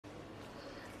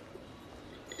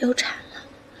流产了。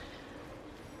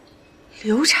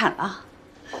流产了？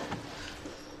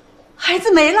孩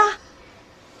子没了？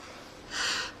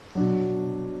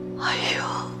哎呦，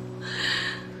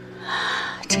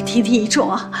这婷婷一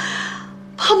撞，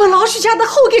把我们老许家的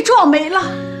后给撞没了。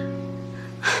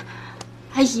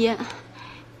阿姨，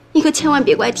你可千万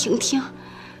别怪婷婷，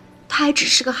她还只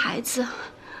是个孩子，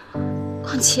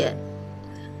况且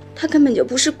她根本就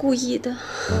不是故意的。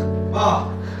妈，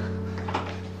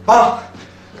妈，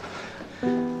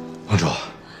王主，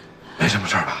没什么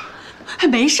事儿吧？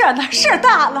没事儿了，事儿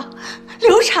大了，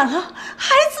流产了，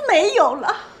孩子没有了。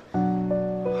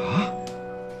啊？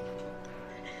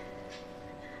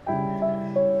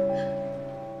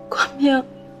光明，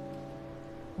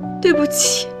对不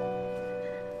起。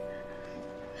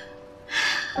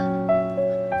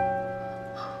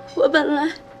我本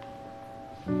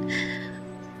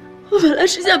来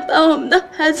是想把我们的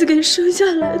孩子给生下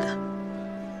来的，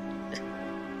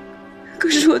可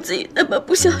是我自己那么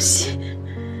不小心，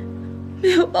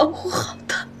没有保护好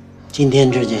他。今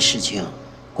天这件事情，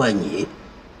怪你，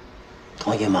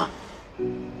同意吗？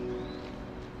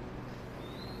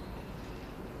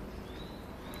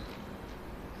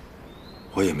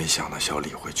我也没想到小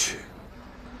李会去。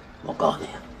我告诉你，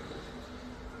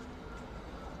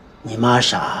你妈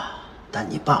傻，但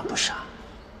你爸不傻。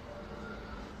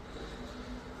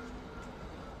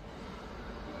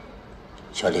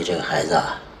小李这个孩子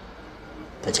啊，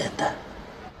不简单，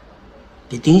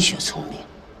比丁雪聪明，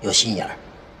有心眼儿。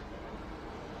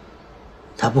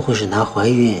他不会是拿怀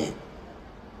孕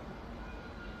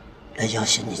来要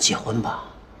挟你结婚吧？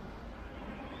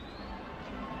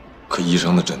可医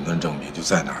生的诊断证明就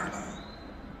在那儿了，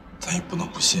咱也不能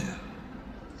不信。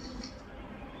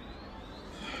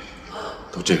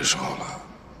都这个时候了，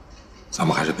咱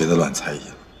们还是别再乱猜疑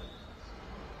了。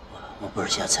我不是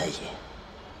瞎猜疑，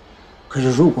可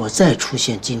是如果再出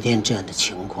现今天这样的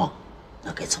情况，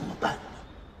那该怎么办呢？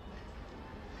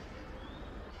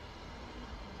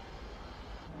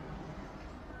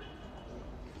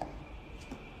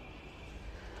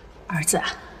儿子，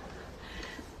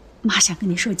妈想跟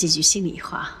你说几句心里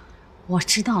话。我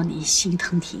知道你心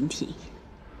疼婷婷，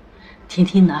婷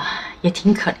婷呢也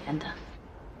挺可怜的。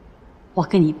我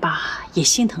跟你爸也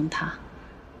心疼她，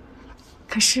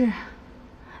可是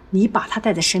你把她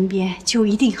带在身边就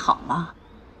一定好吗？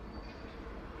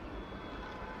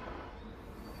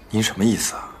您什么意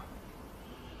思啊？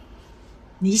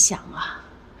你想啊，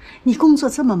你工作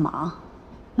这么忙，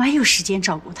哪有时间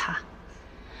照顾她？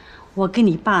我跟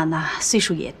你爸呢，岁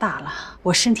数也大了，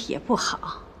我身体也不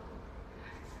好，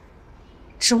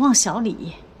指望小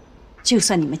李，就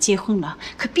算你们结婚了，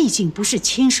可毕竟不是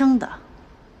亲生的。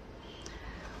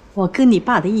我跟你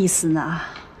爸的意思呢，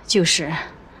就是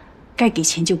该给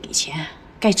钱就给钱，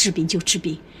该治病就治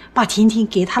病，把婷婷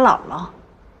给他姥姥，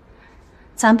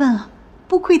咱们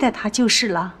不亏待她就是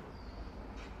了。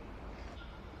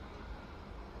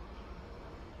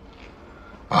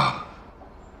啊，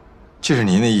这是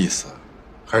您的意思，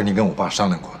还是您跟我爸商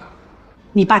量过的？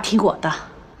你爸听我的，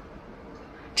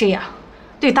这样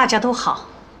对大家都好，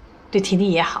对婷婷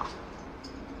也好。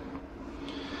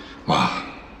妈，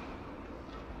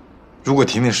如果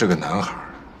婷婷是个男孩，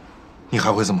你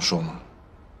还会这么说吗？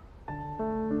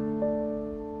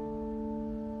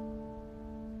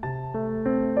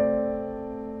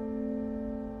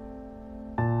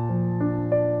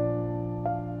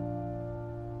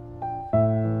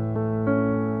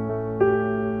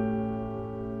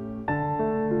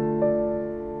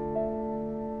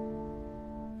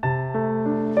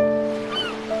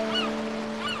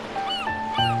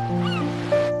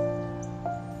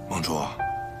梦竹，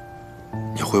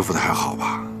你恢复的还好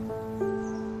吧？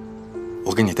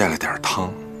我给你带了点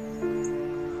汤。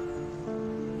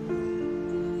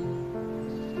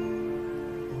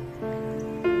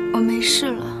我没事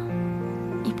了，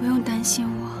你不用担心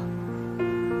我。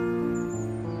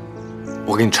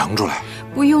我给你盛出来。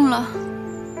不用了，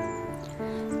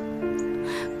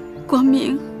光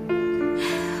明，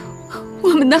我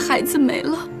们的孩子没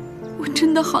了，我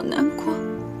真的好难过。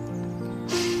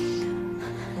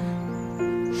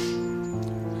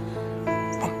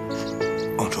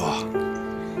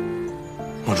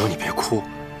梦竹，你别哭，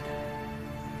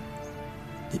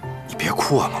你别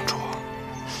哭啊，梦竹，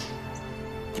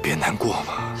你别难过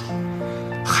嘛。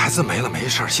孩子没了没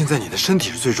事，现在你的身体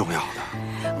是最重要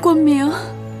的。光明，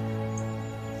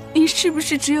你是不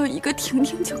是只有一个婷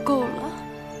婷就够了？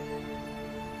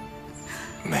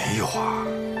没有啊。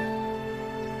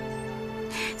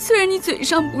虽然你嘴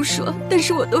上不说，但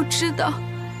是我都知道，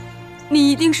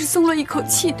你一定是松了一口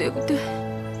气，对不对？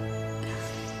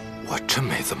我真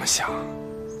没这么想，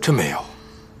真没有。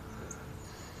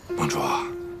梦竹，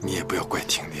你也不要怪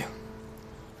婷婷。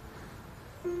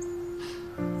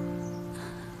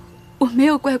我没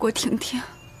有怪过婷婷。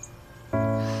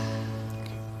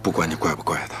不管你怪不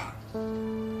怪她，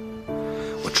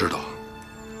我知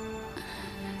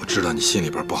道你心里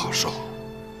边不好受。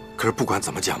可是不管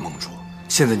怎么讲，梦竹，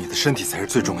现在你的身体才是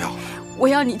最重要的。我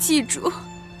要你记住，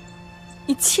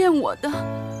你欠我的，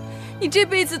你这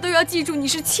辈子都要记住你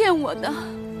是欠我的。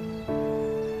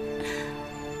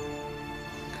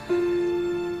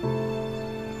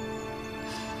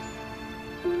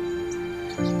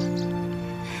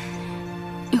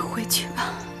你回去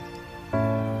吧。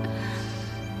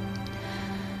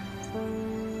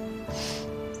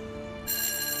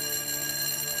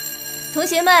同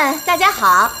学们，大家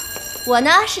好，我呢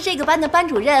是这个班的班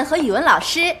主任和语文老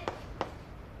师。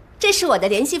这是我的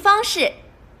联系方式，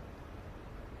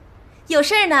有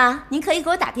事儿呢您可以给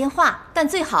我打电话，但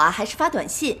最好还是发短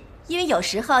信，因为有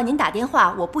时候您打电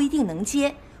话我不一定能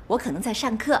接，我可能在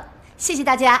上课。谢谢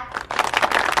大家。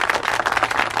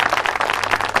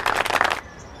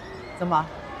怎么，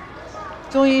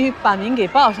终于把名给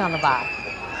报上了吧？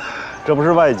这不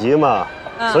是外籍吗？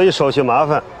所以手续麻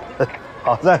烦。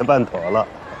好在办妥了。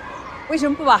为什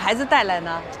么不把孩子带来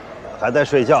呢？还在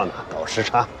睡觉呢，倒时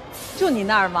差。住你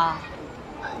那儿吗？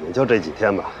也就这几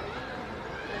天吧。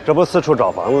这不四处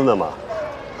找房子呢吗？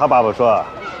他爸爸说，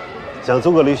想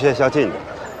租个离学校近的。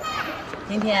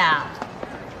婷婷啊，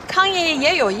康爷爷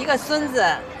也有一个孙子，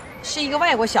是一个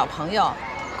外国小朋友。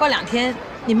过2天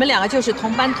你们2个就是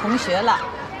同班同学了，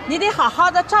你得好好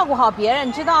的照顾好别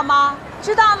人，知道吗？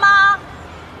知道吗？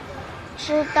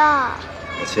知道。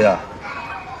小七啊。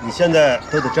你现在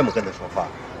都得这么跟他说话。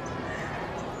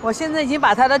我现在已经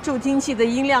把他的助听器的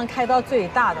音量开到最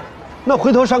大的了。那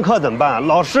回头上课怎么办？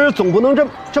老师总不能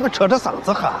这么扯着嗓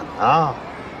子喊啊！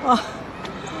啊，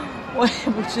我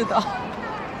也不知道。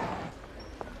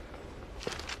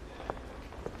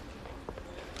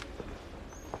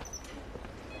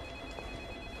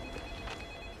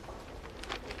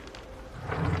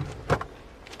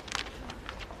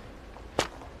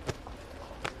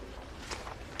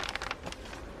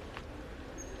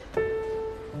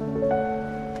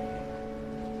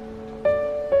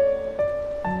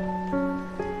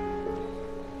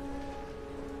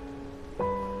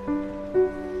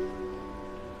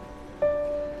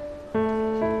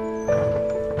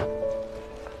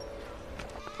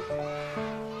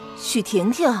许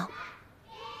婷婷，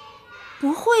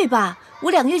不会吧？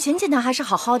我2个月前见她还是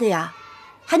好好的呀，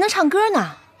还能唱歌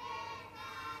呢。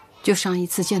就上一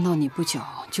次见到你不久，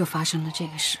就发生了这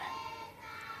个事。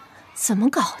怎么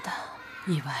搞的？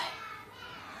意外。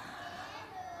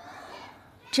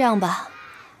这样吧，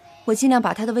我尽量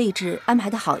把她的位置安排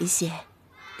得好一些，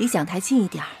离讲台近一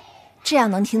点，这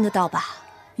样能听得到吧？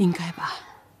应该吧。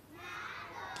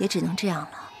也只能这样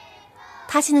了。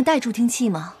她现在带助听器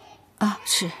吗？啊，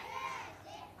是。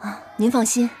您放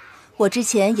心，我之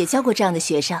前也教过这样的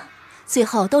学生，最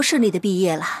后都顺利的毕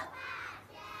业了。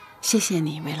谢谢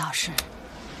你，韦老师。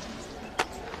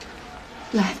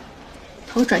来，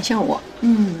头转向我。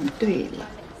对了，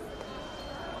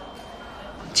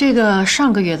这个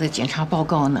上个月的检查报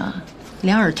告呢，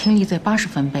两耳听力在80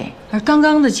分贝，而刚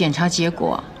刚的检查结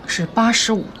果是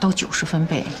85到90分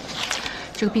贝。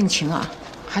这个病情啊，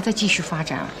还在继续发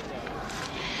展。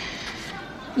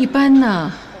一般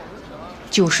呢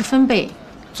，90分贝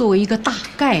作为一个大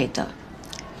概的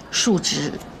数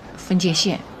值分界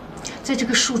线，在这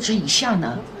个数值以下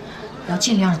呢，要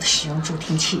尽量的使用助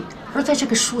听器，而在这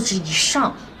个数值以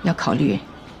上，要考虑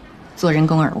做人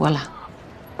工耳蜗了。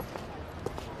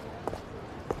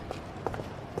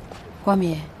光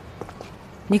明，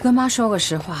你跟妈说个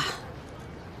实话，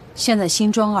现在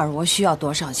新装耳蜗需要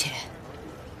多少钱？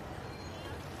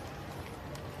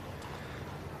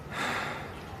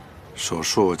手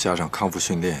术加上康复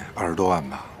训练20多万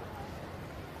吧。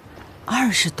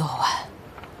20多万？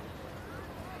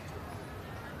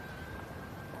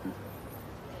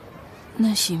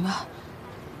那行吧，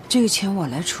这个钱我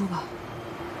来出吧。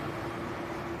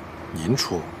您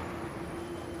出？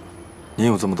您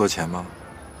有这么多钱吗？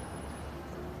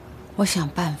我想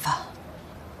办法。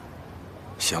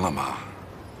行了，妈，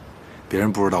别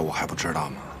人不知道，我还不知道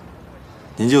吗？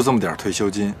您就这么点退休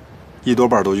金，1多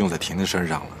半都用在婷婷身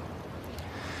上了。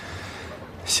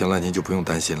行了，您就不用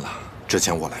担心了，这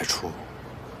钱我来出，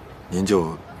您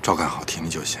就照看好婷婷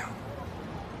就行。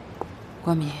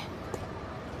光明，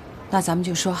那咱们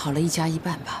就说好了，1家1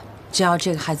半吧。只要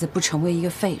这个孩子不成为一个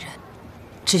废人，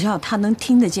只要他能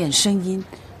听得见声音，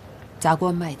砸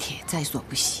锅卖铁在所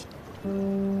不惜。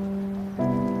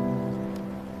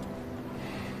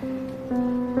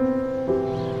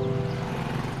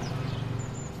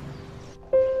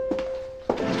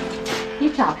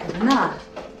找什么呢？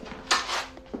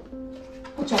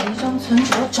我找一张存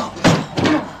折找不着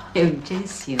了。哎呦，你真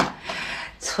行，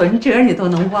存折你都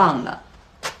能忘了。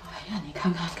哎呀，你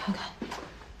看看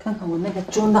我那个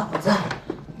猪脑子，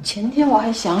前天我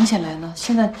还想起来了，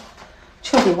现在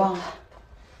彻底忘了。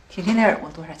婷婷那耳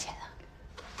光多少钱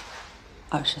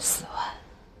啊？24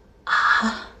万。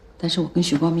啊！但是我跟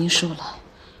许光明说了，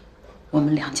我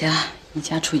们两家一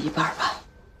家出一半吧。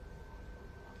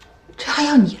这还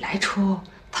要你来出？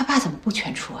他爸怎么不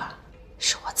全出啊？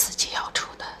是我自己要出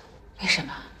的。为什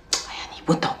么？哎呀，你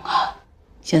不懂啊！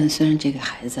现在虽然这个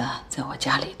孩子啊在我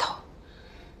家里头，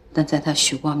但在他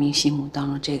许光明心目当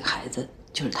中，这个孩子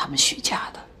就是他们许家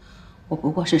的。我不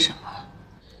过是什么，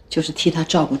就是替他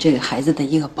照顾这个孩子的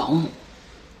一个保姆。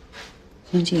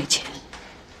所以这个钱，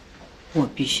我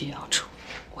必须要出，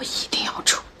我一定要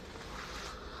出。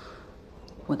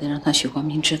我得让他许光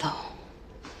明知道，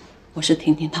我是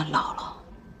婷婷他姥姥，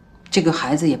这个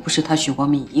孩子也不是他许光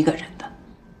明一个人的。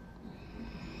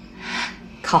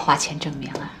靠花钱证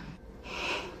明啊！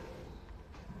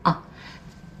啊，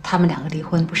他们两个离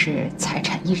婚不是财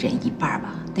产一人一半吗？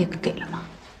那个给了吗？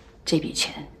这笔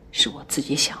钱是我自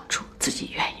己想出、自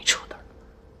己愿意出的，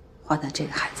花在这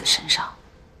个孩子身上，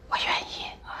我愿意。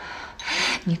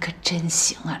你可真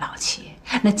行啊，老齐！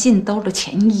那进兜的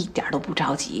钱你一点都不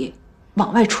着急，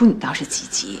往外出你倒是积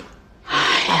极。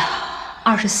哎呀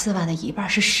，24万的一半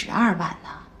是12万呢，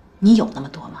你有那么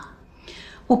多吗？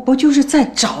我不就是在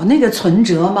找那个存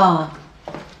折吗？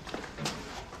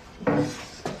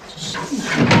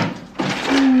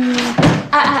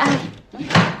哎，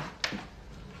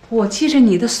我记着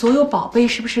你的所有宝贝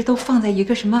是不是都放在一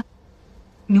个什么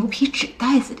牛皮纸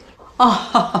袋子里了？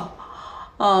啊！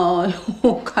哦，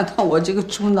我看到我这个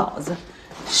猪脑子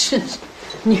是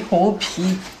牛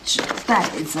皮纸袋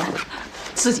子，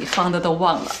自己放的都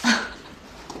忘了，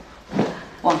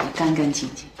忘得干干净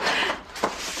净。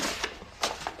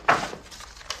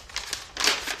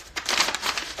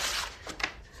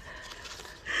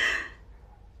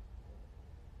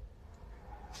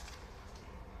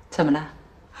怎么了？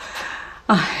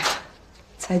哎呀，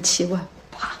才7万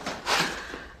8，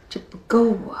这不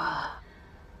够啊！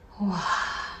哇，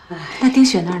那丁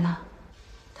雪那儿呢？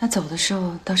他走的时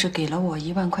候倒是给了我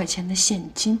1万块钱的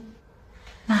现金，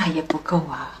那也不够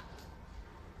啊。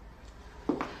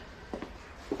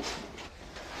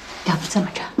要不这么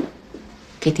着，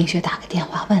给丁雪打个电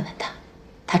话问问他，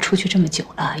他出去这么久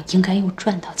了，应该又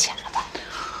赚到钱了吧？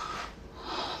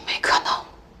没可能。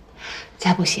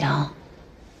再不行，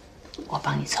我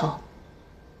帮你凑。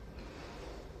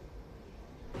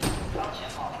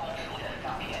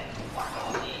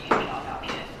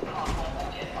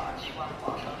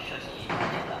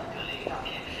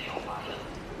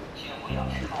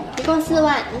一共4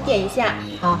万，你点一下。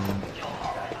好。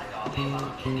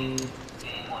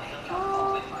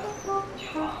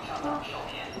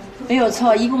没有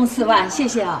错，一共4万，谢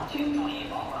谢啊。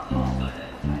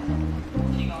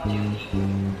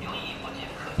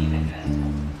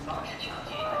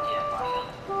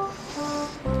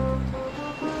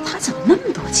他怎么那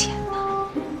么多钱呢？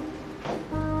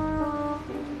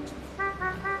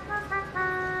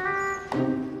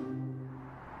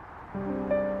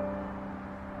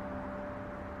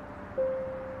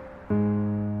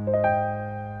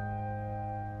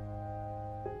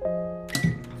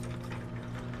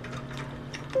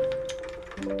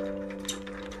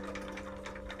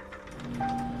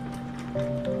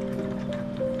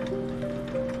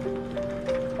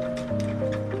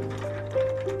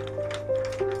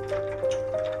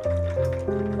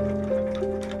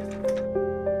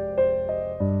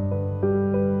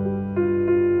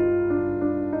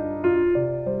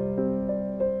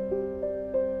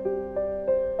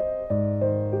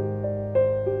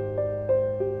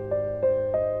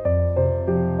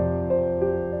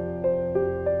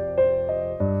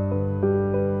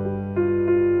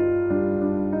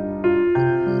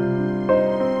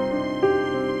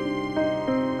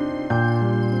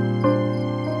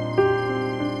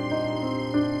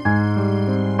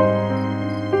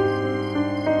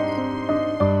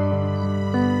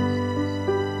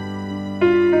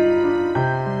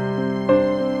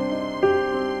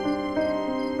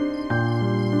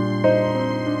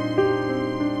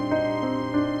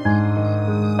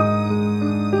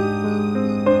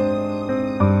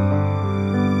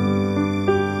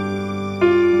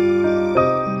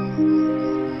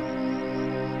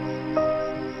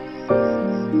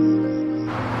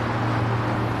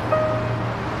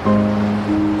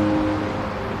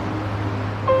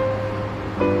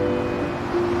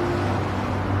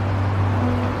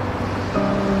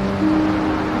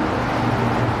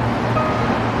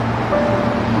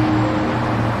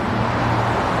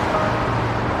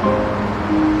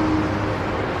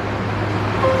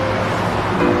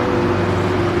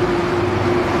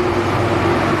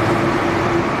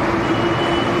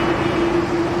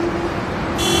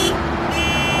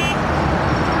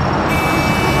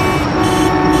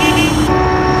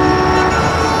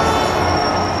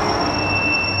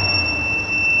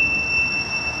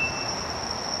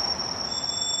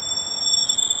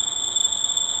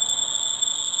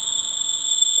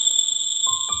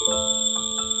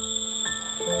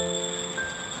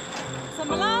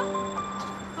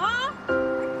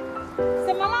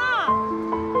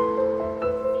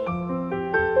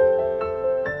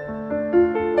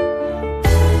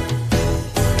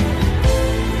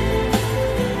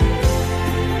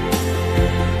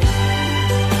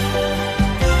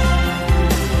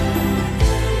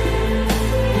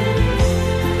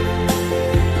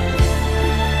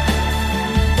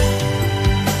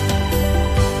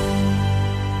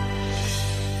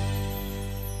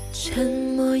沉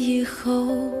默以后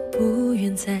不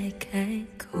愿再开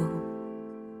口，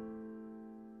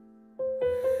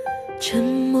沉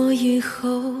默以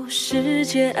后世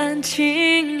界安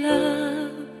静了，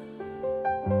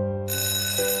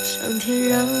上天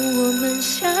让我们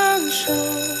相守，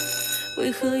为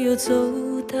何又走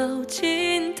到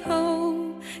尽头？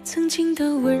曾经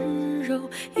的温柔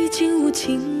已经无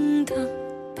情地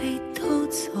被偷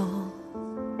走，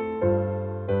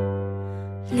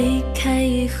离开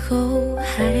以后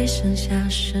还剩下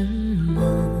什么？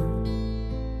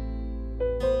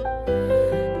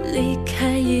离开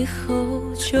以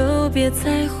后就别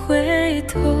再回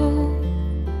头，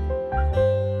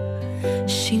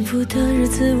幸福的日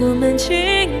子我们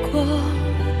经过，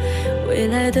未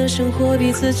来的生活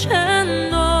彼此承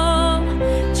诺，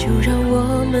就让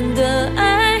我们的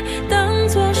爱当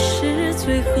作是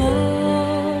最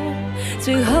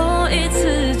后一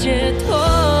次解脱。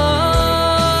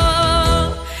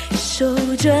守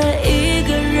着一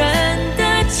个人的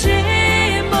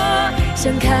寂寞，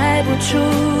像开不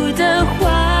出的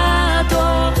花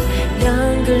朵，两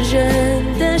个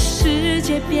人的世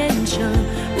界变成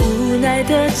无奈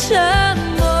的沉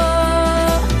默。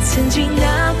曾经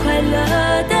那快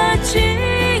乐的经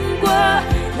过，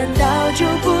难道就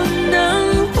不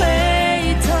能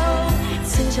回头？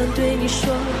曾想对你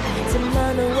说，怎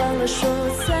么能忘了说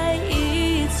再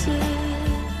一次？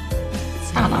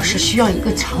大脑是需要一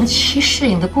个长期适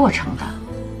应的过程的，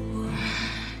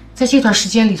在这段时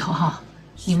间里头哈，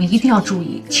你们一定要注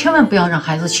意，千万不要让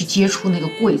孩子去接触那个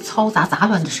过于嘈杂杂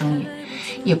乱的声音，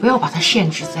也不要把他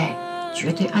限制在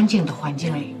绝对安静的环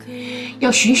境里，要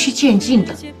循序渐进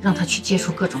的让他去接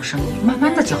触各种声音，慢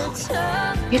慢的就好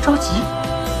了，别着急。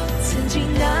曾经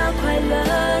那快乐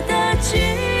的经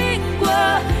过，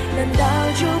难道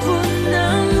就不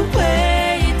能回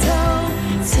头？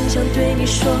曾想对你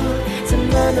说，怎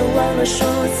么能忘了说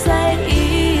再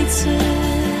一次，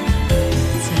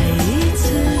再一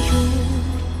次拥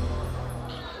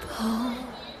抱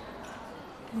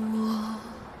我。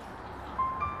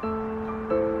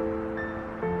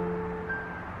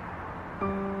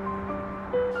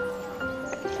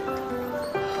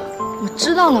我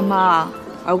知道了，妈，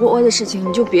尔过欧的事情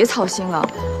你就别操心了，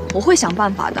我会想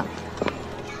办法的。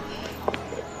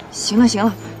行了行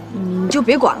了，你就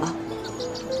别管了。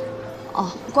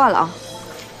哦，挂了啊。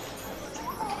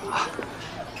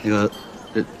那个，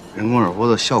人工耳蜗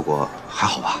的效果还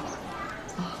好吧？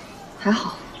还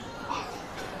好。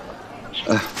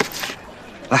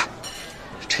来，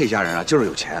这家人啊就是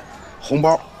有钱，红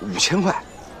包5000块。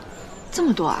这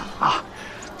么多啊？啊，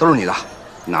都是你的，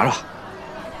你拿着。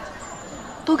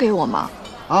都给我吗？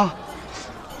啊，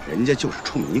人家就是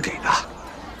冲你给的。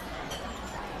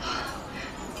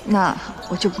那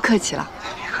我就不客气了。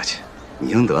别客气，你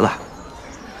应得的。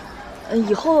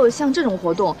以后像这种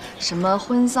活动，什么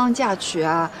婚丧嫁娶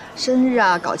啊、生日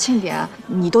啊、搞庆典啊，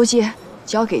你都接，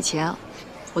只要给钱，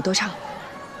我都唱。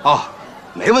哦，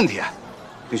没问题。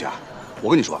冰雪，我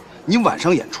跟你说，你晚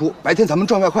上演出，白天咱们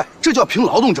赚外快，这叫凭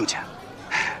劳动挣钱。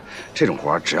这种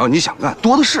活只要你想干，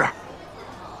多的是。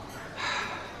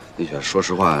冰雪，说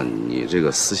实话，你这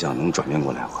个思想能转变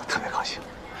过来，我特别高兴。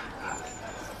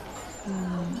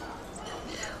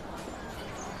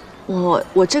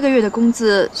我这个月的工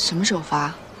资什么时候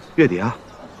发？月底啊。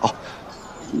哦，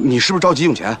你是不是着急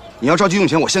用钱？你要着急用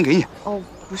钱，我先给你。哦，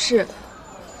不是，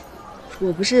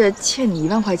我不是欠你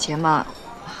1万块钱吗？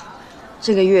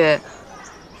这个月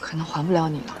可能还不了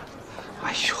你了。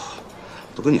哎呦，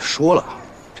都跟你说了，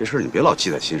这事儿你别老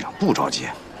记在心上，不着急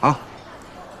啊。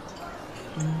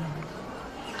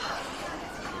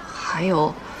还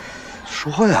有，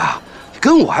说呀，你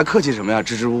跟我还客气什么呀？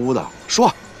支支吾吾的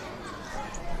说。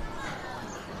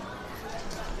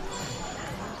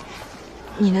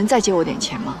你能再借我点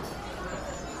钱吗？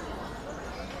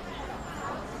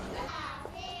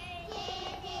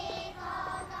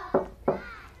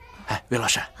哎，魏老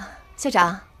师，校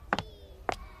长，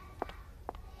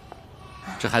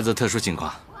这孩子特殊情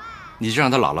况，你就让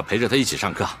他姥姥陪着他一起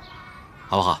上课，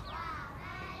好不好？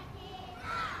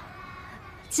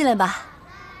进来吧，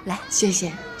来，谢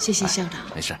谢校长。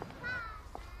没事。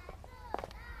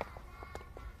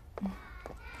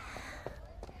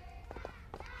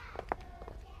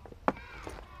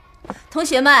同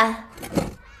学们，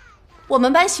我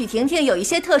们班许婷婷有一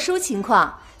些特殊情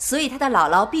况，所以她的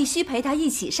姥姥必须陪她一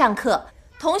起上课。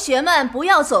同学们不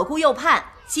要左顾右盼，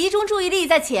集中注意力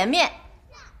在前面，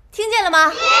听见了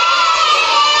吗？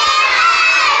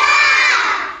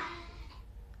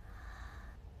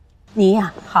你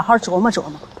呀，好好琢磨琢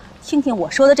磨，听听我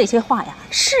说的这些话呀，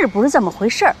是不是这么回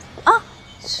事儿啊？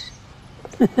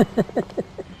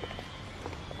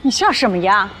你笑什么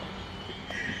呀？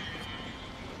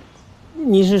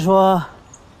你是说，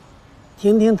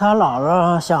婷婷她姥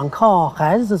姥想靠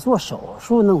孩子做手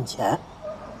术弄钱？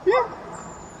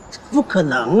不可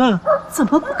能啊！怎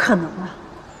么不可能啊？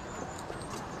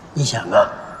你想啊，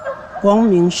光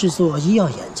明是做医药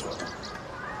研究的，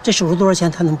这手术多少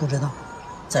钱他能不知道？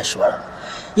再说了，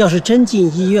要是真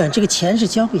进医院，这个钱是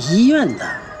交给医院的，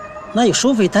那有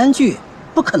收费单据，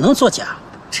不可能作假。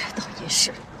这倒也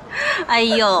是。哎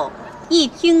呦，一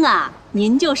听啊，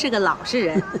您就是个老实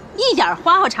人，一点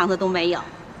花花肠子都没有。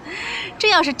这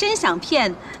要是真想骗，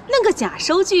弄个假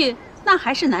收据，那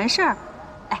还是难事儿。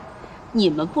哎，你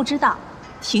们不知道，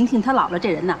婷婷她姥姥这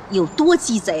人呐有多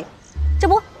鸡贼。这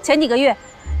不，前几个月，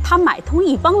她买通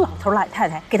一帮老头老太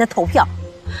太给她投票，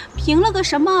评了个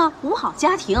什么五好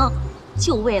家庭，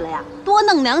就为了呀多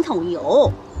弄2桶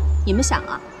油。你们想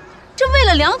啊，这为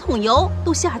了2桶油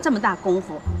都下这么大功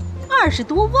夫，20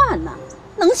多万呢，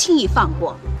能轻易放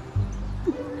过？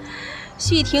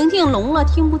许婷婷聋了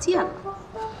听不见了，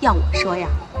要我说呀，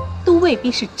都未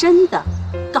必是真的，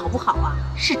搞不好啊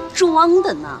是装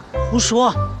的呢。胡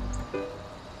说！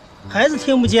孩子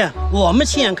听不见，我们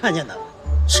亲眼看见的。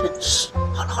真是，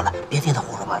好了，别听他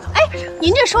胡说八道。哎，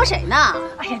您这说谁呢？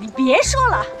哎呀，你别说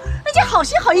了，人家好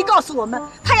心好意告诉我们，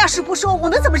他要是不说，我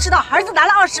们怎么知道儿子拿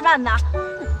了20万呢？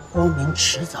光明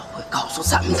迟早会告诉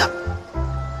咱们的。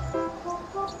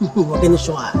我跟你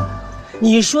说啊，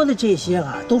你说的这些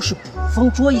啊，都是捕风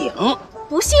捉影。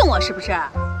不信我是不是？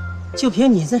就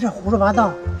凭你在这胡说八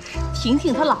道。婷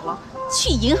婷她姥姥去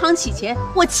银行取钱，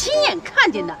我亲眼看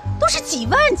见的，都是几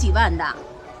万的。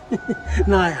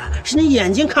那呀，是你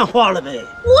眼睛看花了呗。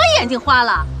我眼睛花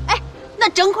了？哎，那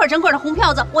整块的红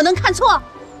票子，我能看错？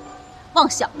往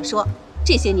小了说，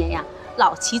这些年呀，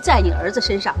老齐在你儿子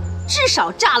身上至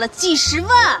少榨了几10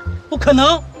万。不可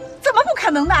能！怎么不可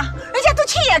能呢？人家都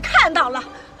亲眼看到了。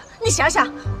你想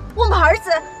想，我们儿子，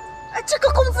这个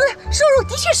工资收入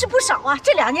的确是不少啊。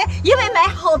这2年也没买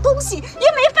好东西，也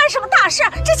没办什么大事，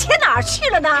这钱哪儿去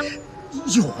了呢？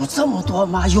有这么多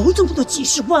吗？有这么多几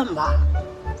10万吗？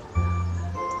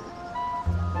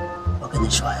我跟你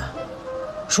说呀，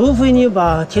除非你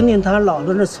把婷婷她姥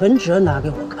姥的存折拿给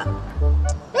我看。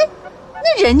哎，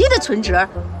那人家的存折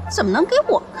怎么能给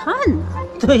我看呢？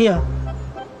对呀，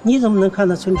你怎么能看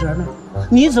到存折呢？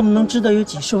你怎么能知道有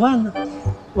几10万呢？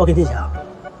我跟你讲，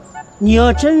你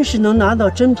要真是能拿到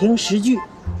真凭实据，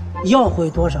要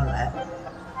回多少来，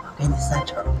我给你3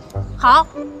成。好，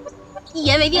一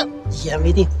言为定。一言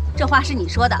为定。这话是你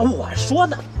说的？我说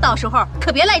的。到时候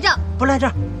可别赖账。不赖账。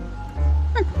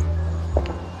哼，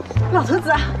老头子，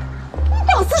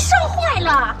脑子烧坏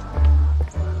了。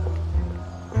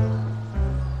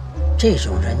这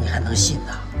种人你还能信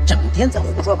呐？整天在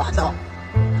胡说八道，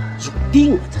有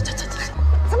病啊！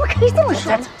怎么可以这么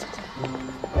说？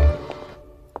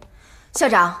校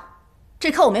长，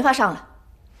这课我没法上了。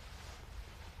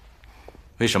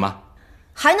为什么？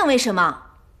还能为什么？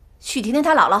许婷婷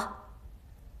她姥姥。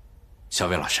小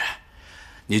魏老师，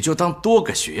你就当多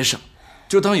个学生，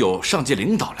就当有上级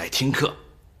领导来听课，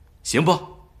行不？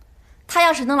他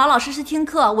要是能老老实实听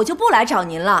课，我就不来找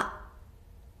您了。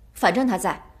反正他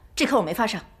在，这课我没法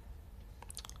上。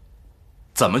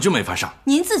怎么就没法上？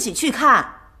您自己去看。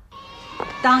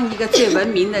当一个最文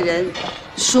明的人，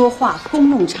说话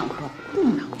公共场合不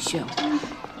能喧哗，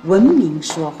文明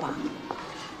说话。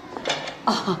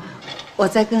哦，我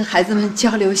在跟孩子们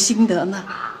交流心得呢。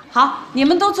好，你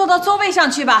们都坐到座位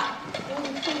上去吧。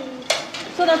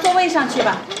坐到座位上去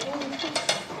吧。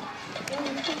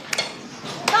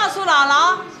告诉姥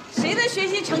姥，谁的学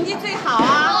习成绩最好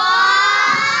啊？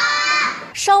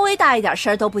稍微大一点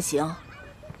声都不行。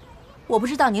我不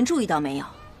知道您注意到没有，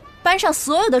班上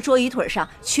所有的桌椅腿上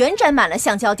全沾满了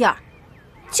橡胶垫儿，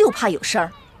就怕有声儿。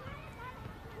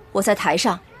我在台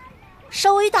上，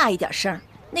稍微大一点声，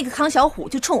那个康小虎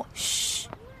就冲我嘘。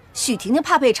许婷婷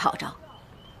怕被吵着，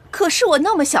可是我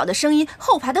那么小的声音，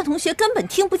后排的同学根本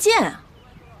听不见啊。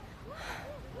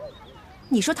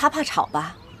你说他怕吵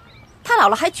吧，他姥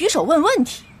姥还举手问问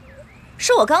题，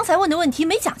说我刚才问的问题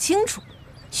没讲清楚，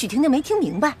许婷婷没听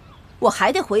明白，我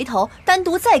还得回头单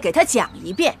独再给她讲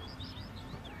一遍。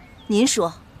您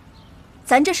说，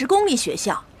咱这是公立学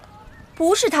校，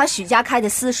不是他许家开的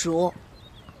私塾，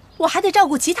我还得照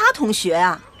顾其他同学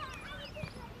啊。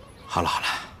好了，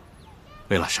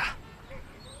魏老师，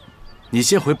你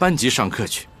先回班级上课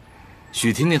去，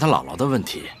许婷婷她姥姥的问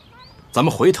题，咱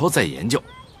们回头再研究，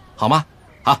好吗？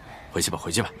啊，回去吧，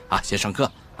啊，先上课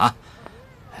啊。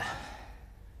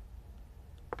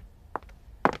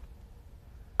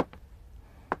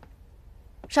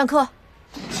上课。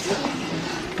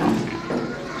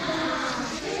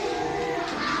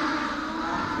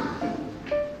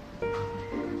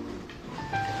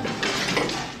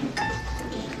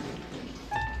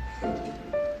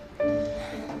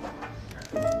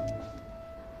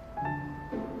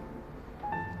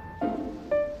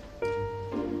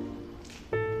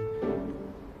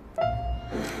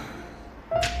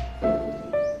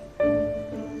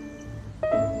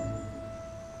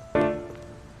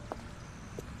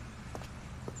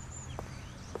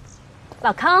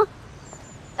老康，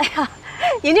哎呀，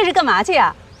您这是干嘛去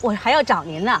呀？我还要找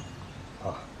您呢。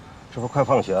啊，这不快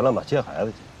放学了吗？接孩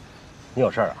子去。你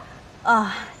有事儿啊？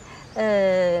啊，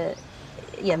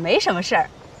也没什么事儿。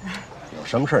有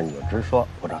什么事儿你就直说，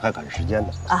我这还赶时间呢。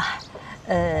啊，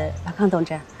老康同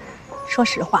志，说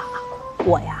实话啊，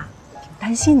我呀挺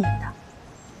担心您的。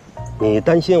你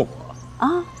担心我？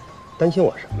啊？担心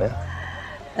我什么呀？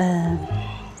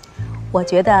我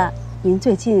觉得您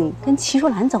最近跟齐淑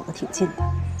兰走得挺近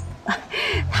的。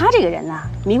她这个人呢，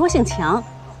迷惑性强，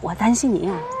我担心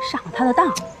您啊上了她的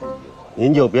当。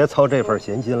您就别操这份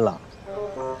闲心了。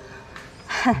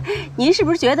您是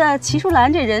不是觉得齐淑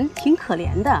兰这人挺可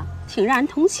怜的，挺让人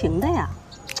同情的呀？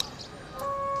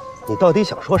你到底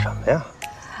想说什么呀？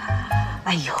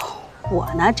哎呦，我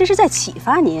呢这是在启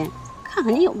发您，看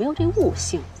看您有没有这悟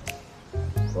性。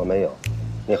我没有，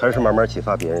你还是慢慢启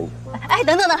发别人去。哎，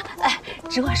等，哎，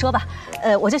直话说吧，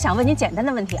我就想问您简单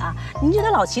的问题啊，您觉得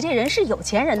老齐这人是有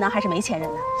钱人呢，还是没钱人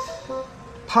呢？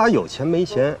他有钱没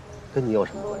钱跟你有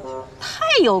什么关系？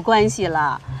太有关系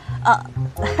了。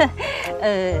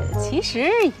其实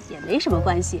也没什么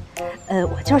关系。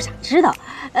我就是想知道，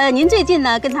您最近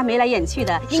呢跟他眉来眼去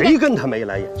的，谁跟他眉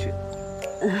来眼去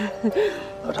的？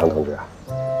老常同志啊，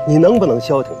你能不能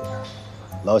消停点？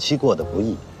老齐过得不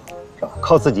易，是吧？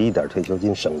靠自己一点退休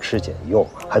金省吃俭用，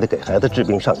还得给孩子治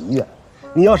病上医院。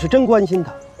你要是真关心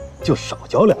他，就少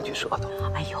嚼两句舌头。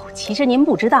哎呦，其实您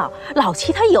不知道，老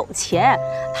齐他有钱，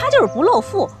他就是不露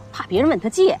富，怕别人问他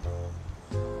借。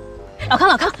老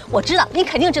康，我知道您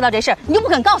肯定知道这事儿，你就不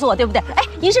肯告诉我，对不对？哎，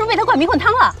您是不是为他灌迷魂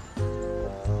汤了？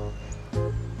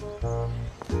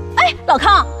哎，老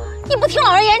康，你不听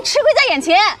老人言，吃亏在眼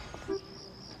前。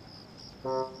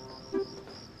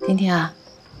婷婷啊，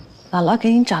姥姥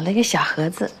给你找了一个小盒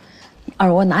子，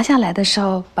耳蜗拿下来的时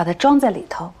候把它装在里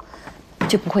头，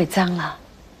就不会脏了。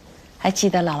还记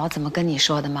得姥姥怎么跟你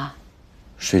说的吗？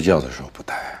睡觉的时候不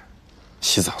戴，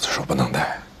洗澡的时候不能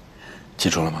戴，记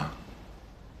住了吗？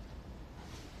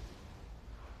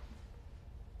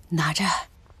拿着，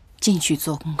进去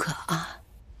做功课啊。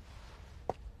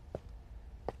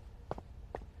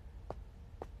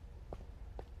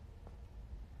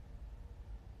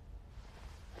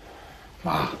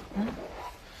妈，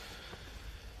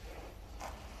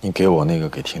你给我那个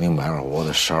给婷婷买耳蜗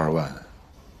的12万，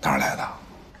哪儿来的？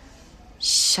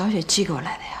小雪寄给我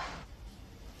来的呀。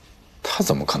她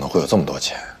怎么可能会有这么多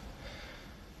钱？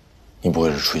你不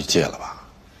会是出去借了吧？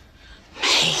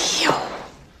没有，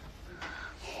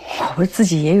我不是自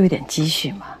己也有点积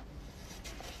蓄吗？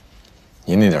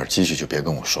您那点积蓄就别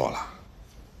跟我说了，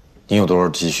你有多少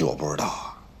积蓄我不知道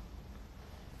啊。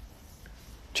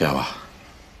这样吧，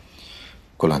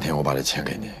过2天我把这钱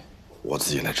给你，我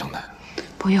自己来承担。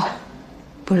不用，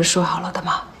不是说好了的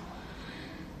吗？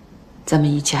咱们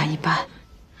1家1半。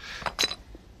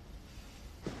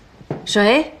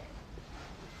谁？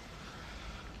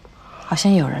好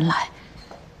像有人来，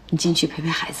你进去陪陪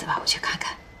孩子吧，我去看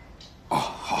看。哦，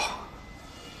好。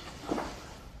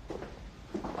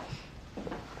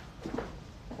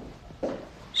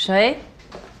谁？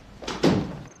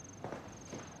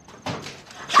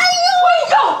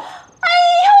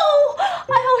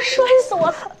摔死我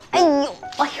了！哎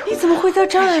呦！你怎么会在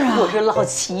这儿啊？我说老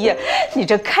齐呀，你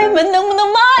这开门能不能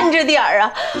慢着点啊？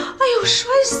哎呦，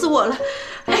摔死我了！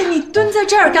哎，你蹲在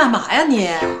这儿干嘛呀你？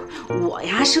我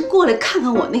呀是过来看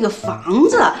看我那个房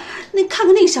子，看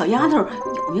看那个小丫头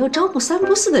有没有招不3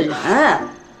不4的人。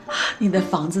你的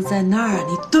房子在那儿，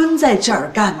你蹲在这儿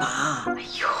干嘛？哎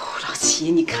呦，老齐，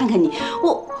你看看你，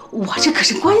我这可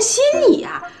是关心你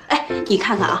呀！哎，你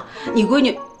看看啊，你闺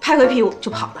女拍回屁股就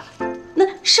跑了。那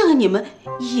剩下你们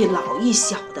一老一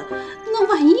小的，那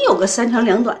万一有个3长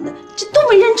2短的，这都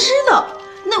没人知道。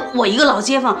那我一个老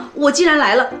街坊，我既然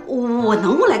来了，我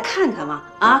能不来看看吗？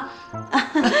啊！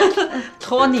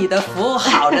托你的福，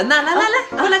好着呢。来，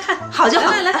过来看，好就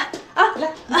好。来啊，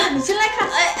来，你先来看。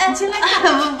哎，你先来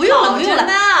看。不用了。哎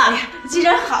呀，既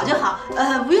然好就好，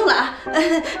不用了啊。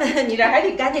你这还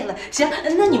挺干净的。行，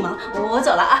那你忙，我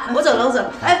走了啊，我走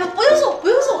了。哎，不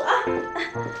用送啊。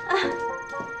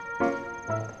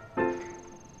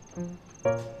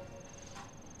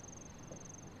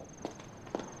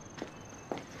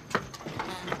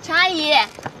常阿姨，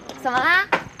怎么啦？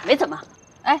没怎么。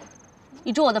哎，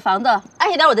你住我的房子，爱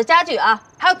惜点我的家具啊，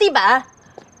还有地板。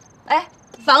哎，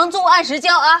房租按时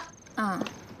交啊。嗯。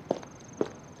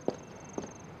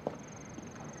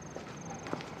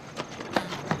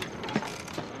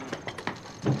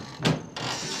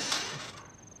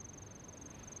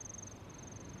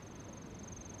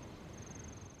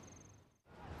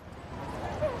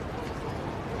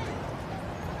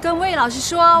跟魏老师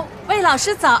说，魏老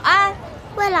师早安。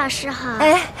魏老师好。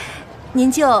哎，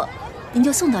您就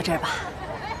送到这儿吧。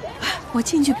我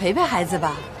进去陪陪孩子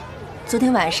吧。昨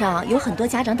天晚上有很多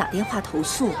家长打电话投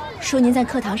诉，说您在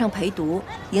课堂上陪读，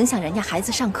影响人家孩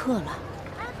子上课了。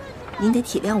您得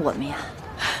体谅我们呀。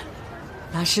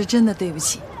老师，真的对不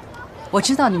起。我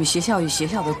知道你们学校有学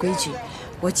校的规矩，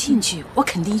我进去我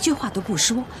肯定一句话都不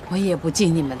说，我也不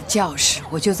进你们的教室，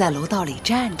我就在楼道里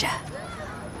站着。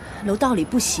楼道里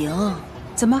不行。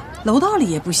怎么楼道里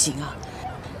也不行啊？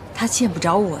他见不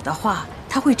着我的话，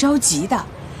他会着急的。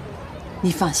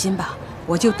你放心吧，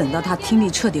我就等到他听力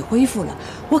彻底恢复了，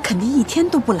我肯定一天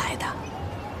都不来的。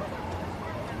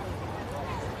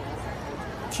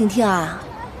婷婷啊，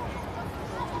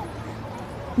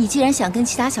你既然想跟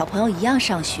其他小朋友一样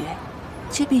上学，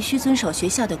就必须遵守学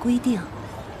校的规定。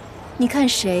你看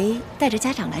谁带着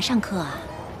家长来上课啊？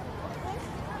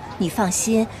你放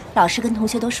心，老师跟同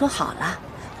学都说好了，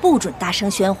不准大声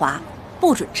喧哗，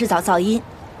不准制造噪音，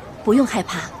不用害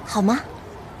怕，好吗？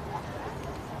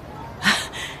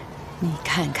你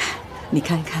看看，你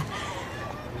看看，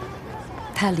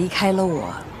他离开了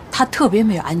我，他特别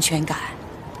没有安全感。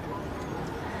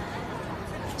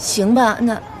行吧，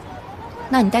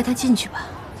那你带他进去吧。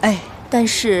哎，但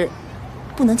是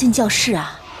不能进教室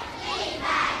啊。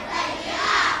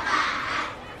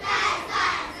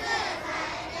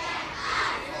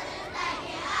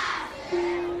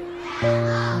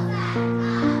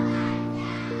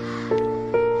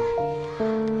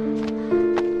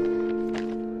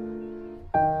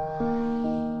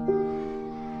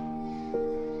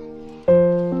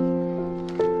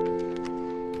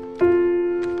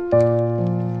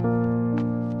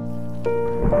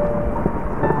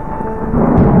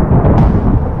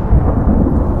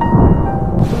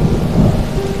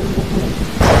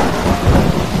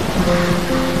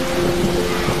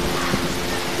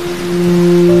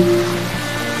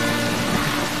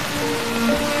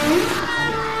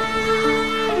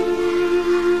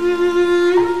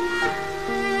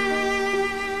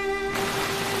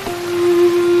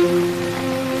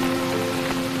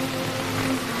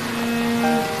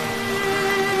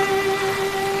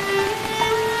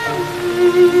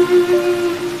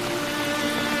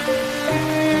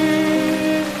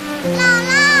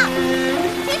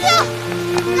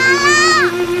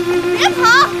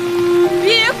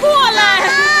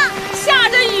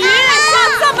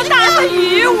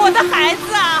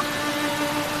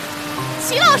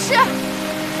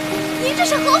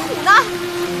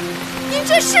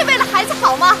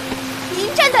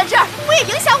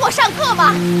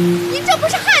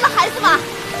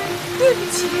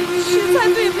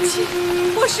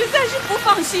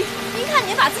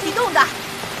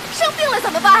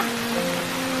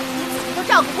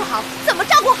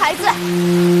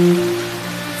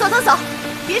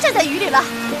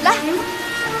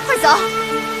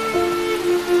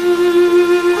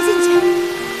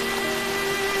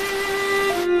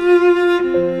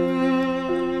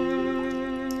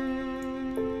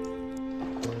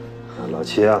老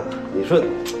齐啊，你说，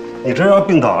你这要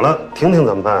病倒了，婷婷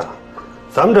怎么办啊？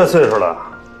咱们这岁数了，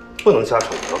不能瞎逞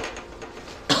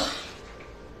能。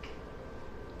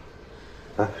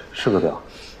哎，是个表。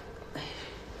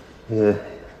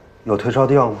有退烧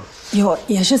的药吗？有，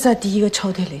也是在第一个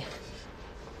抽屉里。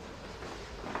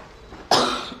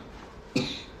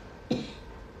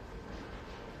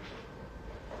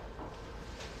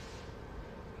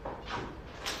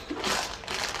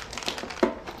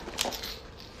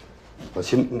老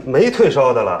齐，没退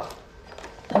烧的了。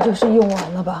那就是用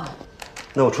完了吧？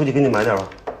那我出去给你买点吧。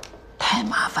太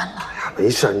麻烦了。哎呀，没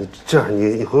事，你这样，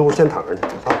你回屋先躺着去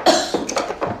啊。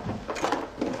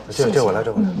这我来，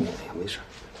这我来。哎呀，没事，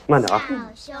慢点啊。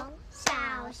小熊，小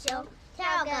熊，跳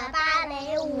个芭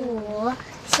蕾舞。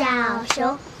小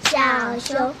熊，小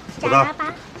熊，眨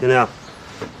巴。婷婷，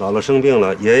姥姥生病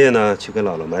了，爷爷呢去给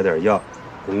姥姥买点药，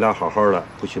你们俩好好的，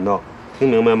不许闹，听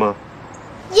明白吗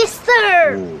 ？Yes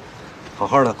sir。好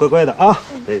好的，乖乖的啊。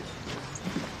哎。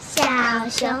小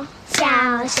熊，小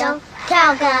熊，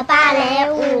跳个芭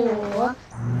蕾舞。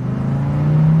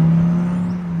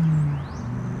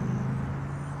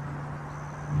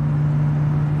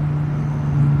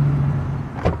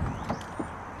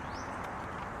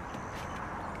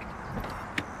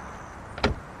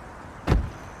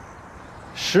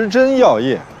时珍药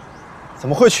业，怎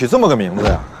么会取这么个名字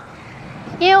呀？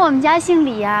因为我们家姓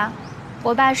李啊，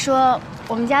我爸说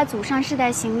我们家祖上世代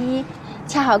行医，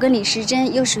恰好跟李时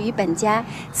珍又属于本家，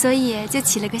所以就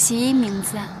起了个谐音名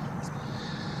字。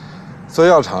做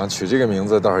药厂取这个名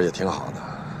字倒是也挺好的。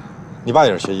你爸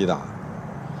也是学医的？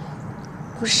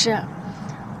不是，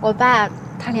我爸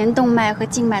他连动脉和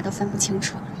静脉都分不清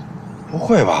楚。不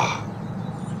会吧？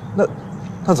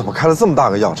那怎么开了这么大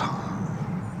个药厂啊？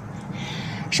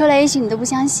说来也许你都不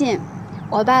相信，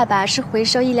我爸爸是回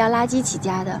收医疗垃圾起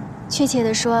家的，确切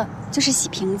的说就是洗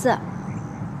瓶子。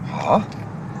啊？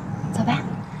走吧。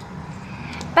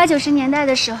80、90年代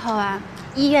的时候啊，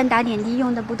医院打点滴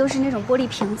用的不都是那种玻璃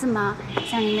瓶子吗？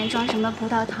像里面装什么葡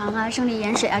萄糖啊、生理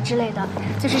盐水啊之类的，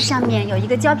就是上面有一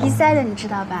个胶皮塞的，你知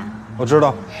道吧？我知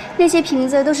道。那些瓶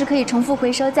子都是可以重复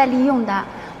回收再利用的。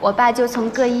我爸就从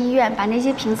各医院把那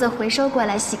些瓶子回收过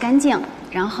来，洗干净，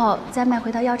然后再卖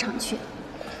回到药厂去。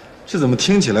这怎么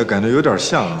听起来感觉有点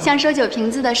像收酒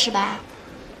瓶子的是吧？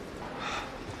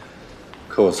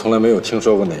可我从来没有听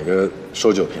说过哪个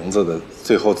收酒瓶子的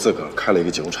最后自个儿开了一个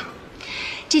酒厂。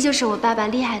这就是我爸爸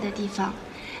厉害的地方。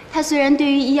他虽然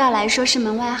对于医药来说是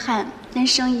门外汉，但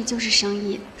生意就是生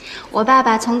意。我爸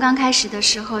爸从刚开始的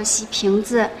时候洗瓶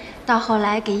子，到后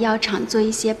来给药厂做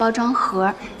一些包装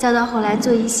盒，再到后来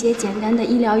做一些简单的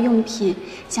医疗用品，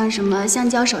像什么橡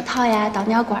胶手套呀、导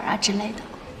尿管啊之类的。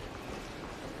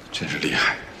真是厉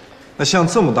害。那像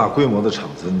这么大规模的厂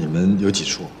子，你们有几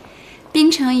处？滨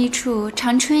城一处，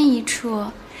长春一处，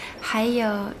还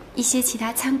有一些其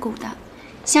他参股的。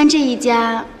像这一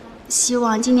家，希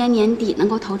望今年年底能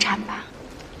够投产吧。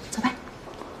走吧。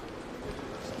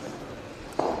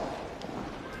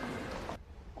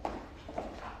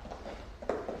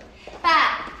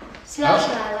爸，徐老师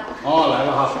来了。哦，来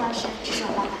了哈。徐老师，这是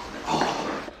我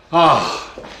爸爸。啊，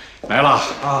来了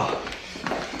啊！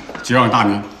久仰大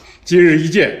名，今日一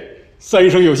见，三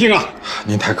生有幸啊！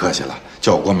您太客气了，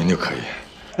叫我光明就可以。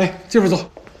哎，这边走。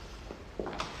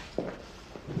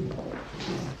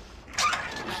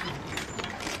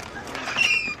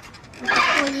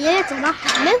我爷爷怎么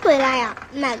还没回来呀？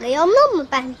买个药那么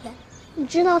半天，你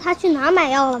知道他去哪儿买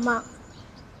药了吗？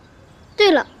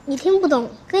对了，你听不懂，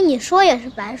跟你说也是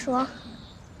白说。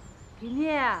婷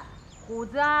婷，虎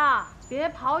子啊，别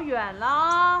跑远了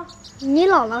啊！你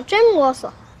姥姥真啰嗦。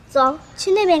走，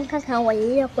去那边看看我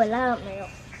爷爷回来了没有。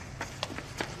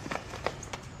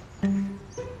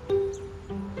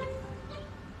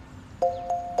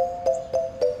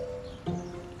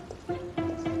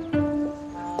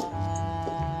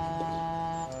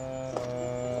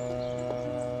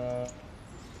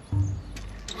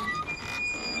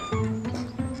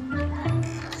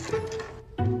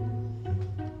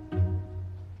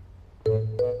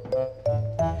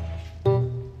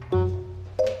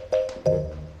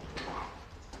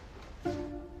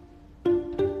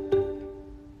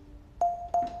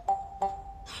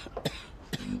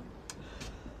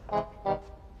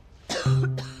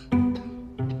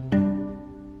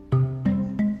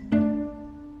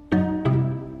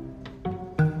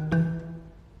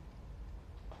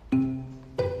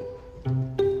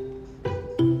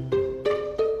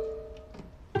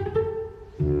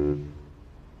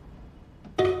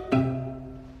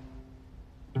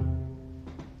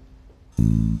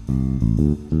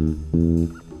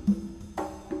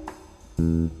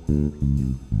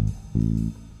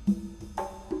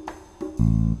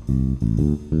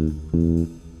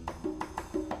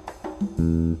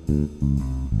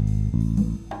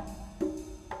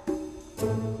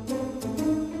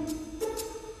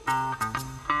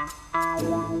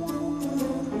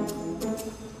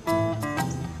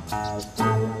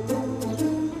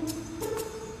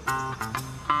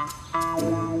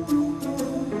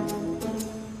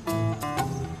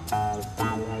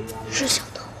是小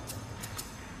偷。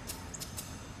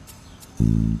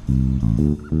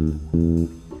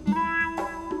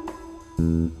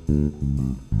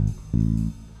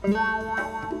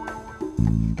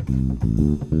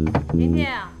婷婷，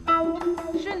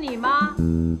是你吗？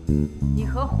你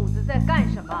和虎子在干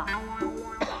什么？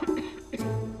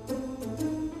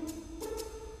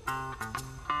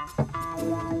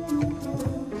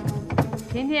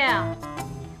婷婷，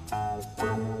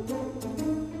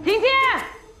婷婷。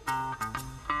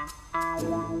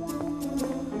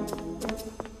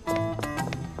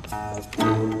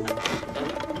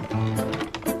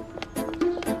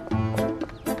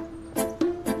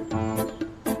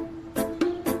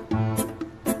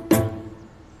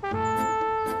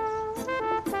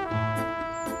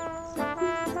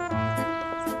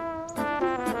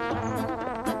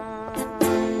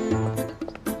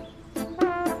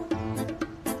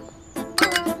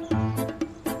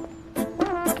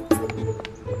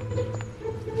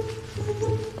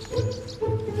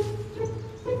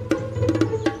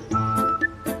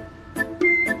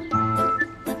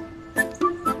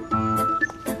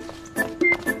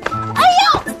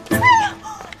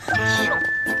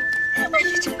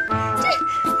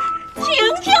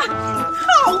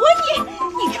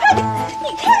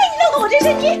这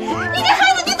是你的孩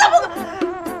子，你怎么？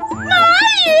蚂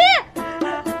蚁！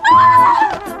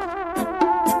啊！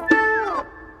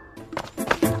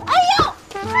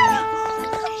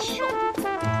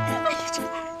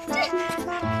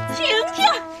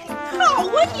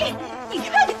你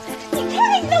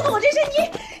看你弄得我这身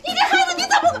泥，你这孩子你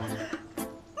怎么个？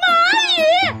蚂蚁！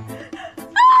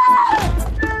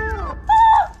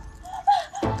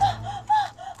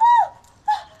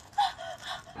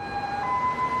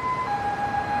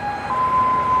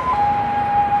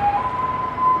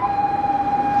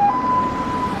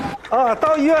啊，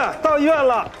到医院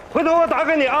了，回头我打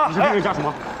给你啊。你是病人家属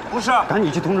吗？不是，赶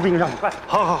紧去通知病人家属，快！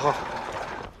好。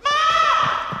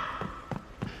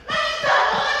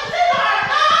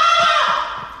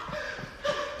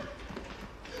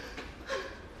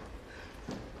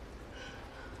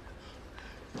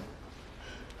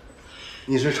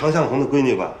你是常向红的闺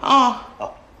女吧？啊，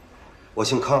我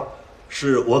姓康，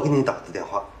是我给你打的电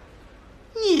话。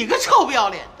你个臭不要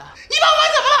脸的！你把我妈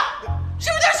怎么了？是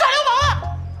不是在耍流氓啊？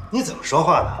你怎么说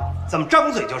话呢？怎么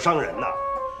张嘴就伤人呢？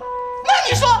那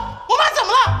你说我妈怎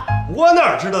么了？我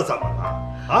哪知道怎么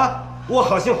了啊！我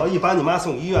好心好意把你妈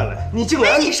送医院来，你竟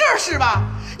然……没你事儿是吧？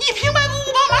你平白无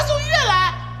故把我妈送医院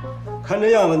来，看这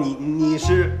样子，你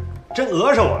是真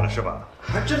讹上我了是吧？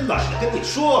还真懒得跟你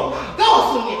说了。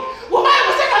告诉你，我妈有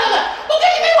个3长两短，我跟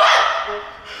你没完！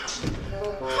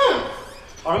哼！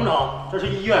郝省长，这是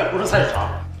医院，不是菜市场。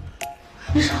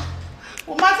你说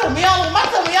我妈怎么样了？我妈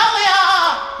怎么样了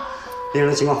呀？病人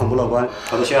的情况很不乐观，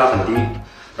他的血压很低，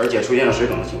而且出现了水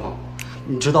肿的情况。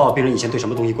你知道病人以前对什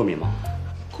么东西过敏吗？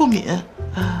过敏？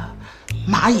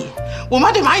蚂蚁。我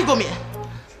妈对蚂蚁过敏。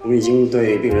我们已经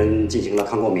对病人进行了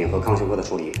抗过敏和抗休克的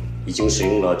处理，已经使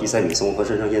用了地塞米松和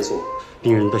肾上腺素。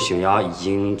病人的血压已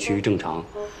经趋于正常，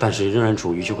但是仍然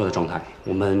处于休克的状态。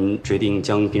我们决定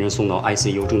将病人送到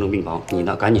ICU 重症病房。你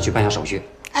呢，赶紧去办下手续。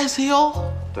ICU？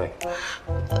对。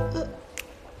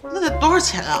那得多少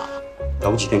钱啊？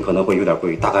头几天可能会有点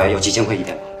贵，大概要几千块一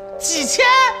天吧。几千？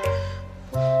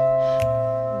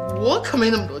我可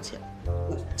没那么多钱。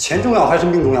钱重要还是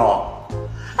命重要啊？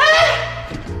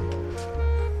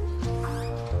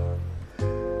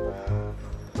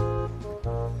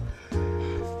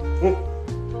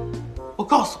我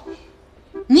告诉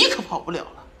你，你可跑不了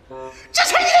了，这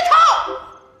钱你得掏。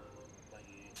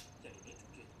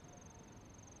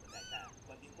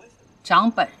长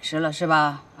本事了是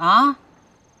吧？啊，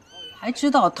还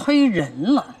知道推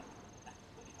人了。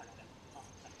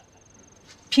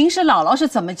平时姥姥是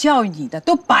怎么教育你的，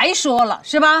都白说了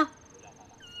是吧？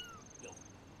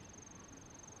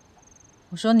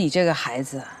我说你这个孩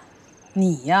子，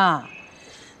你呀，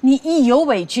你一有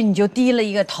委屈你就低了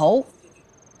一个头。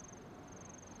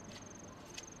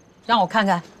让我看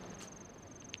看，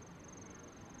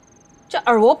这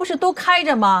耳蜗不是都开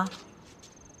着吗？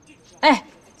哎，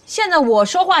现在我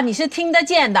说话你是听得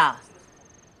见的。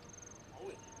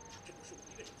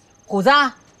虎子，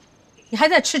你还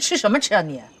在吃什么吃啊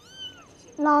你？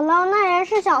姥姥，那人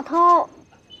是小偷。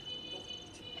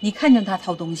你看见他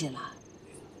偷东西了？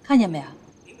看见没有？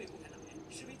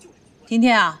婷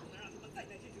婷啊，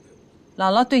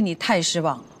姥姥对你太失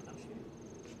望了。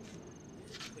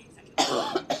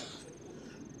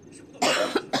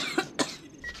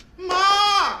妈，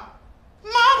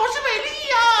我是美丽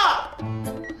呀！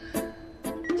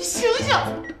你醒醒！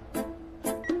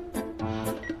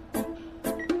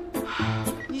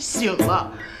你醒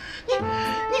了，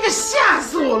你可吓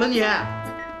死我了你！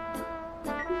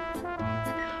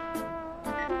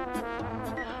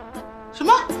什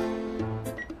么？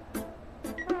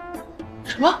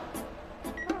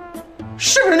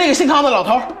是不是那个姓康的老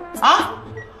头啊？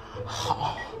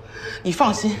好，你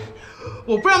放心，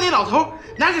我不让那老头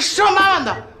拿个10万8万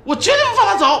的，我绝对不放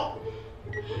他走。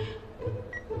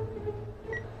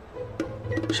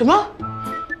什么？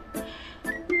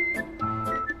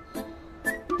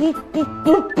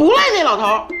不赖那老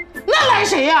头，那赖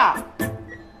谁呀？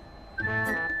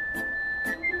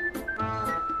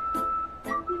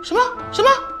什么？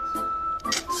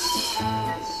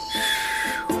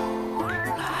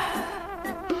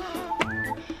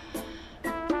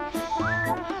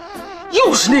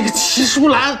又是那个齐淑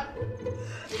兰，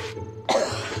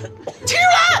齐淑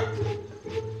兰！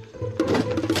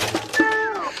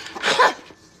哼，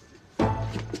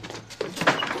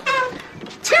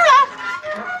齐淑兰，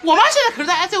我妈现在可是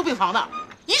在 ICU 病房呢，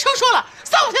医生说了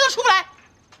3、5天都出不来。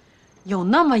有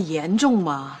那么严重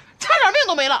吗？差点命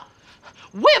都没了。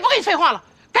我也不跟你废话了，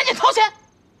赶紧掏钱。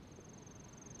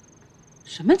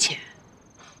什么钱？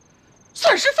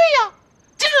损失费呀，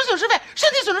精神损失费、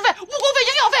身体损失费、误工费、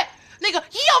营养费，那个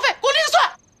医药费给我另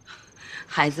算。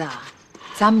孩子啊，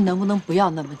咱们能不能不要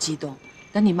那么激动？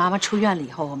等你妈妈出院了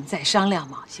以后，我们再商量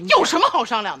嘛，行不行？有什么好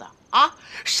商量的啊？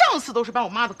上次都是把我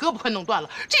妈的胳膊快弄断了，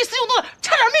这次又弄得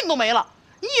差点命都没了。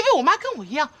你以为我妈跟我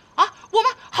一样啊？我妈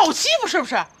好欺负是不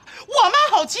是？我妈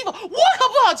好欺负，我可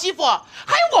不好欺负，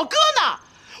还有我哥呢。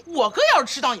我哥要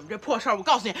是知道你们这破事儿，我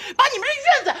告诉你，把你们这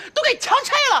院子都给强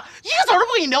拆了，一个子儿都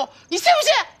不给你留，你信不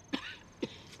信？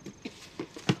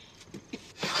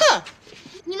哼！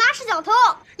你妈是小偷，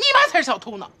你妈才是小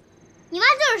偷呢！你妈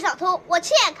就是小偷，我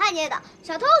亲眼看见的。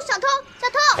小偷，小偷，小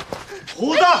偷！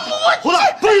胡子，胡子，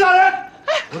不许打人！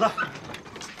胡子，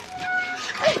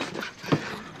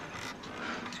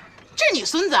这是你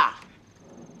孙子啊？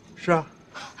是啊。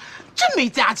真没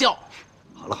家教。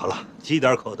好了好了，积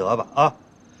点口德吧啊！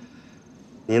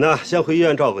你呢，先回医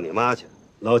院照顾你妈去。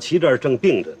老齐这儿正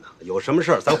病着呢，有什么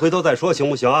事儿咱回头再说，行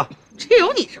不行啊？这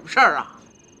有你什么事儿啊？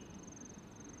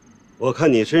我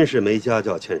看你真是没家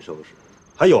教欠收拾，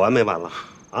还有完没完了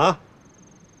啊？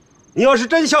你要是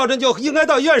真孝顺，就应该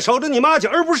到医院守着你妈去，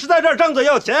而不是在这儿张嘴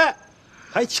要钱，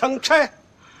还强拆。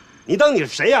你当你是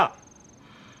谁呀？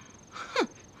哼！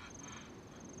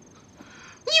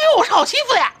你以为我是好欺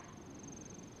负的呀？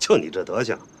就你这德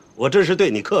行，我这是对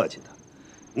你客气的。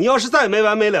你要是再没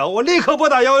完没了，我立刻拨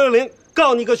打110，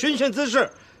告你个寻衅滋事。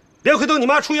别回头你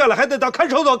妈出院了，还得到看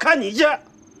守所看你去。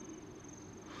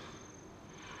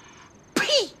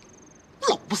呸！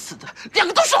老不死的，两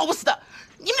个都是老不死的，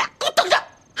你们俩给我等着！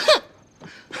哼！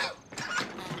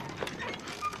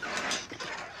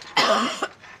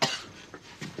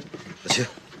老齐，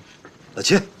老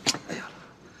齐，哎呀，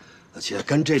老齐，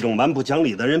跟这种蛮不讲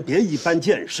理的人别一般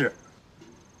见识。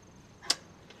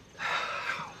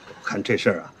我看这事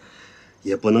儿啊，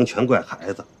也不能全怪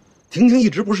孩子。婷婷一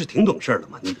直不是挺懂事的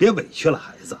吗？你别委屈了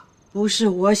孩子。不是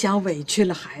我想委屈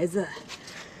了孩子，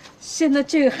现在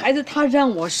这个孩子他让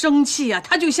我生气啊，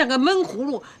他就像个闷葫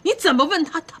芦，你怎么问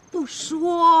他，他不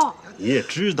说。你也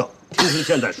知道，婷婷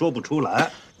现在说不出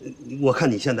来。我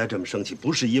看你现在这么生气，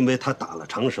不是因为他打了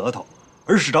长舌头，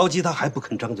而是着急他还不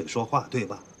肯张嘴说话，对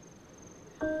吧？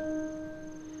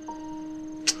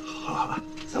好了好了，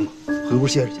咱们回屋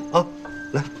歇着去啊！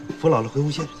来，扶姥姥回屋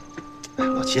歇着去。哎，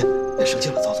老齐，别生气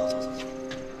了，走走走走。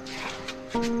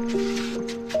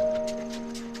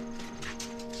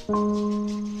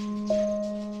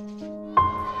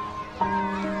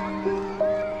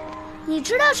你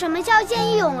知道什么叫见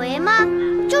义勇为吗？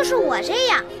就是我这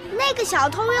样。那个小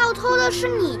偷要偷的是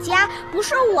你家，不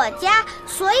是我家，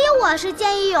所以我是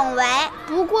见义勇为。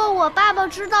不过我爸爸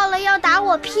知道了要打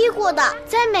我屁股的，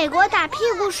在美国打屁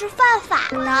股是犯法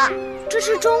的。这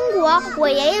是中国，我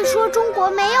爷爷说中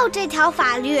国没有这条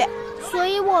法律，所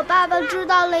以我爸爸知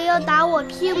道了要打我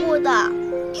屁股的。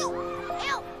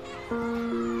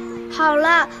好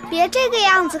了，别这个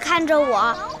样子看着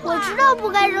我。我知道不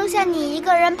该扔下你一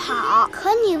个人跑，可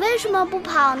你为什么不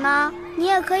跑呢？你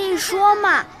也可以说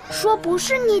嘛，说不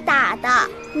是你打的，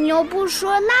你又不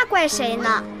说，那怪谁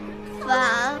呢？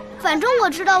反正我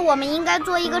知道我们应该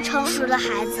做一个诚实的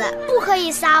孩子，不可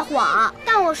以撒谎。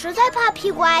但我实在怕屁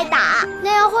股挨打，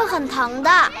那样会很疼的。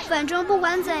反正不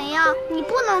管怎样，你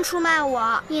不能出卖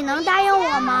我，你能答应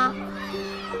我吗？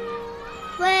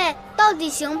喂，到底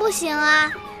行不行啊？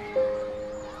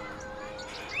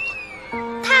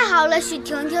太好了，许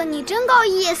婷婷，你真够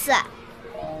意思。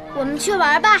我们去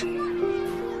玩吧。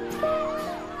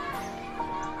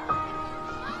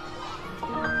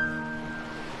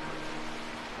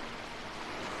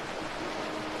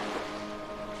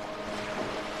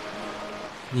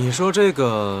你说这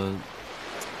个，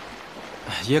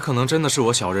也可能真的是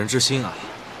我小人之心啊。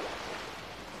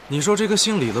你说这个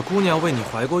姓李的姑娘为你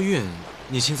怀过孕，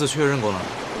你亲自确认过了？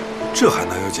这还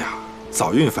能有假？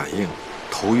早孕反应、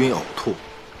头晕呕吐，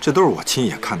这都是我亲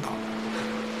眼看到的。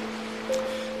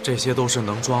这些都是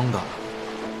能装的。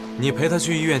你陪她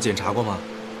去医院检查过吗？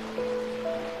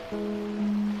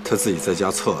她自己在家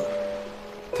测的，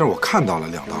但是我看到了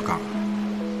2道杠，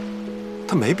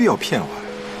她没必要骗我呀。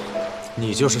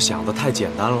你就是想的太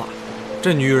简单了。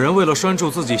这女人为了拴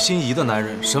住自己心仪的男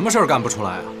人，什么事儿干不出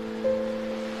来啊？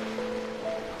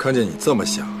看见你这么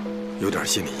想，有点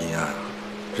心里阴暗啊。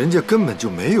人家根本就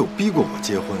没有逼过我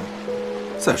结婚。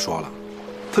再说了，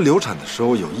她流产的时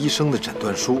候有医生的诊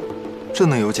断书，这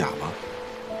能有假吗？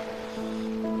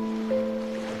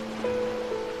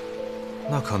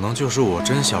那可能就是我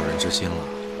真小人之心了。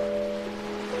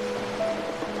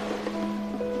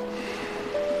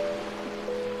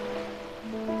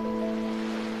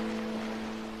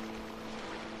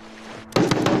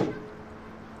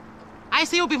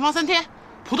ICU 病房3天，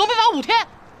普通病房5天，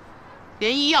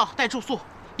连医药带住宿，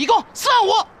一共4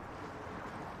万5。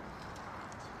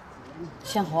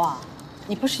仙红啊，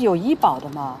你不是有医保的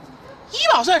吗？医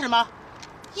保算什么？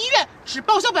医院只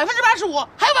报销85%，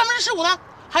还有15%呢。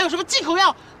还有什么进口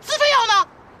药、自费药呢？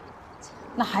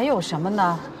那还有什么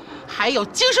呢？还有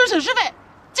精神损失费、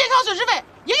健康损失费、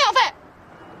营养费。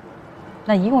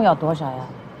那一共要多少呀？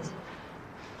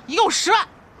一共10万。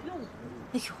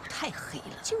哎呦，太黑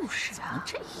了，就是怎么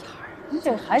这样？你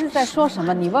这个孩子在说什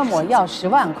么？你问我要10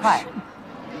万块，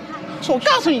我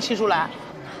告诉你，齐淑兰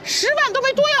，10万都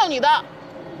没多要你的。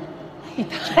你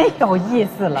太有意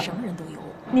思了，什么人都有。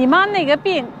你妈那个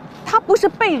病，她不是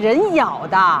被人咬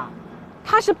的，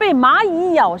她是被蚂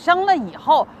蚁咬伤了以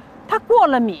后，她过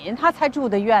了敏，她才住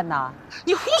的院呢。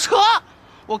你胡扯！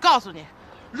我告诉你，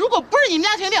如果不是你们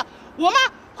家婷婷，我妈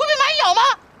会被蚂蚁咬吗？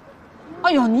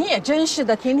哎呦，你也真是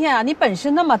的，婷婷啊，你本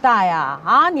事那么大呀，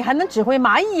啊，你还能指挥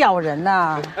蚂蚁咬人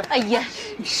呢？哎呀，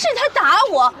是他打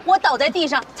我，我倒在地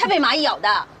上才被蚂蚁咬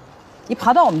的。你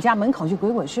跑到我们家门口去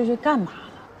鬼鬼祟祟干嘛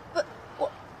了？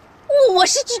我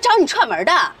是去找你串门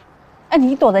的。哎，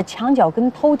你躲在墙角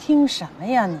跟偷听什么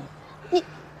呀你？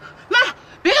妈，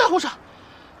别跟他胡扯。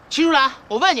齐淑兰，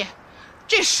我问你，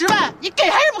这10万你给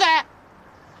还是不给？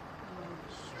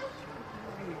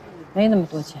没那么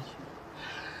多钱。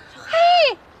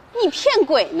嘿，你骗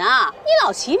鬼呢？你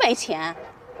老齐没钱，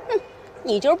哼，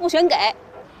你就是不选给。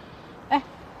哎，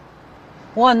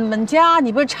我们家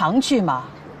你不是常去吗？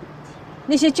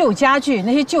那些旧家具、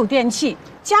那些旧电器，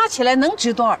加起来能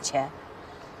值多少钱？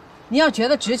你要觉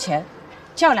得值钱，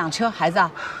叫辆车，孩子啊，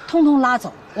通通拉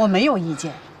走，我没有意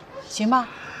见，行吗？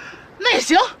那也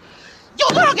行，有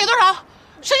多少给多少，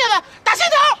剩下的打欠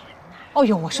条。哦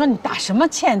呦，我说你打什么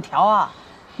欠条啊？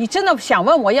你真的想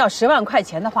问我要10万块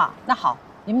钱的话，那好，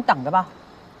你们等着吧，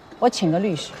我请个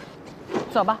律师，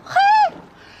走吧。嘿，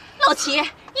老齐，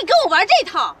你跟我玩这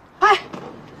套？哎，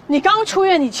你刚出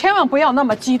院，你千万不要那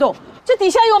么激动，这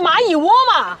底下有蚂蚁窝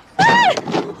嘛。哎，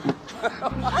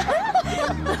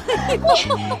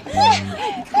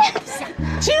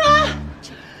齐淑兰，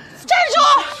站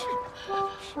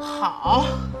住！好。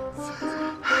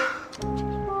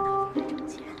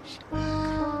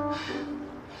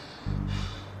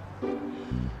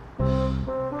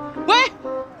喂，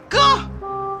哥，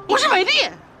我是美丽。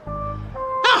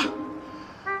啊，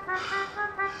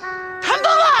弹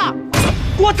灯了！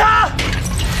给我打！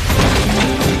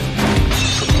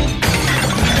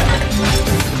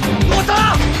给我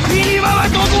打！里里外外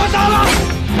都给我打了！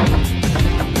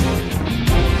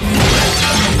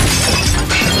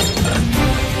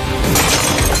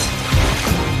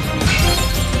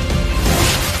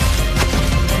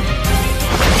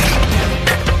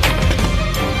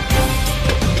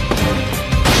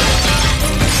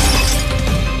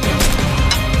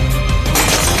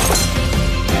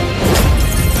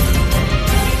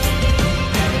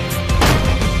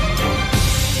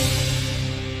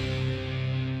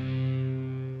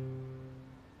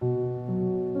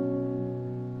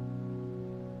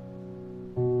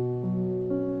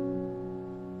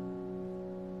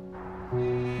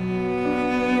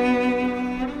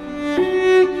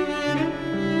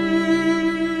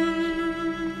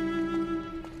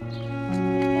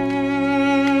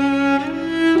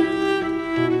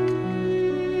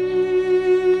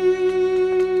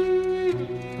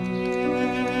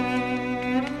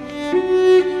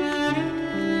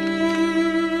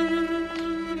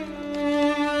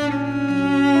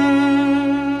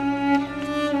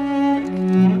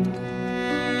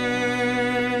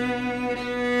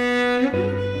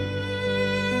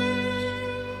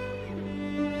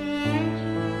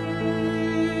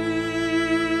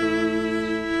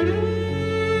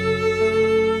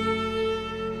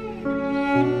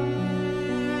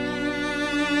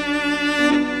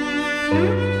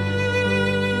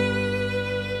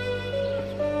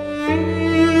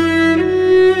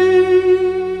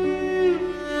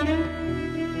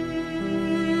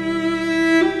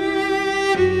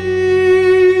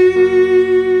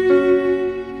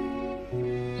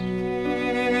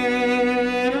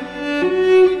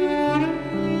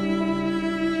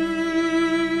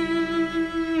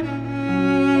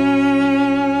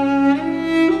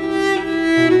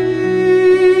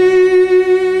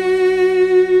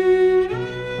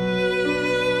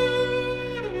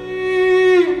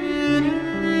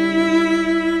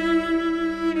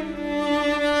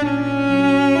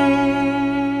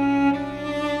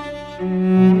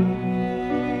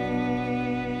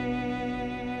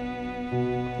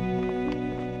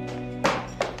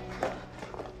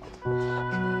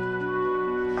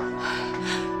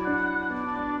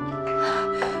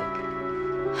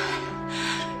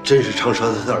真是长舌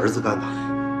头的儿子干的。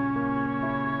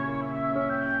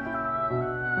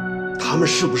他们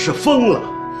是不是疯了？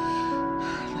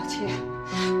老齐，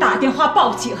打电话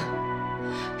报警，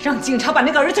让警察把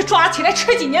那个儿子抓起来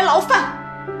吃几年牢饭。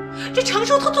这长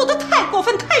寿他做的太过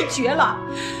分太绝了，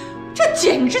这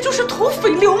简直就是土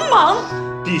匪流氓！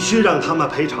必须让他们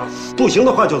赔偿，不行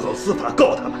的话就走司法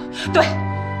告他们。对，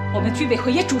我们居委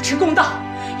会也主持公道，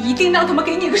一定让他们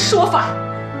给你个说法。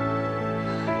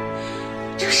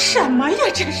这什么呀？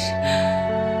这是。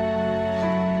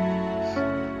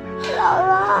姥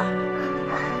姥。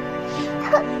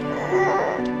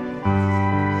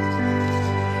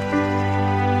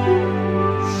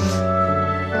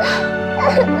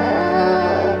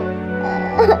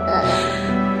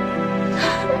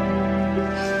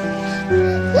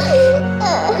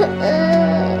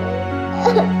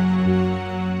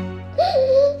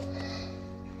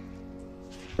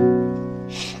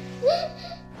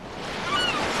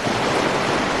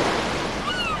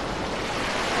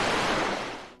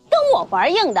跟我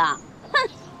玩硬的，哼！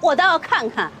我倒要看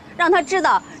看，让他知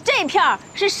道这片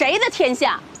是谁的天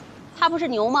下。他不是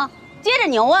牛吗？接着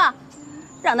牛啊！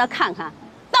让他看看，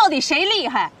到底谁厉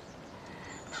害。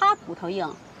他骨头硬，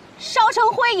烧成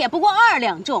灰也不过2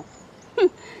两重。哼，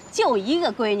就一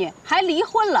个闺女还离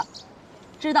婚了，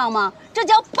知道吗？这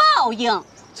叫报应。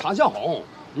常小红，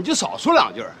你就少说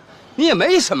2句，你也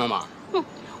没什么嘛。哼，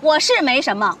我是没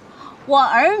什么，我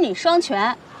儿女双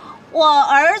全，我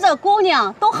儿子姑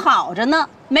娘都好着呢，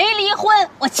没离婚，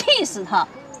我气死他。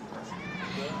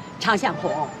常向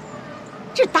红，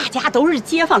这大家都是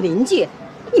街坊邻居，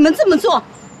你们这么做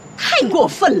太过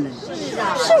分了。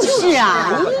是不是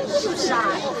啊？是啊，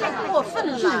太过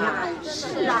分了。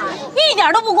是啊，一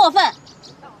点都不过分。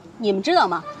你们知道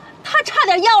吗？他差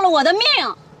点要了我的命。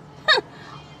哼，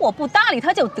我不搭理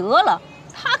他就得了，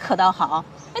他可倒好，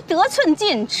得寸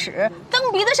进尺，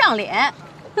蹬鼻子上脸。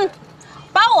哼，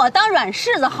把我当软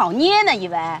柿子好捏呢，以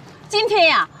为今天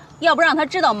呀，要不让他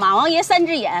知道马王爷3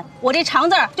只眼，我这肠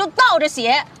字就倒着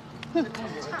写。哼，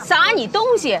砸你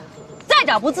东西，再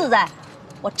找不自在，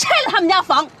我拆了他们家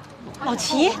房。老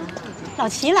齐，老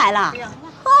齐来了。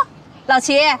呵，老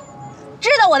齐，知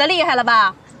道我的厉害了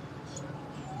吧？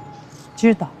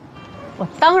知道，我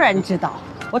当然知道。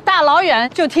我大老远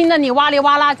就听到你哇哩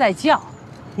哇啦在叫，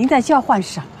您在叫唤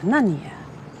什么呢你？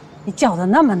你叫的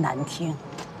那么难听。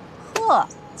呵，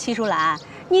齐淑兰，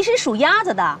你是属鸭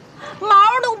子的，毛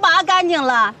都拔干净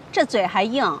了，这嘴还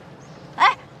硬。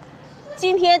哎，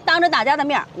今天当着大家的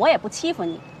面，我也不欺负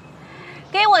你，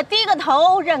给我低个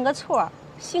头认个错，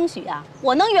兴许啊，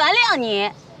我能原谅你。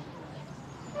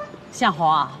向红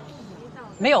啊，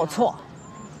没有错，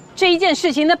这一件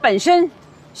事情的本身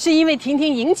是因为婷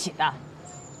婷引起的。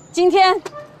今天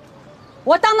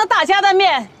我当着大家的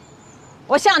面，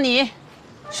我向你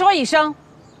说一声，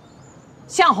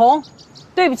向红，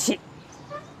对不起。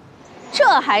这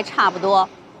还差不多。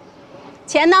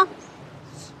钱呢？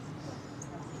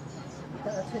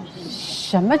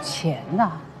什么钱呢？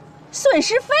损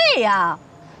失费呀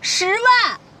，10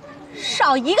万，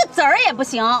少一个子儿也不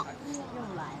行。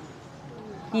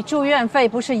你住院费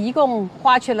不是一共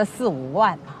花去了4、5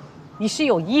万吗？你是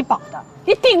有医保的，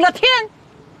你顶了天，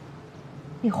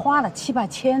你花了7、8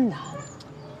千呢。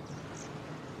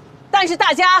但是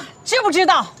大家知不知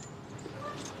道，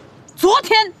昨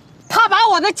天他把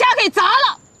我的家给砸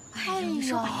了。哎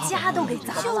呦，把家都给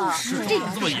砸了，是这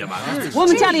么野蛮啊！我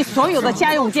们家里所有的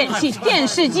家用电器，电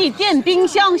视机、电冰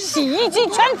箱、洗衣机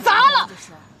全砸了，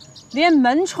连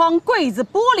门窗、柜子、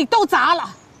玻璃都砸了。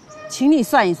请你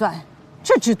算一算，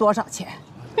这值多少钱？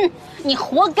哼，你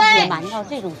活该！野蛮到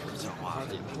这种程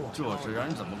度，这是让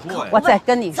人怎么过呀？我再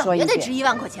跟你说一遍，也得值1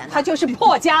万块钱呢。他就是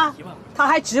破家，他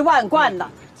还值万贯呢。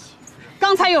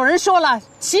刚才有人说了，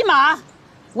起码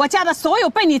我家的所有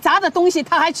被你砸的东西，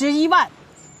他还值1万。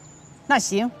那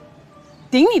行，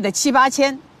顶你的7、8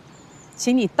千，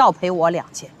请你倒赔我2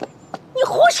千。你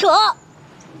胡扯！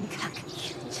你看看你，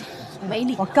没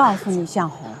理。我告诉你，向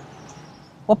红，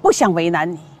我不想为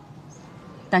难你，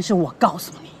但是我告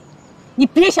诉你，你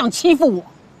别想欺负我，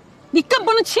你更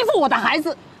不能欺负我的孩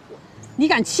子。你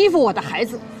敢欺负我的孩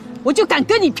子，我就敢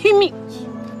跟你拼命。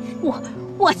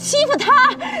我欺负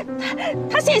他，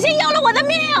他险些要了我的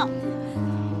命。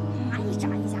拿一扎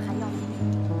一下还要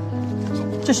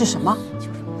命。这是什么？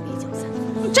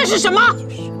这是什么？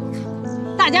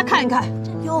大家看一看。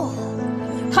哟，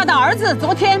他的儿子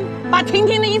昨天把婷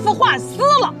婷的一幅画撕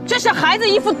了，这是孩子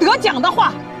一幅得奖的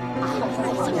画。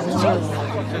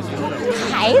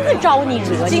孩子招你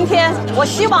惹你。今天我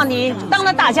希望你当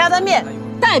着大家的面，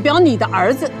代表你的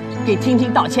儿子给婷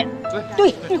婷道歉。对，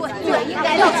应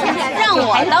该道歉，让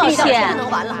我道歉，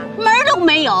门儿都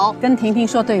没有。跟婷婷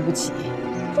说对不起。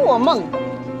做梦！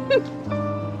哼！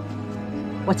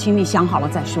我请你想好了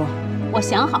再说。我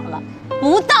想好了，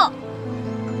不到。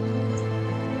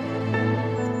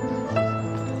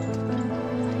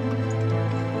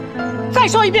再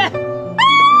说一遍。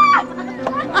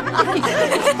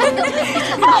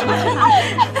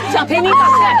向婷婷道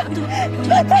歉。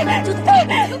对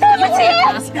不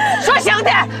起，说响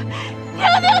点。婷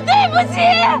婷，对不起！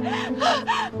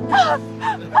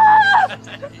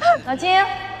老金，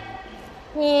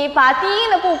你把低音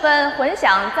的部分混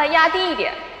响再压低一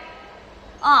点。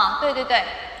啊，对对对。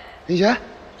林璇，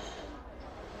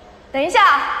等一下。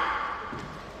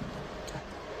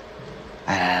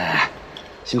哎，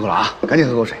辛苦了啊，赶紧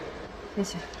喝口水。谢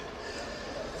谢。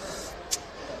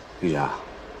林璇啊，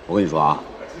我跟你说啊，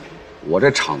我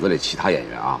这场子里其他演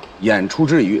员啊，演出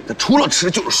之余，他除了吃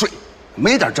就是睡，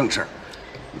没点正事儿。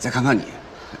你再看看你，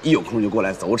一有空就过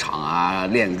来走场啊、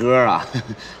练歌啊，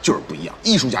就是不一样。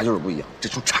艺术家就是不一样，这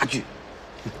出差距。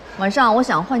晚上我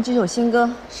想换几首新歌，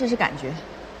试试感觉。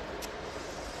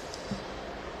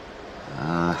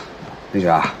啊，林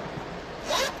璇啊，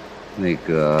那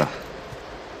个，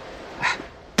哎，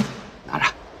拿着。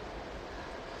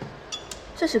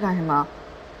这是干什么？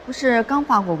不是刚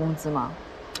发过工资吗？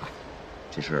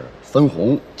这是分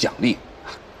红奖励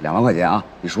，2万块钱啊，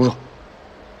你数数。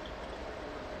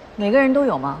每个人都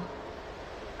有吗？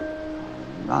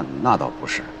那倒不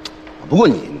是，不过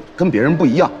你跟别人不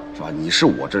一样，是吧？你是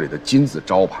我这里的金字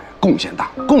招牌，贡献大，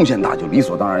贡献大就理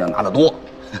所当然要拿得多。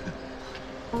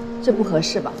这不合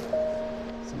适吧？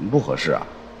怎么不合适啊？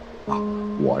啊，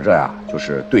我这呀就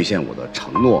是兑现我的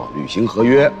承诺，履行合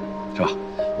约，是吧？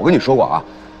我跟你说过啊，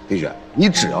林雪，你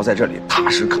只要在这里踏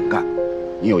实肯干，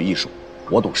你有艺术，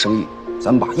我懂生意，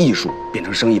咱们把艺术变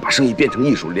成生意，把生意变成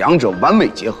艺术，两者完美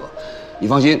结合。你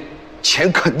放心，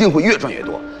钱肯定会越赚越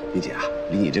多，并且啊，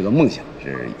离你这个梦想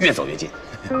是越走越近。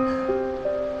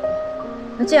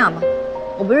那这样吧，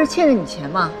我不是欠着你钱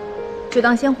吗？就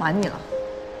当先还你了。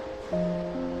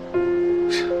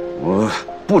我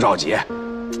不着急，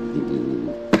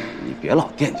你别老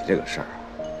惦记这个事儿。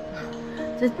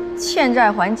这欠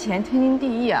债还钱，天经地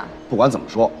义啊。不管怎么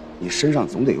说，你身上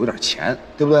总得有点钱，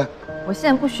对不对？我现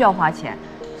在不需要花钱，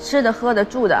吃的、喝的、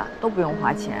住的都不用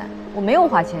花钱，我没有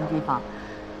花钱的地方。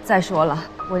再说了，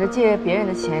我这借别人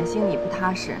的钱，心里不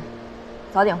踏实，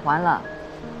早点还了，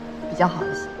比较好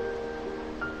一些。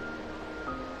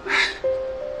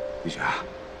玉雪啊，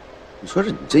你说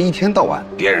你这一天到晚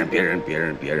别人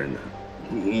的，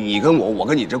你跟我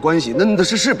跟你这关系，那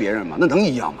是别人吗？那能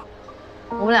一样吗？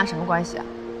我们俩什么关系啊？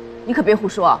你可别胡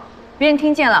说，别人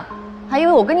听见了，还以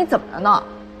为我跟你怎么了呢？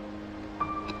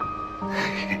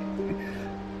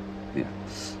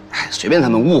哎，随便他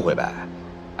们误会呗。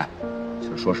哎，其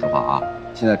实说实话啊，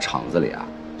现在厂子里啊，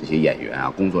这些演员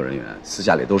啊、工作人员私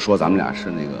下里都说咱们俩是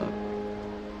那个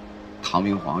唐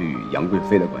明皇与杨贵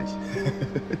妃的关系。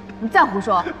你再胡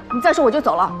说，你再说我就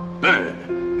走了。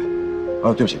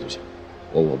哦，对不起，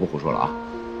我不胡说了啊。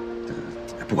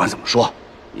不管怎么说，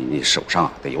你手上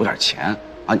啊得有点钱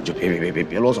啊，你就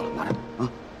别啰嗦了，拿着啊。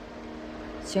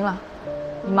行了，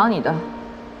你忙你的，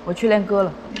我去练歌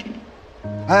了。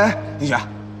哎，林雪，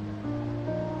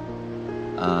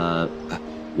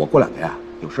我过2天啊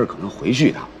有事可能回去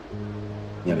一趟，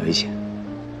你要不要一起？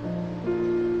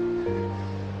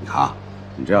你看啊，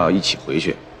你这要一起回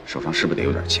去，手上是不是得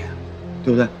有点钱，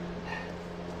对不对？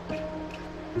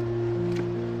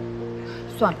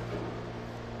算了。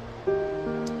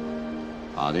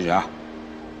啊，林雪，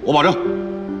我保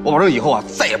证以后啊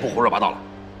再也不胡说八道了。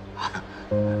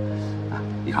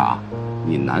你看啊，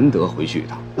你难得回去一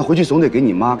趟，那回去总得给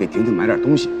你妈给婷婷买点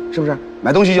东西，是不是？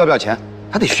买东西要不要钱？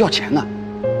还得需要钱呢。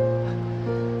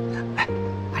来，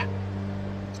拿着。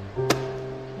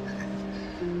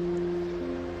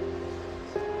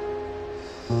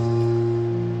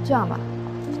这样吧，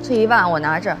这1万我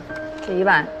拿着，这1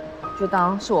万就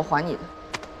当是我还你的。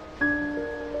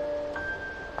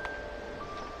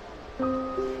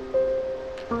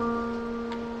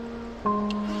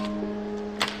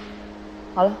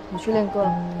好了，我去练歌了。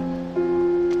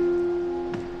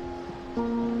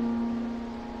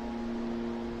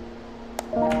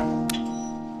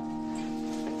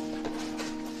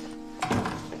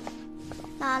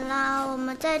姥姥，我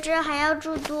们在这儿还要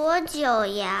住多久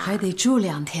呀？还得住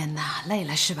2天呢，累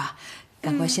了是吧？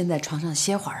赶快先在床上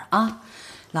歇会儿啊！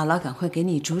姥姥赶快给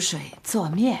你煮水做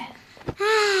面。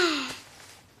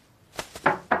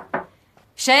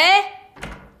谁？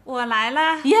我来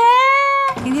了耶！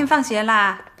婷婷放学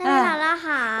啦。大美姥姥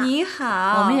好。你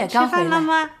好。我们也刚回来。吃饭了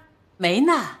吗？没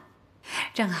呢。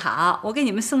正好，我给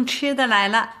你们送吃的来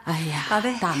了。哎呀，宝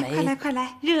贝，大梅，快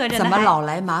来，热着呢。怎么老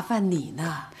来麻烦你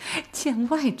呢？见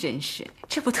外真是，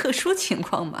这不特殊情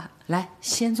况吗？来，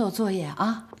先做作业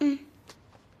啊。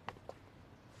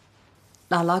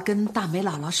姥姥跟大梅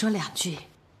姥姥说2句。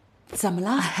怎么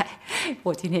了？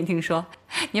我今天听说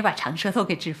你把长舌头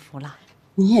给制服了。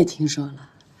你也听说了？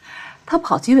他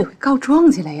跑居委会告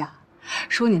状去了呀，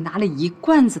说你拿了1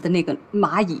罐子的那个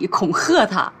蚂蚁恐吓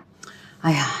他。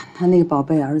哎呀，他那个宝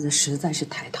贝儿子实在是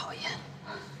太讨厌了。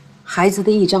孩子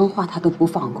的一张话他都不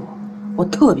放过，我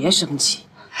特别生气。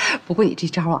不过你这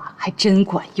招啊还真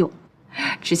管用。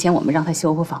之前我们让他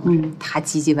修复房子，他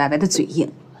唧唧歪歪的嘴硬，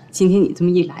今天你这么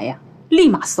一来呀，立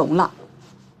马怂了。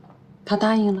他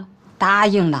答应了？答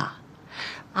应了。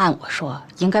按我说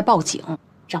应该报警，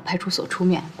让派出所出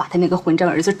面把他那个混账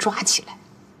儿子抓起来，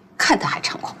看他还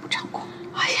猖狂不猖狂。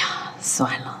哎呀，算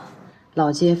了，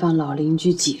老街坊老邻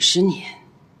居几十年，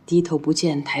低头不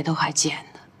见抬头还见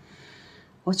的。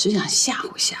我只想吓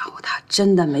唬吓唬他，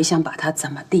真的没想把他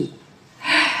怎么地。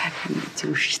你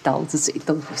就是刀子嘴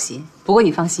豆腐心。不过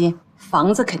你放心，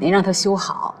房子肯定让他修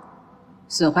好，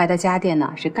损坏的家电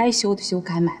呢是该修的修，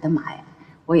该买的买。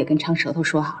我也跟长舌头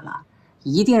说好了，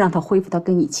一定让他恢复到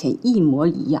跟以前一模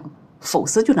一样，否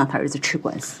则就让他儿子吃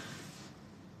官司。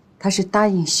他是答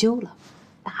应修了？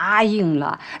答应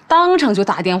了，当场就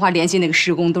打电话联系那个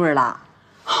施工队了。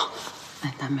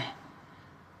哎，大妹，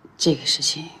这个事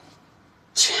情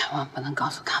千万不能告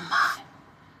诉他妈。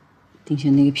丁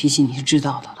轩那个脾气你是知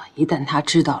道的了，一旦他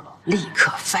知道了，立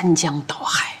刻翻江倒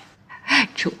海。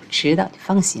这我知道，你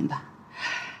放心吧。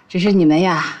只是你们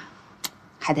呀，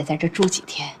还得在这住几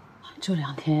天。住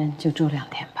2天就住2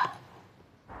天吧。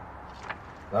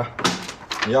来，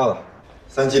你要的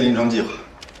3期临床计划。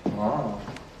哦。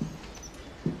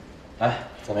哎，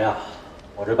怎么样？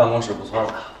我这办公室不错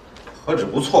吧？何止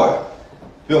不错呀，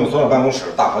比我们所长办公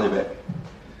室大好几倍。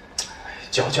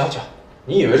叫，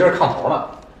你以为这是炕头呢？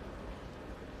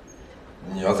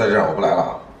你要再这样，我不来了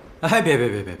啊！哎，别，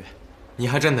你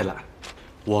还真得来。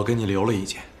我给你留了一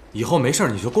间，以后没事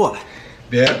你就过来。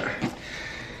别，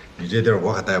你这地儿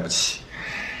我可待不起。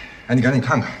哎，你赶紧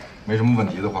看看，没什么问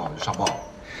题的话我就上报了。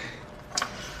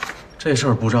这事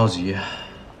儿不着急。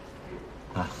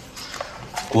啊，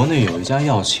国内有一家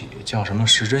药企叫什么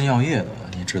时针药业的，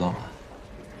你知道吗？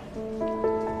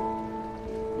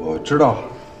我知道。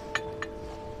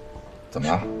怎么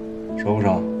了？熟不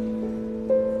熟？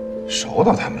熟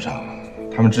倒谈不上，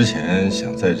他们之前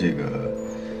想在这个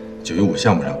915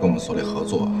项目上跟我们所里合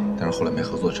作，但是后来没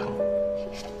合作成。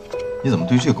你怎么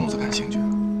对这个公司感兴趣啊？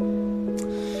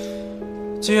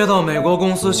接到美国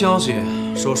公司消息，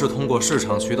说是通过市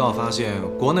场渠道发现，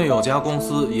国内有家公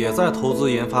司也在投资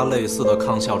研发类似的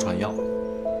抗哮喘药。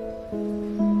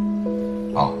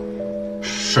哦，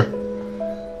是，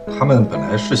他们本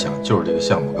来是想就是这个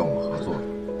项目跟我们合作，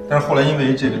但是后来因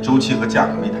为这个周期和价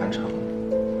格没谈成。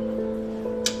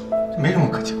没什么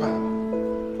可奇怪的吧？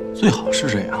最好是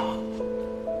这样。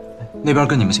那边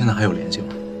跟你们现在还有联系吗？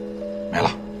没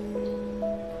了。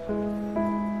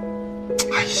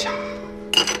哎呀，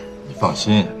你放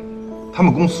心，他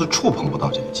们公司触碰不到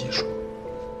这个技术。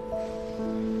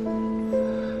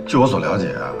据我所了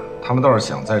解啊，他们倒是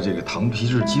想在这个糖皮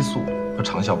质激素和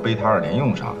长效贝塔2联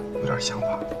用上有点想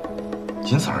法，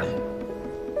仅此而已。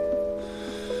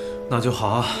那就好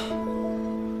啊。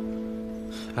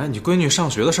哎，你闺女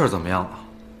上学的事儿怎么样了？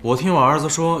我听我儿子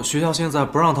说，学校现在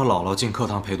不让她姥姥进课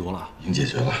堂陪读了，已经解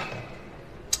决了。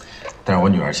但是我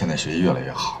女儿现在学习越来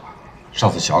越好了，上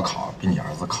次小考比你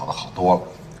儿子考得好多了。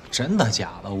真的假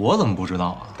的？我怎么不知道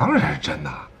啊？当然是真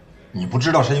的。你不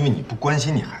知道是因为你不关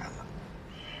心你孩子。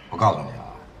我告诉你啊，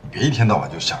你别一天到晚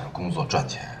就想着工作赚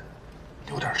钱，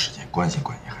留点时间关心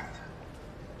关心孩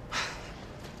子。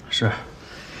是，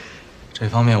这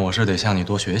方面我是得向你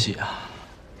多学习啊。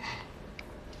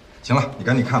行了，你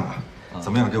赶紧看吧，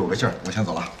怎么样？给我个信儿，我先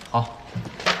走了。好。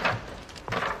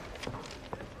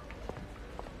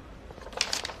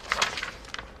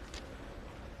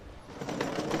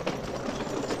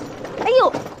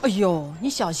哎呦，你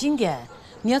小心点！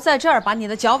你要在这儿把你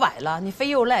的脚崴了，你非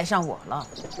又赖上我了。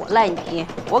我赖你？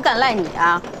我敢赖你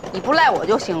啊？你不赖我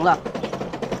就行了。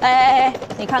哎，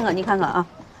你看看啊，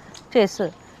这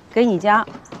次给你家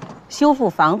修复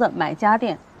房子、买家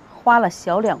电，花了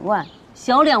小2万。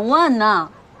小2万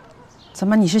呢？怎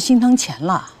么你是心疼钱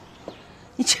了？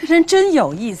你这人真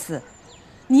有意思。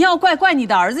你要怪你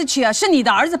的儿子去啊，是你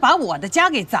的儿子把我的家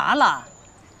给砸了。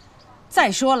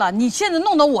再说了，你现在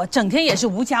弄得我整天也是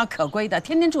无家可归的，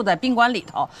天天住在宾馆里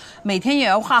头，每天也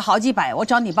要花好几百，我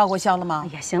找你报过销了吗？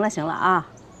哎呀，行了啊，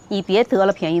你别得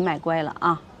了便宜卖乖了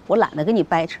啊，我懒得跟你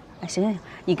掰扯。哎，行，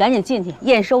你赶紧进去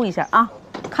验收一下啊，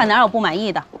看哪有不满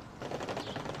意的。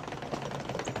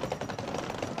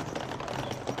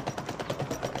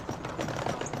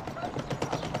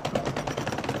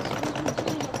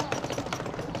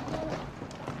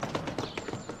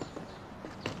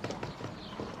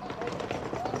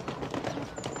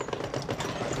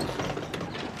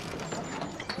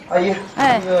阿姨，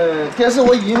那个电视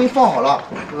我已经给你放好了，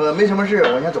没什么事，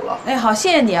我先走了。哎，好，谢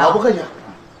谢你啊。好，不客气。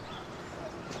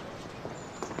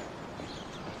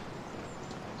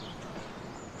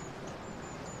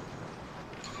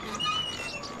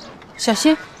小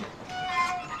心。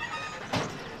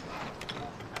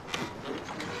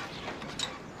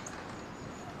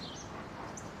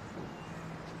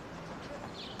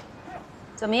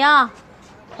怎么样？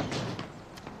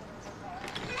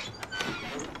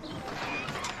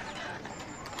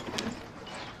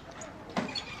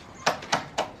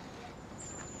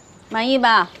满意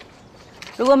吧？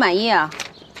如果满意啊，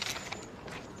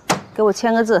给我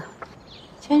签个字。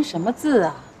签什么字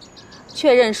啊？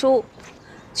确认书，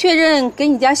确认给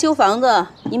你家修房子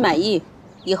你满意，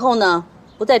以后呢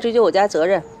不再追究我家责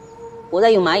任，不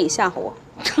再用蚂蚁吓唬我。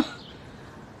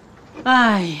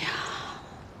哎呀，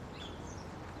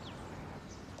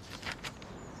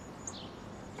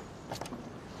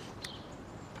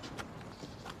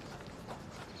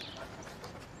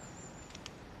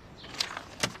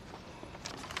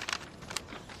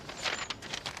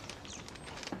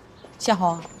夏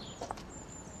红，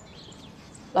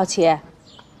老齐，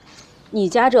你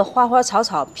家这花花草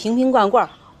草、瓶瓶罐罐，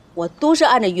我都是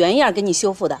按照原样给你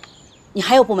修复的，你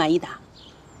还有不满意的？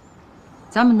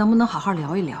咱们能不能好好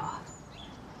聊一聊啊？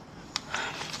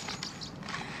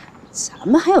咱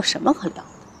们还有什么可聊的？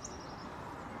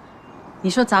你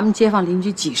说咱们街坊邻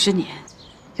居几十年，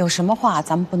有什么话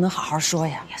咱们不能好好说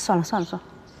呀？算了，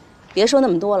别说那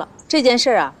么多了，这件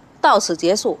事啊到此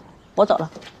结束，我走了。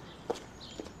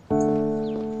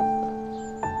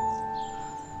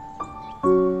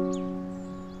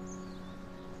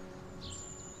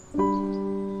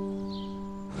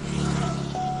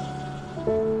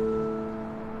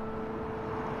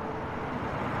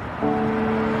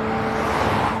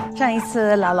上一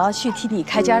次姥姥去替你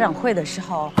开家长会的时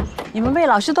候，你们魏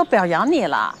老师都表扬你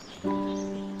了，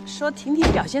说婷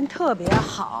婷表现特别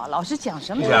好，老师讲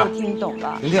什么都听懂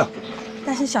了。婷婷，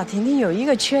但是小婷婷有一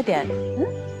个缺点，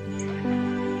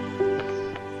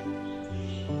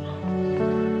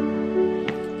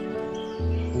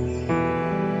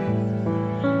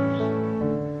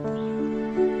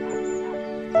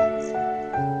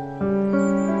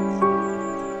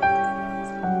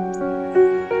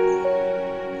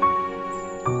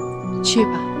去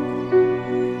吧。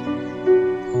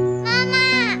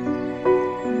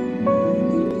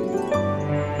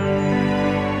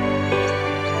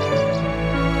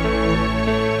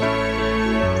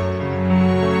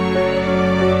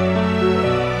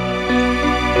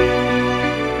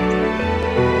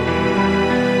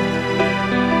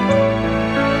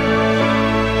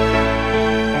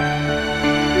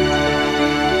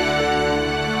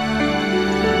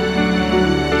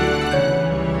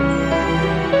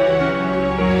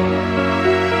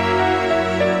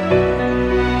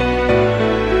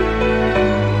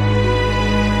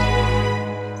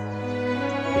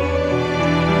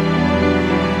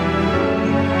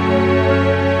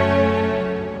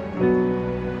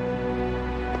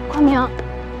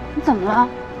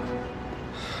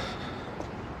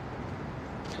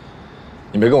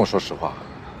你没跟我说实话。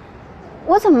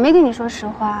我怎么没跟你说实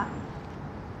话？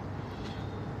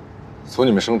从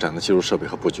你们生产的技术设备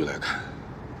和布局来看，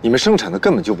你们生产的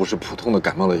根本就不是普通的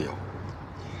感冒类药。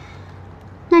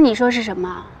那你说是什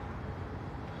么？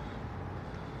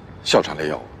哮喘类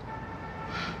药物。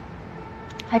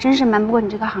还真是瞒不过你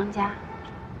这个行家。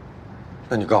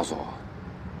那你告诉我，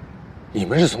你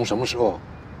们是从什么时候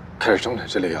开始生产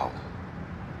这类药的？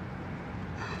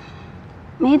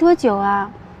没多久啊，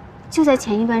就在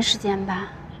前一段时间吧。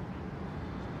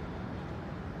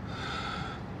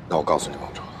那我告诉你，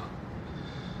王哲，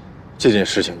这件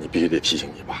事情你必须得提醒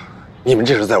你爸，你们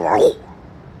这是在玩火。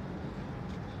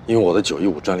因为我的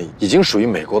915专利已经属于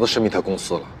美国的施密特公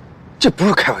司了，这不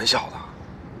是开玩笑的。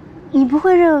你不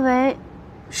会认为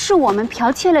是我们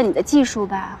剽窃了你的技术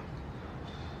吧？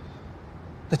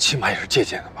那起码也是借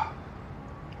鉴的吧？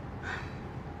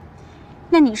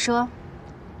那你说，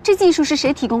这技术是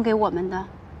谁提供给我们的？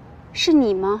是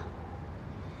你吗？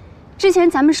之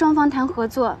前咱们双方谈合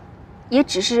作，也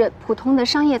只是普通的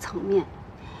商业层面。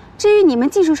至于你们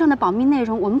技术上的保密内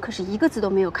容，我们可是一个字都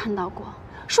没有看到过。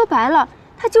说白了，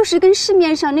它就是跟市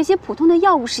面上那些普通的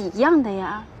药物是一样的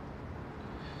呀。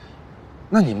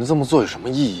那你们这么做有什么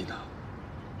意义呢？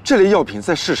这类药品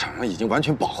在市场上已经完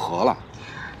全饱和了。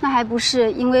那还不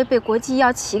是因为被国际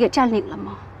药企给占领了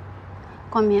吗？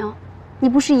光明，你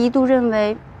不是一度认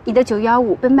为你的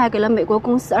915被卖给了美国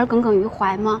公司而耿耿于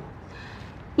怀吗？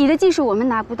你的技术我们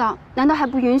拿不到，难道还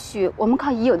不允许我们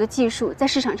靠已有的技术在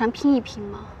市场上拼一拼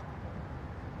吗？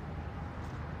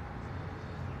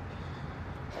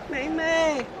妹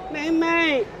妹，妹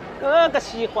妹，哥哥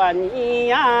喜欢你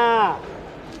呀！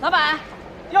老板，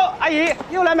哟，阿姨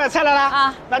又来买菜来了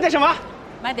啊？买点什么？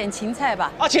买点芹菜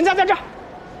吧。哦，芹菜在这儿，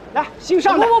来，新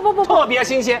上的，不，特别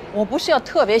新鲜。我不是要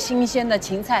特别新鲜的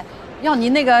芹菜，要你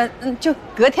那个就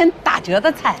隔天打折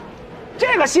的菜。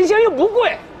这个新鲜又不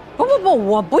贵。不，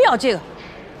我不要这个，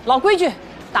老规矩，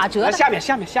打折的。下面。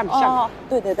哦，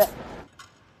对。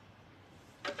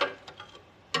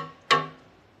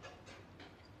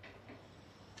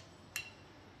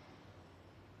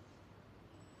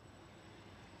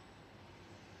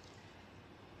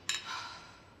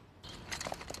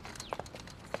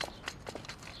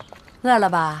饿了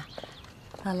吧？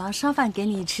姥姥烧饭给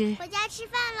你吃。回家吃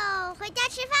饭喽！回家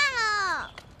吃饭喽！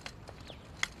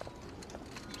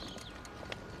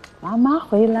妈妈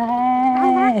回来。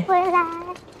妈妈回来。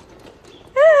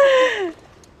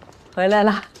回来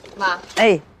了。妈。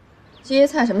哎，这些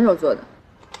菜什么时候做的？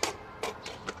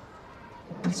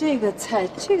这个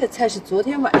菜是昨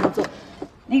天晚上做，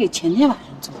那个前天晚上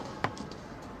做的。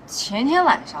前天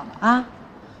晚上的啊？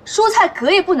蔬菜可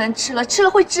以不能吃了，吃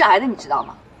了会致癌的，你知道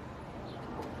吗？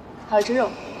还有这肉，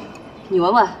你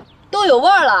闻闻，都有味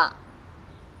儿了。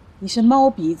你是猫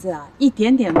鼻子啊，一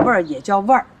点点味儿也叫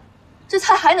味儿。这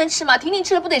菜还能吃吗？婷婷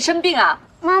吃了不得生病啊！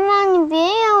妈妈，你别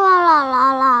冤枉姥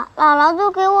姥了，姥姥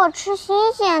都给我吃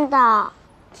新鲜的。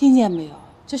听见没有？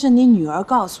这是你女儿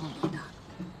告诉你的。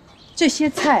这些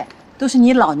菜都是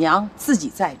你老娘自己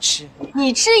在吃，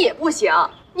你吃也不行。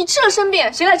你吃了生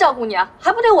病，谁来照顾你啊？还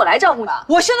不得我来照顾你？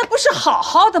我现在不是好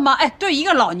好的吗？哎，对一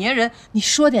个老年人，你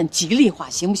说点吉利话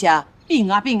行不行？病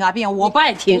啊，我不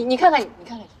爱听。你看看，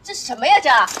这什么呀？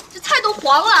这菜都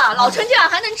黄了，老成这样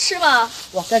还能吃吗？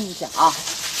我跟你讲啊，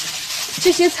这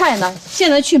些菜呢，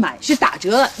现在去买是打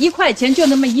折的，1块钱就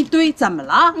那么一堆，怎么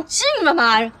了？你至于吗，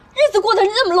妈？日子过得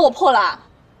这么落魄了？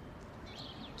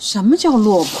什么叫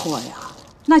落魄呀？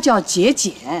那叫节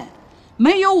俭。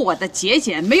没有我的节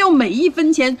俭，没有每一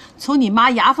分钱从你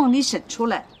妈牙缝里省出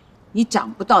来，你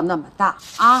长不到那么大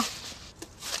啊！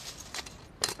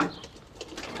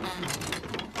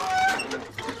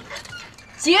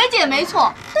节俭没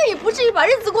错，但也不至于把日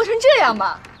子过成这样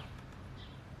吧？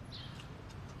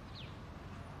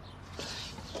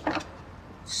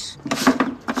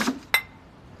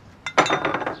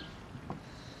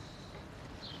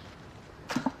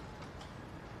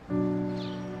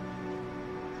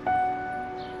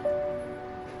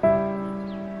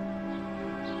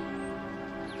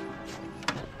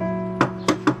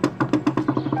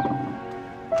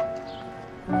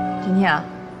婷婷啊，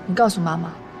你告诉妈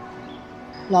妈，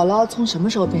姥姥从什么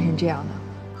时候变成这样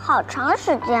的？好长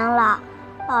时间了，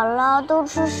姥姥都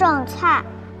吃剩菜，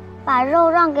把肉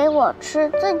让给我吃，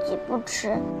自己不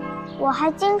吃。我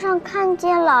还经常看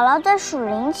见姥姥在数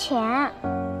零钱。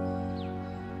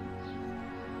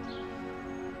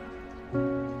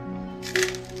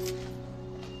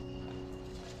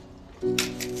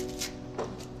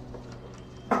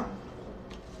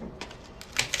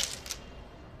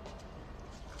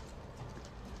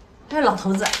哎，老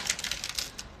头子，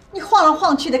你晃来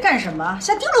晃去的干什么？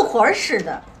像丢了魂儿似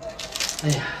的。哎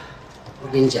呀，我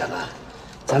跟你讲啊，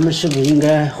咱们是不是应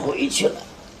该回去了？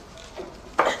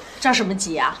着什么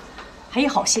急呀？还有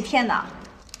好些天呢。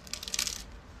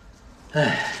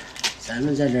哎，咱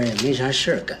们在这儿也没啥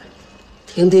事儿干，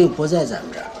婷婷不在咱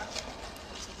们这儿，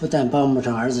不但帮不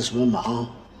上儿子什么忙，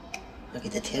还给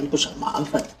他添不少麻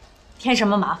烦。添什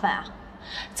么麻烦啊？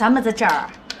咱们在这儿。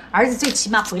儿子最起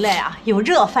码回来啊，有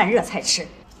热饭热菜吃。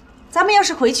咱们要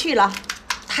是回去了，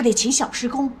他得请小时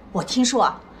工。我听说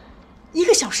啊，1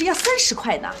个小时要30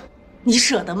块呢，你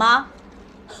舍得吗？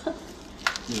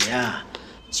你呀，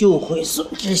就会算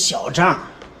这小账。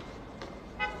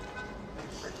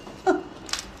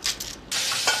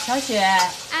小雪，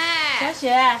哎，小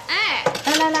雪，哎，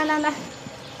来，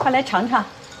快来尝尝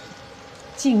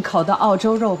进口的澳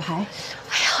洲肉排。哎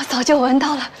呀，我早就闻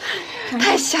到了。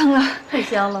太香了，太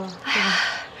香了！哎呀，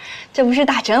这不是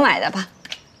打折买的吧？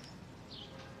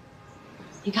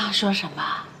你刚刚说什么？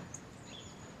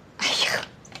哎呀，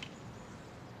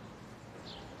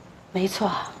没错，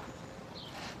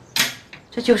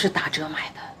这就是打折买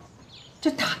的。这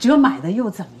打折买的又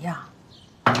怎么样？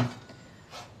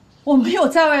我没有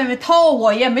在外面偷，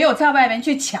我也没有在外面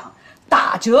去抢，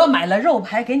打折买了肉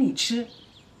排给你吃，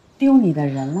丢你的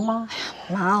人了吗？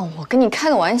哎呀，妈，我跟你开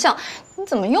个玩笑。你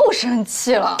怎么又生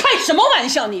气了？开什么玩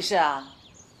笑你是啊？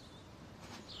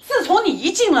自从你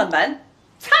一进了门，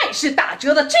菜是打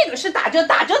折的，这个是打折，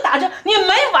打折，你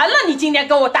没完了！你今天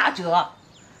给我打折，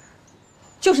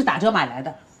就是打折买来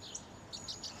的。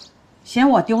嫌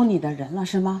我丢你的人了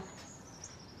是吗？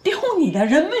丢你的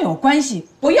人没有关系，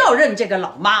不要认这个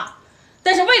老妈。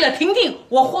但是为了婷婷，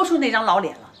我豁出那张老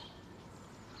脸了。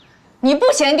你不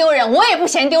嫌丢人，我也不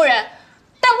嫌丢人，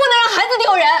但不能让孩子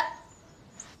丢人。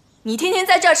你天天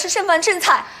在这儿吃剩饭剩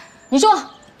菜，你说，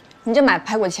你这买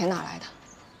排骨的钱哪来的？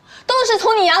都是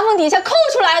从你牙缝底下抠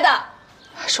出来的。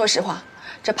说实话，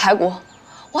这排骨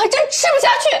我还真吃不下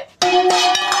去。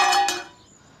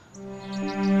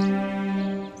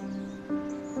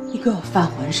你给我犯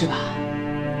浑是吧？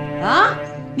啊！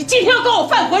你今天要跟我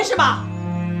犯浑是吧？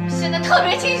现在特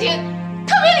别清醒，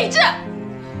特别理智。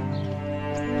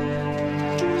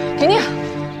婷婷，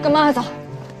跟妈妈走。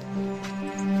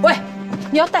喂，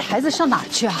你要带孩子上哪儿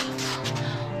去啊？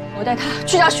我带他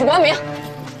去找许光明。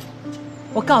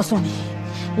我告诉你，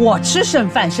我吃剩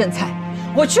饭剩菜，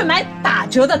我去买打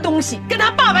折的东西，跟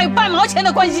他爸爸有半毛钱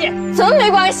的关系？怎么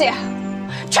没关系？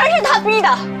全是他逼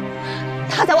的。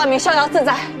他在外面逍遥自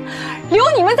在，留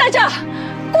你们在这儿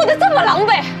过得这么狼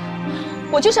狈。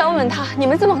我就想问问他，你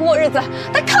们这么过日子，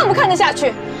他看不看得下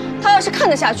去？他要是看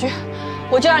得下去，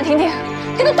我就让婷婷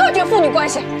跟他断绝父女关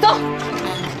系。走。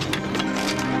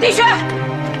丽轩，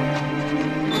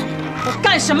我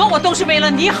干什么我都是为了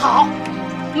你好。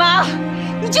妈，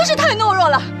你就是太懦弱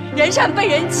了，人善被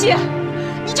人欺，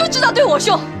你就知道对我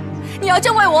凶。你要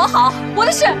真为我好，我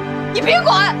的事你别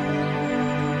管。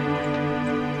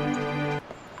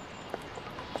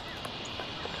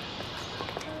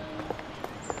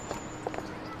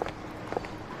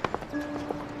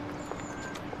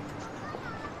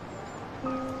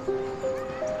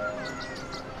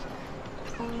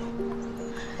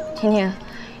婷婷，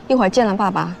一会儿见了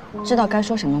爸爸，知道该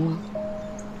说什么吗？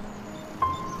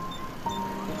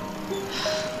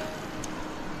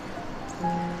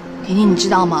婷婷，你知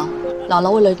道吗？姥姥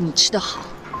为了你吃得好，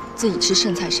自己吃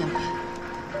剩菜剩饭，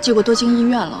结果都进医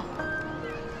院了。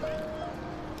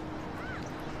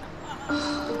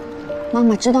妈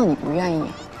妈知道你不愿意，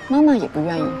妈妈也不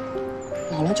愿意，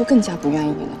姥姥就更加不愿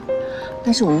意了。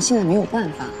但是我们现在没有办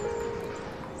法。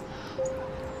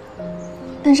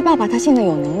但是爸爸他现在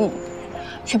有能力，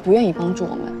却不愿意帮助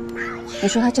我们，你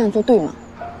说他这样做对吗？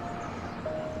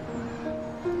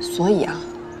所以啊，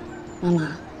妈妈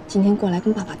今天过来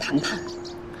跟爸爸谈判，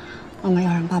妈妈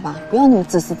要让爸爸不要那么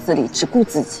自私自利，只顾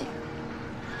自己。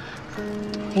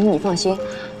婷婷，你放心，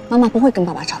妈妈不会跟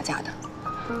爸爸吵架的。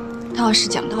他要是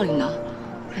讲道理呢，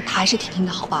那他还是婷婷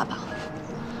的好爸爸；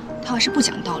他要是不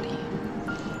讲道理，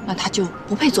那他就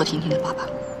不配做婷婷的爸爸。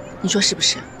你说是不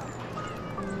是？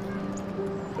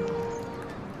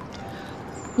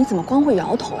你怎么光会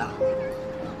摇头呀？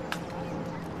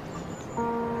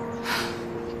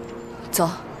走。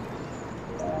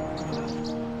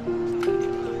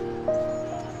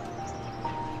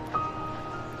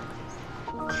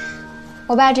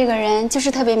我爸这个人就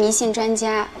是特别迷信专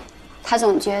家，他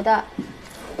总觉得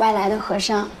外来的和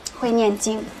尚会念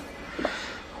经。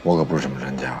我可不是什么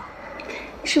专家。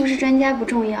是不是专家不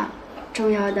重要，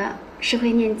重要的是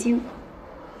会念经。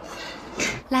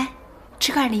来，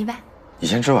吃块梨吧。你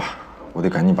先吃吧，我得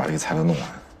赶紧把这个材料弄完。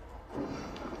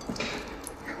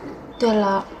对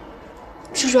了，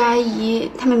叔叔阿姨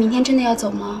他们明天真的要走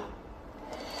吗？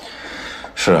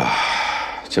是啊，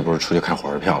这不是出去开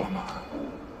火车票了吗？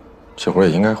这会儿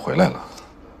也应该回来了。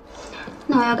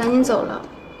那我要赶紧走了，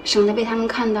省得被他们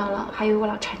看到了，还以为我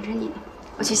老缠着你呢。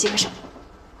我去洗个手。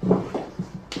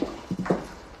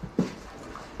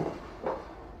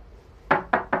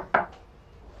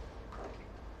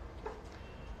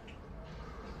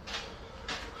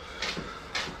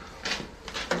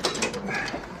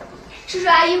叔叔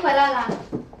阿姨回来了。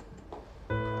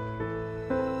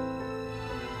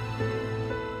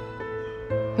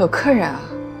有客人啊？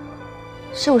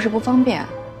是不是不方便？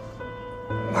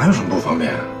哪有什么不方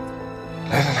便？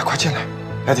来来来，快进来！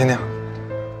来，婷婷。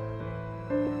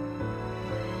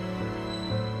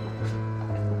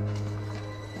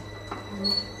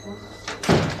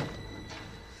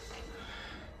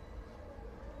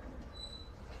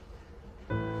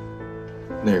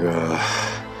那个，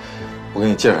我给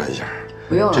你介绍一下。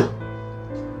不用了，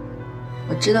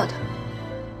我知道的。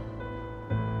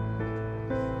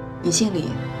你姓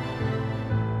李？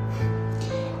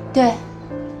对，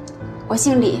我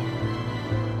姓李。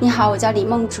你好，我叫李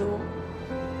梦竹。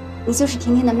你就是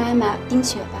婷婷的妈妈丁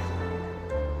雪吧？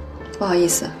不好意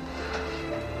思，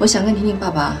我想跟婷婷爸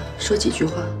爸说几句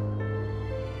话。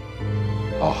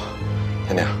哦，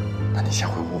婷婷，那你先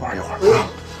回屋玩一会儿。不用，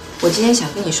我今天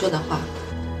想跟你说的话，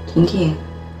婷婷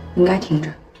应该听着。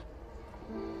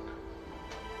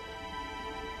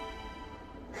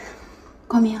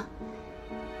光明，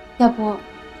要不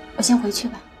我先回去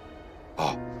吧。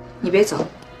哦，你别走，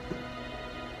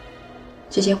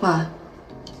这些话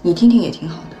你听听也挺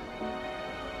好的。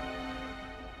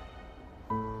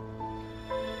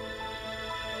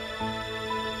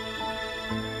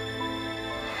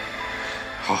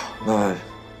好，那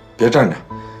别站着，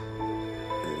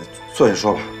坐下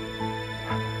说吧。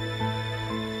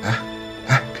来，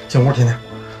来，进屋，婷婷。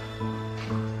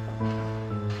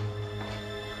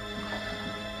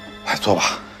坐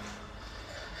吧，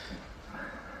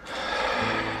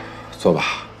坐吧。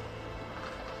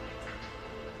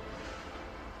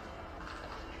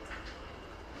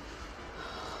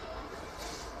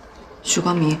许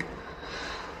光明，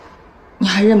你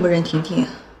还认不认婷婷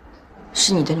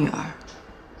是你的女儿？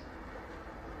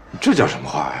这叫什么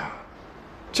话呀？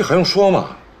这还用说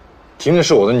吗？婷婷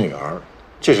是我的女儿，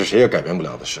这是谁也改变不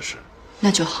了的事实。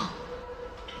那就好。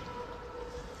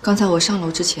刚才我上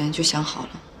楼之前就想好了，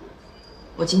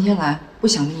我今天来不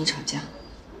想跟你吵架，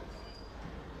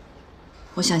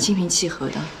我想心平气和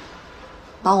的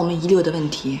把我们遗留的问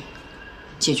题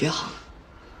解决好。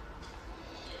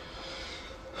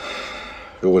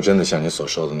如果真的像你所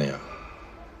说的那样，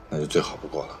那就最好不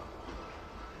过了。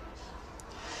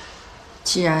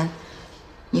既然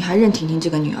你还认婷婷这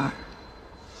个女儿，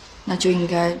那就应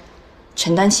该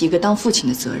承担起一个当父亲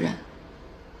的责任。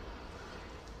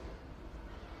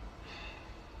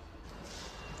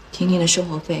婷婷的生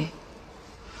活费，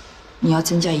你要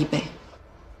增加1倍。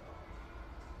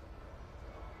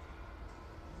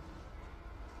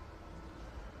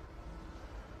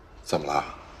怎么了？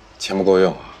钱不够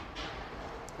用啊？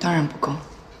当然不够，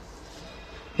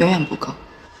远远不够。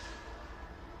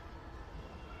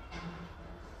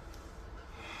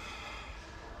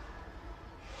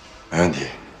没问题，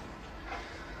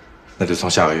那就从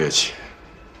下个月起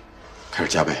开始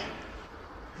加倍。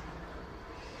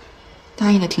答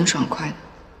应的挺爽快的，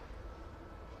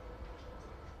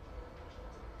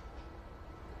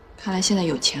看来现在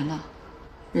有钱了，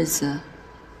日子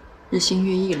日新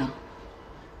月异了。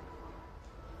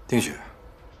丁雪，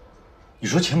你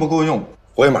说钱不够用，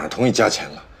我也马上同意加钱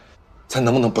了，咱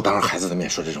能不能不当着孩子的面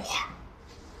说这种话？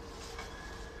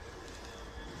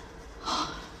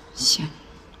行，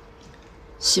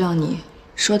希望你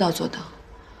说到做到。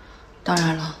当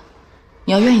然了，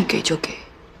你要愿意给就给，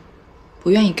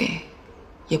不愿意给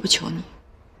也不求你。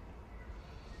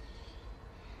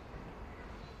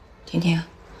婷婷，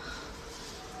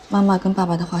妈妈跟爸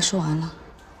爸的话说完了，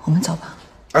我们走吧。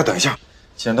哎，等一下，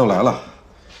既然都来了，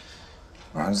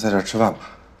晚上就在这儿吃饭吧。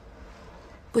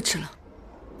不吃了。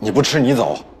你不吃你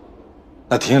走，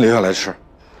那婷婷留下来吃。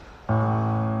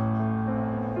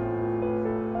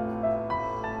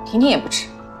婷婷也不吃。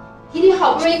婷婷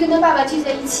好不容易跟她爸爸聚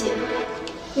在一起，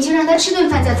你就让她吃顿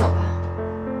饭再走吧。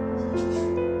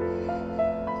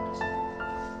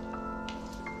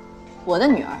我的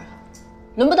女儿，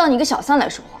轮不到你一个小三来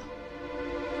说话。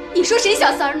你说谁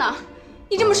小三呢？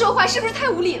你这么说话是不是太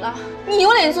无理了？你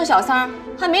有脸做小三，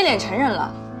还没脸承认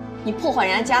了。你破坏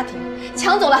人家家庭，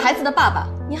抢走了孩子的爸爸，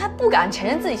你还不敢承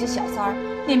认自己是小三儿，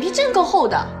脸皮真够厚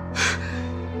的。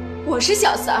我是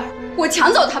小三儿，我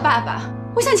抢走他爸爸。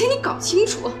我想请你搞清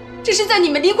楚，这是在你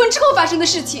们离婚之后发生的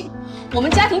事情。我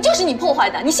们家庭就是你破坏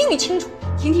的，你心里清楚。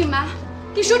婷婷妈，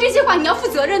你说这些话你要负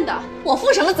责任的。我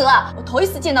负什么责啊？我头一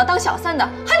次见到当小三的，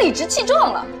还理直气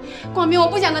壮了。光明，我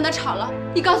不想跟他吵了，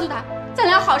你告诉他，咱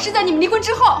俩好是在你们离婚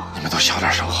之后。你们都小点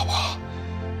声好不好？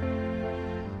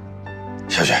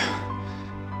小雪，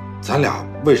咱俩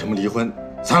为什么离婚，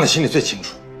咱俩心里最清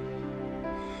楚。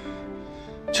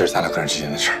这是咱俩个人之间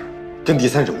的事儿，跟第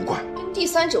三者无关。跟第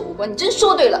三者无关，你真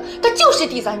说对了，他就是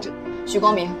第三者。许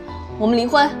光明，我们离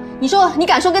婚，你说你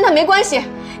敢说跟他没关系？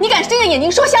你敢睁着眼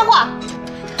睛说瞎话？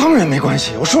当然没关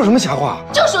系，我说什么瞎话？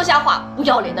就说瞎话，不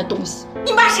要脸的东西！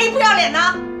你骂谁不要脸呢？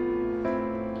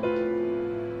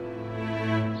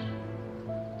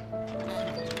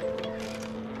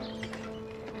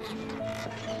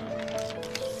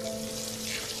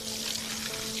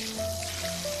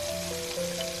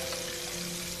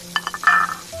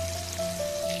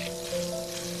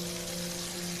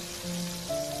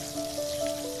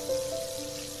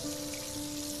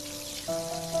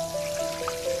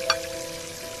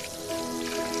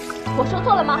我说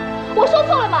错了吗？我说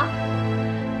错了吗？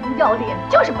不要脸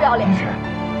就是不要脸。同学，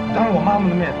当着我妈妈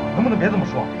的面，能不能别这么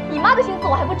说？你妈的心思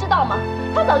我还不知道吗？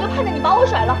她早就盼着你把我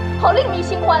甩了，好另觅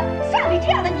新欢。像你这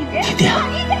样的女人，婷婷，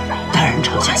大人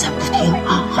吵架咱不听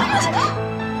啊！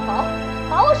好，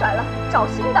把我甩了，找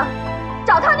新的，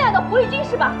找他那样的狐狸精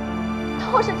是吧？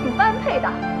倒是挺般配的，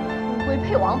乌龟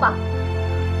配王八，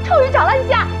臭鱼找烂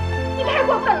虾。你太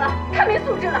过分了，太没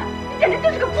素质了，你简直就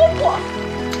是个疯婆。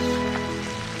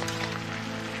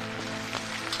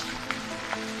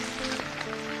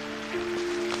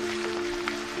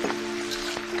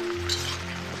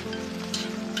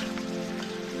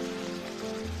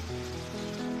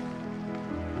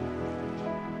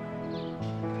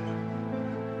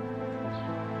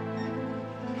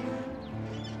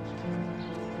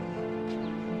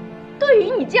对于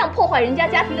你这样破坏人家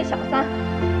家庭的小三，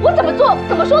我怎么做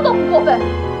怎么说都不过分。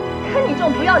看你这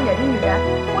种不要脸的女人，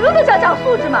我用得着讲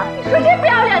素质吗？你说谁不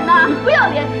要脸呢？你不要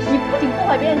脸，你不仅破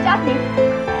坏别人家庭，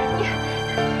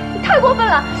你太过分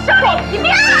了！少你，你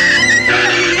别！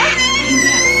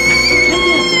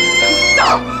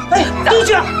走，哎，出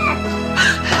去！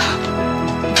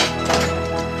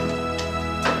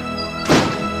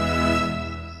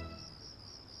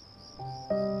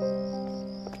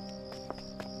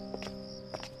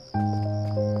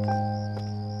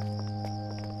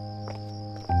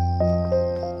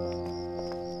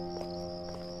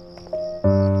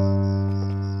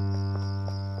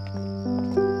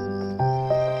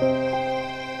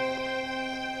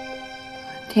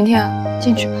婷婷啊，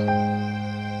进去吧。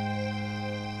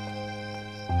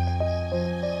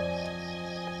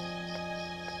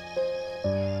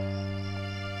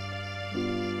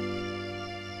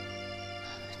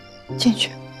进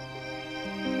去。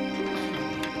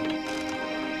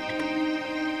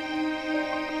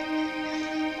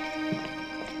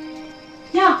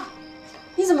呀，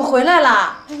你怎么回来了？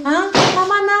啊，妈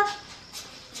妈呢？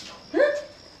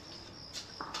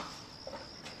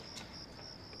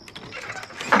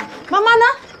妈妈呢？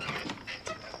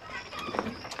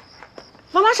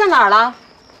妈妈上哪儿了？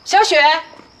小雪，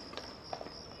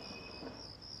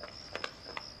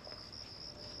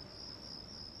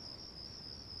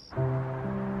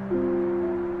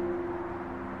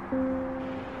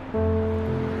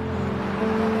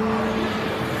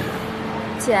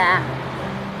姐，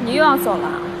你又要走了？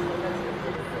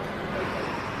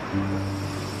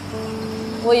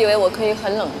我以为我可以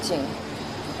很冷静，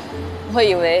我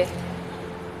以为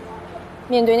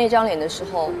面对那张脸的时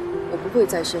候，我不会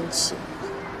再生气。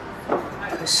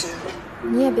可是，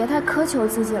你也别太苛求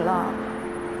自己了。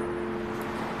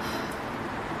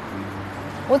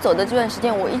我走的这段时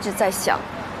间，我一直在想，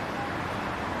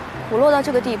我落到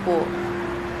这个地步，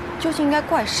究竟应该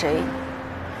怪谁？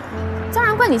当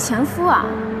然怪你前夫啊，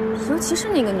尤其是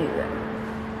那个女人。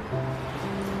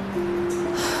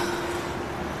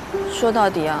说到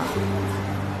底啊，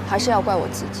还是要怪我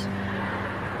自己。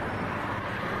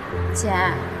姐，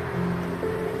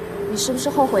你是不是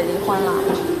后悔离婚了？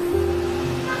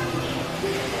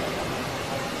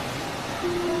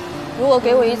如果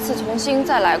给我一次重新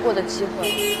再来过的机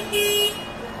会，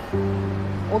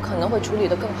我可能会处理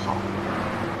得更好。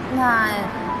那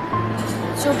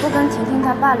就不跟婷婷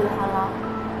她爸离婚了？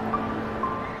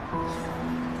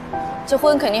这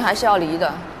婚肯定还是要离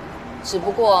的，只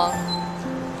不过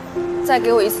再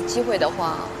给我一次机会的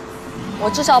话，我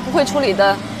至少不会处理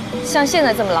的像现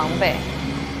在这么狼狈。哎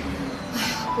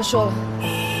呀，不说了。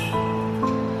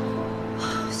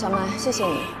小麦，谢谢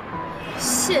你。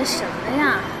谢什么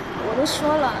呀？我都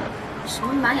说了，什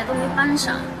么满脸都没搬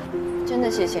上。真的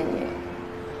谢谢你。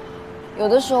有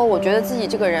的时候我觉得自己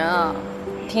这个人啊，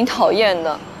挺讨厌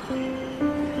的，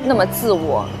那么自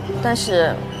我，但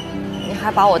是你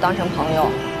还把我当成朋友。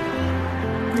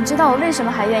你知道我为什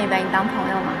么还愿意把你当朋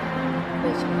友吗？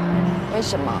为什么？为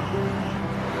什么？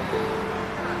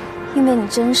因为你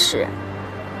真实，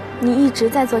你一直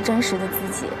在做真实的自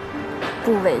己，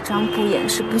不伪装、不掩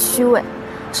饰、不虚伪，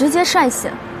直接率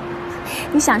性。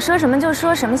你想说什么就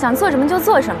说什么，想做什么就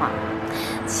做什么。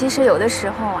其实有的时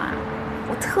候啊，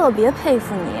我特别佩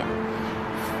服你。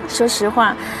说实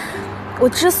话，我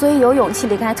之所以有勇气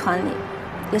离开团里，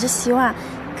也是希望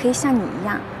可以像你一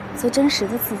样做真实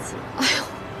的自己。哎呦，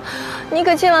你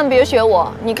可千万别学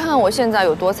我！你看看我现在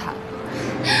有多惨。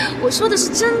我说的是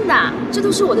真的，这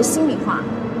都是我的心里话。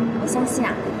我相信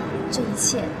啊，这一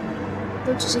切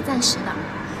都只是暂时的。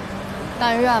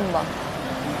但愿吧。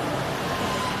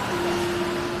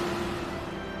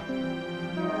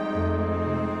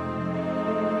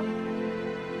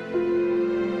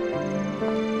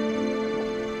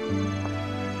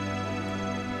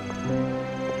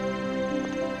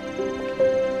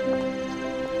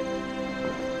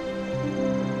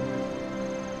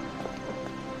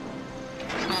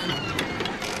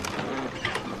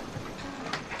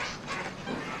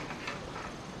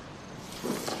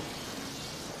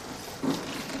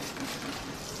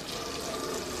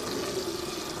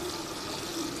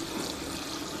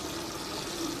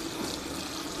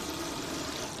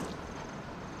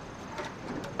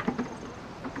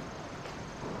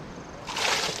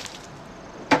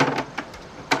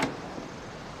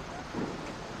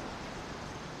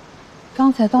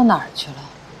刚才到哪儿去了？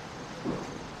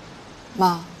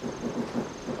妈，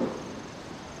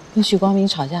跟许光明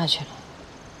吵架去了。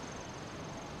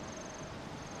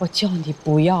我叫你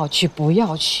不要去，不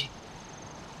要去，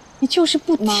你就是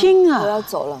不听啊！我要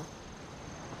走了。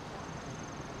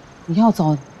你要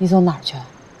走，你走哪儿去？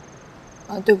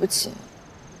啊，对不起，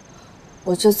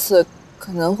我这次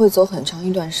可能会走很长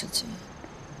一段时间。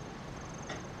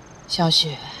小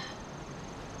雪，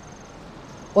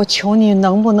我求你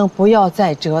能不能不要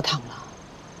再折腾了？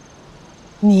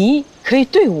你可以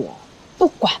对我不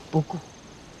管不顾，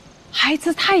孩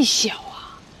子太小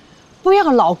啊，不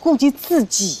要老顾及自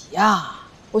己呀。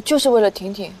我就是为了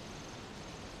婷婷，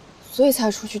所以才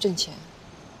出去挣钱。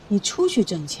你出去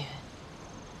挣钱，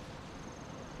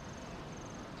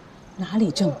哪里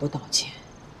挣不到钱？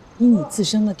以你自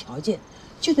身的条件，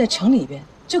就在城里边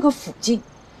这个附近，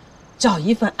找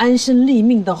一份安身立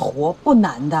命的活不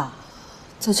难的。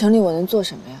在城里我能做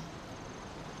什么呀？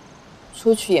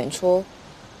出去演出，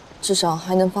至少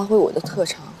还能发挥我的特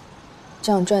长，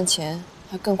这样赚钱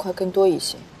还更快更多一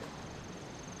些。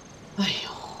哎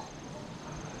呦，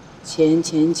钱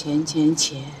钱钱钱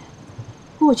钱，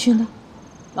过去呢，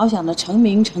老想着成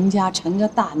名成家，成个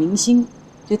大明星，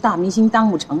这大明星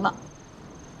耽误成了，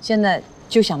现在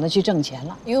就想着去挣钱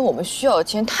了。因为我们需要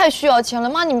钱，太需要钱了，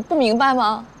妈，你们不明白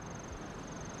吗？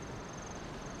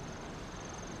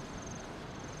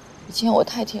以前我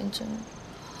太天真了，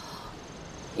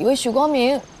以为许光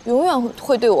明永远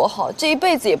会对我好，这一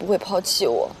辈子也不会抛弃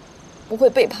我，不会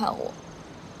背叛我。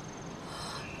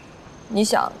你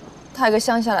想，他一个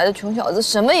乡下来的穷小子，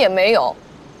什么也没有，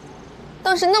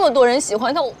当时那么多人喜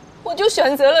欢他，我就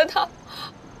选择了他。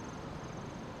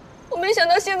我没想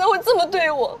到现在会这么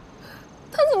对我，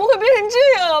他怎么会变成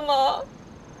这样啊，妈？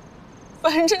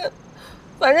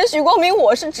反正许光明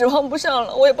我是指望不上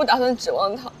了，我也不打算指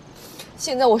望他。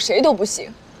现在我谁都不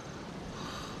行，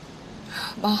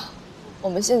妈，我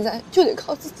们现在就得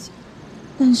靠自己。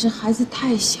但是孩子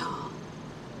太小，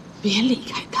别离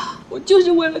开他。我就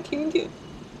是为了婷婷，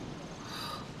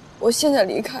我现在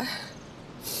离开，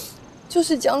就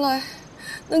是将来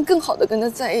能更好的跟他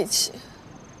在一起。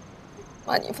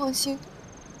妈，你放心，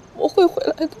我会回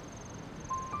来的。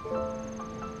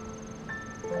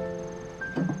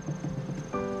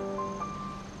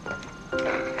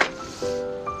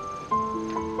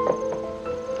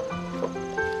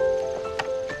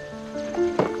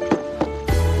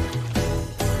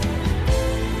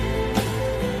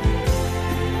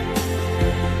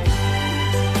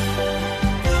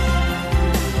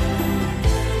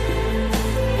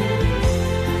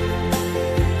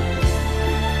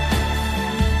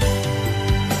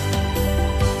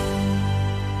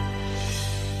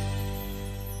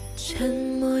沉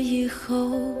默以后，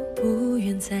不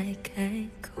愿再开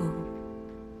口。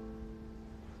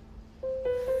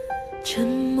沉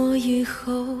默以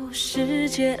后，世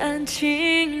界安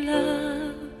静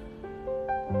了。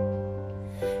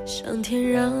上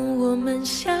天让我们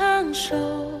相守，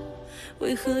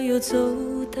为何又走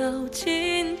到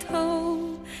尽头？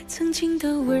曾经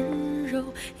的温柔，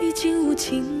已经无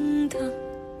情地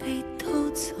被偷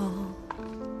走。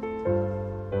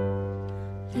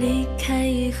离开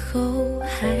以后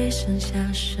还剩下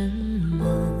什么？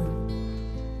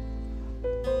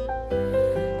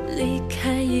离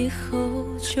开以后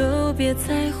就别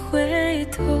再回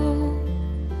头。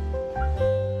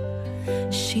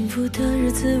幸福的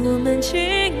日子我们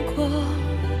经过，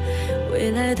未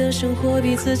来的生活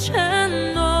彼此承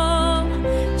诺，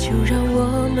就让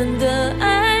我们的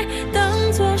爱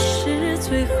当作是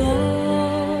最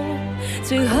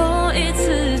后一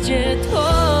次解脱。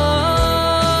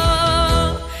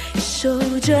守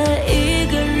着一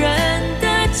个人的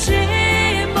寂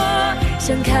寞，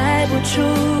像开不出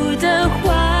的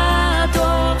花朵，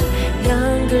两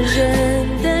个人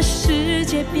的世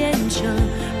界变成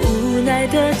无奈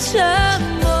的沉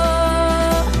默。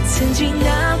曾经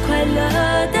那快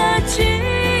乐的经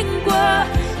过，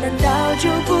难道就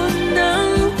不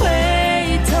能回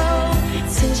头？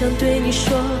曾想对你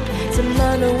说，怎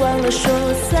么能忘了说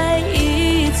再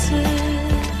一次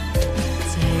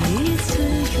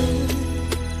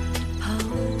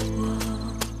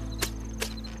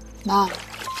妈，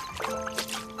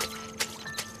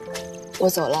我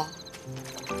走了。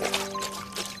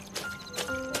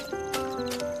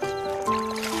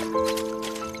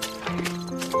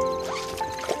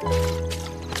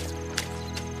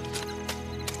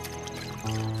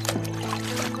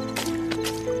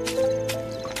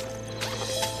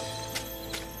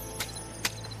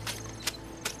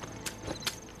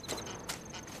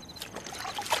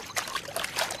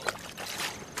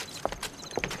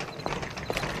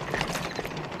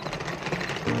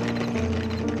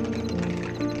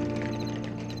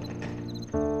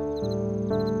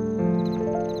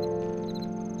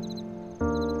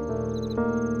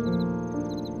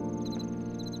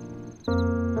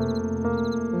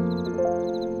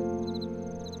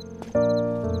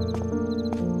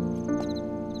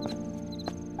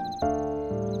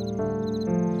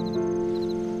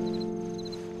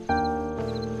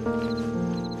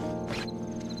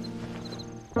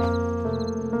我。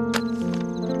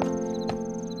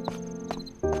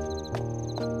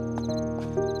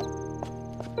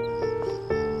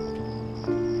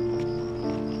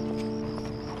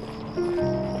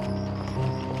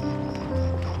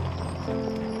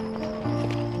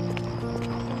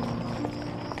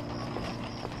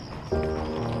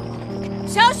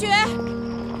雪。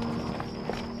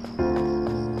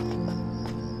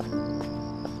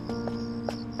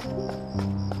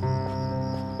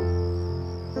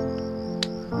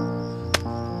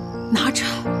拿着。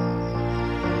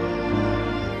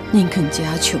宁肯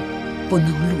家穷，不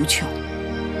能路穷。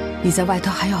你在外头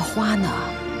还要花呢。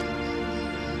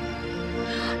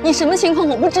你什么情况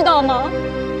我不知道吗？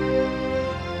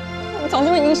我早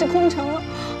就已经是空城了，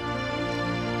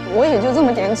我也就这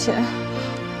么点钱。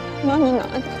妈，你拿着。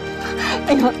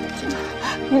哎呀，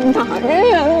你拿着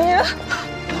呀你！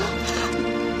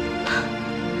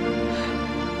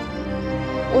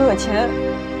我有钱，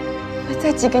会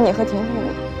再寄给你和婷婷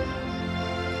的。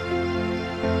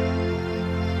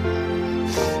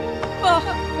妈，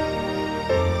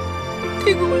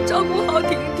你给我照顾好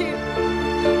婷婷。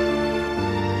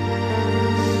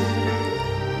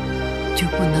就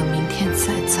不能明天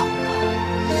再走吗？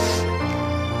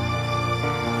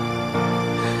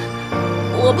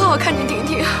我怕我看见婷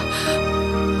婷，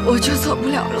我就走不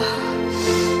了了。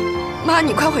妈，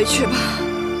你快回去吧，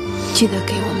记得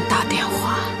给我们打电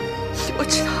话。我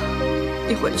知道，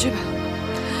你回去吧。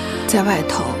在外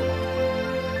头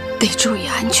得注意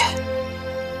安全。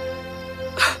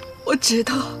我知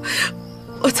道，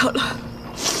我走了。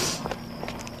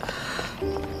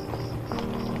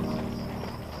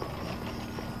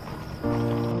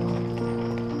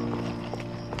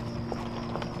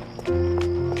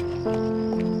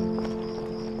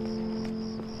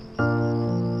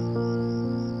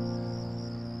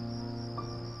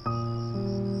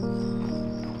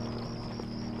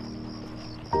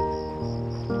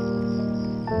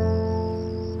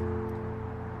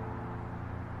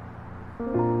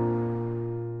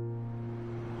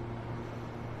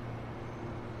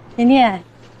甜甜，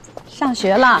上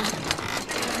学了，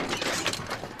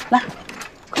来，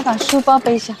快把书包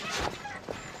背上。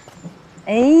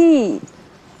哎，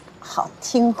好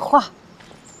听话。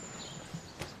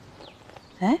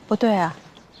哎，不对啊，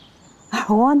耳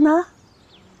蜗呢？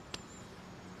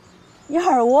你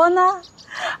耳蜗呢？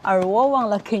耳蜗忘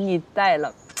了给你带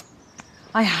了。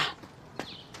哎呀，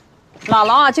姥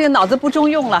姥啊，这个脑子不中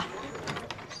用了。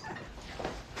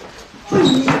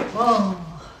哦，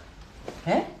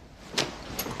哎。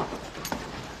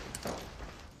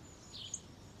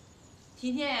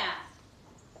婷婷，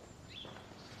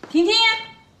婷婷，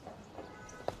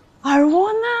耳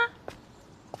蜗呢？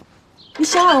你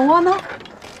小耳蜗呢？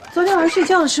昨天晚上睡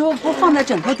觉的时候不放在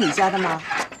枕头底下的吗？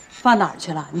放哪儿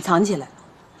去了？你藏起来了？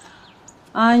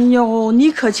哎呦，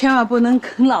你可千万不能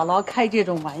跟姥姥开这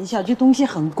种玩笑，这东西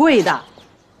很贵的。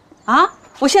啊，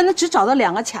我现在只找到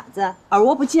2个卡子，耳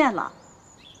蜗不见了。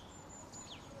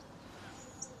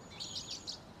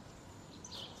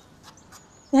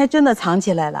你还真的藏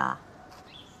起来了？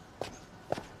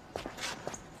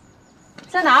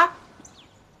在哪儿？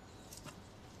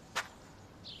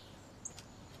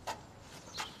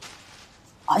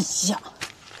哎呀！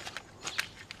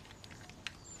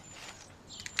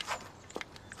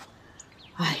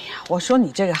哎呀，我说你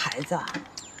这个孩子，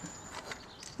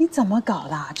你怎么搞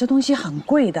的？这东西很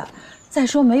贵的。再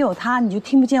说没有它，你就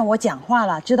听不见我讲话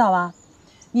了，知道吧？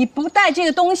你不带这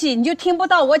个东西，你就听不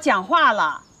到我讲话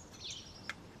了。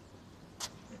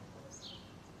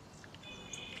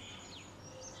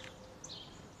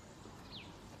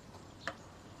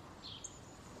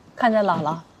看见姥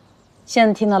姥，现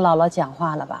在听到姥姥讲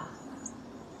话了吧？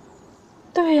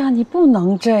对呀，你不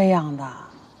能这样的。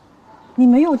你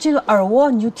没有这个耳蜗，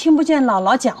你就听不见姥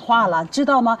姥讲话了，知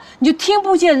道吗？你就听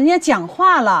不见人家讲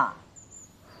话了。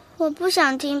我不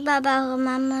想听爸爸和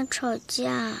妈妈吵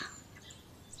架。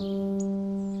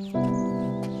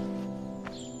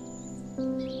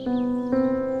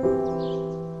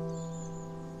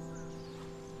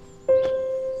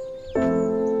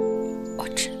我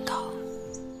知道。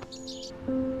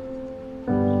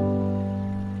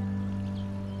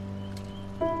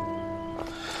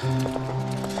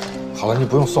好了，你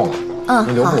不用送了，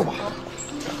你留步吧。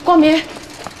光明，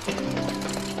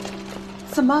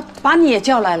怎么把你也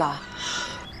叫来了？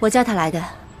我叫他来的，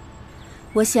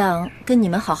我想跟你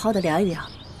们好好的聊一聊。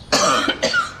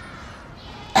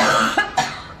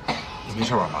你没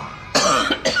事吧，妈？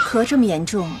咳这么严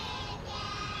重，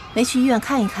没去医院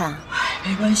看一看？哎，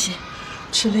没关系，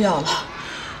吃了药了，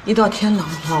一到天冷，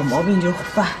老毛病就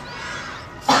犯。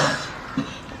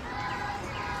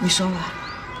你说吧。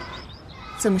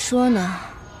怎么说呢？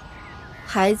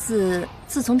孩子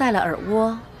自从戴了耳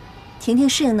蜗，婷婷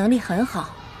适应能力很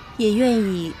好，也愿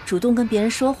意主动跟别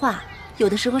人说话，有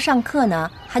的时候上课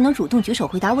呢还能主动举手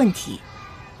回答问题。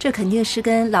这肯定是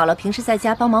跟姥姥平时在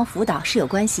家帮忙辅导是有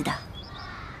关系的。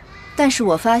但是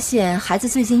我发现孩子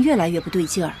最近越来越不对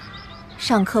劲儿，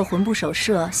上课魂不守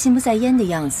舍、心不在焉的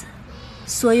样子，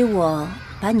所以我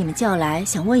把你们叫来，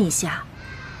想问一下，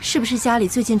是不是家里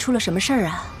最近出了什么事儿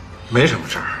啊？没什么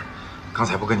事儿，刚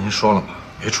才不跟您说了吗？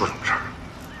没出什么事儿。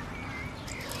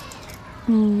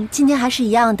今天还是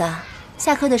一样的。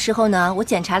下课的时候呢，我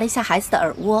检查了一下孩子的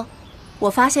耳蜗，我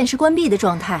发现是关闭的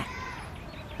状态。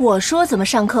我说怎么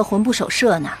上课魂不守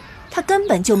舍呢？他根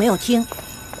本就没有听。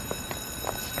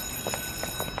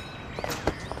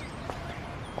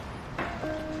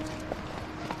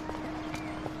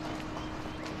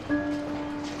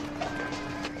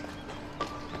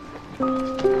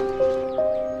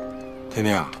婷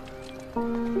婷啊，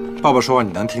爸爸说话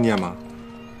你能听见吗？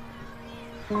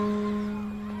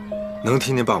能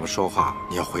听见爸爸说话，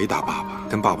你要回答爸爸，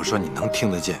跟爸爸说你能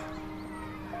听得见。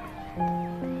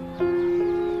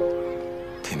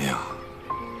婷婷，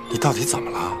你到底怎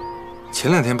么了？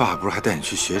前2天爸爸不是还带你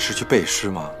去学诗、去背诗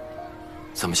吗？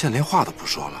怎么现在连话都不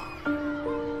说了？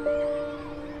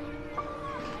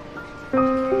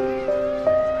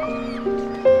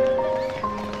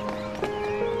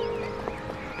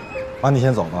妈，你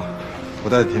先走吧，我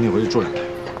带婷婷回去住2天。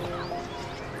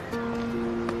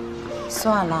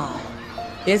算了，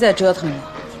别再折腾了，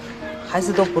孩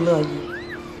子都不乐意。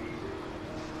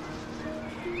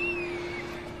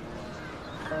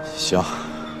行，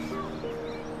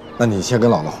那你先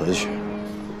跟姥姥回去，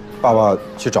爸爸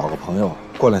去找个朋友，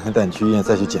过2天带你去医院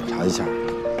再去检查一下。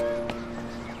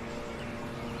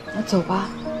那走吧。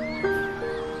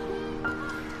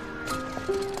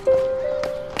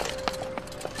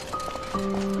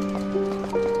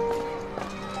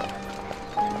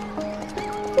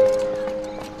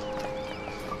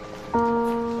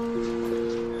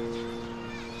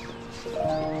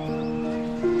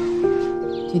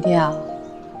婷婷啊，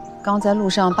刚在路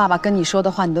上爸爸跟你说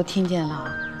的话你都听见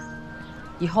了，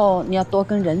以后你要多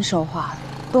跟人说话，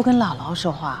多跟姥姥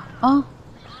说话啊。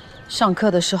上课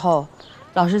的时候，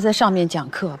老师在上面讲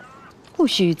课，不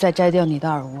许再摘掉你的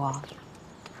耳蜗。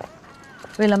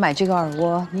为了买这个耳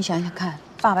蜗，你想想看，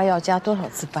爸爸要加多少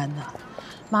次班呢？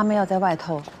妈妈要在外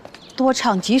头多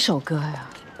唱几首歌呀。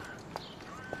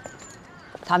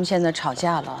他们现在吵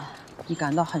架了，你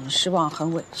感到很失望、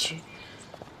很委屈。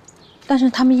但是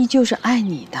他们依旧是爱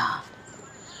你的，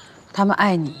他们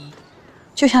爱你，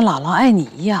就像姥姥爱你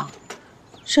一样，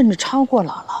甚至超过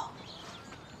姥姥。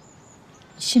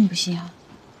你信不信啊？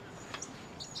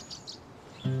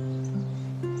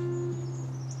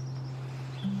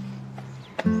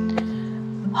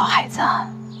好孩子，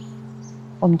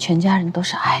我们全家人都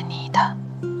是爱你的。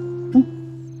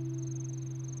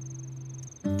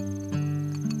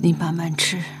你慢慢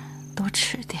吃，多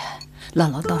吃点。姥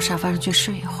姥到沙发上去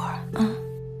睡一会儿，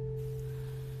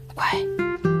乖。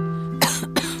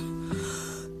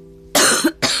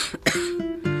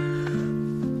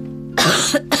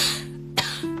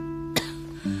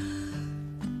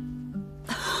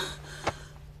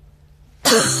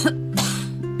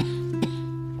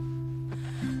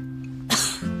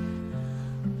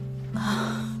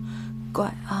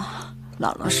乖啊，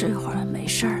姥姥睡会儿，没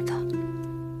事的。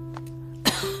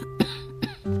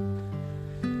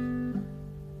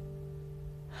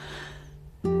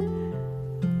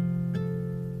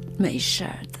没事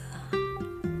儿的，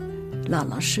姥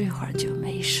姥睡会儿就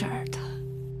没事儿的。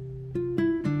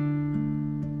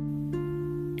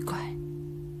乖，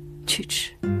去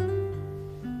吃，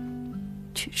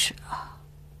去吃啊。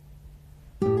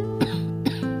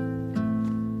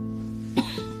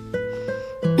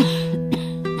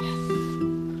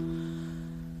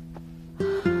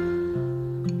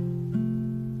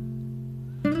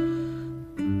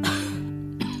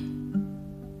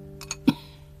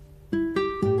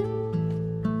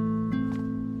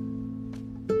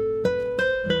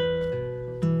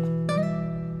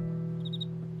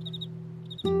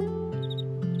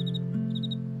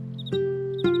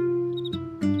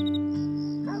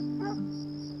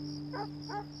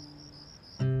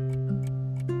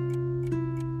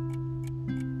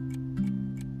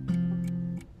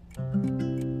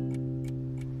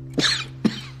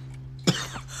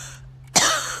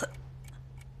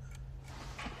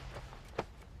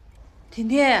婷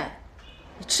婷，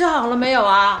你吃好了没有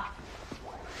啊？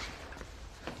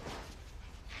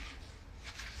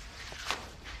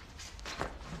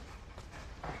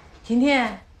婷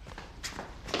婷，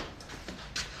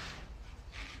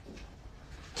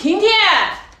婷婷，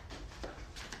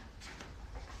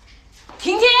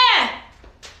婷婷，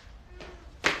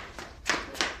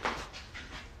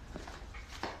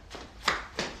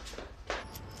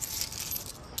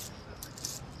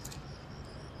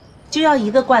就要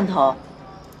1个罐头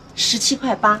，17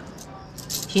块8。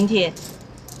婷婷，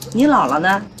你姥姥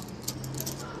呢？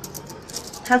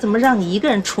她他怎么让你一个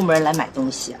人出门来买东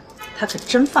西啊？他可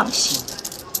真放心。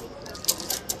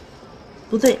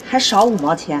不对，还少5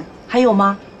毛钱，还有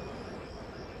吗？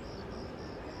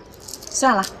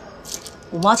算了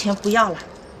，5毛钱不要了。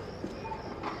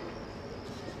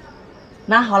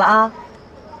拿好了啊。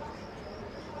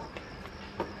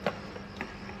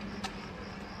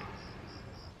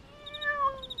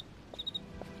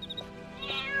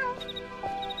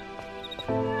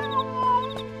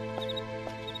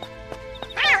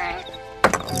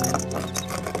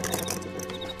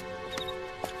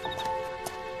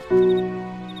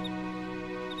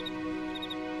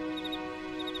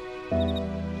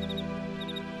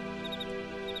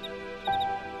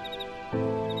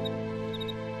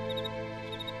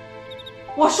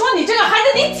我说你这个孩子，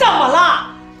你怎么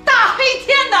了？大黑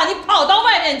天的，你跑到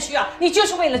外面去啊？你就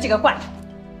是为了这个罐头？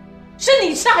是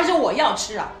你吃还是我要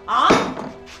吃啊？啊？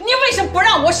你为什么不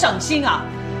让我省心啊？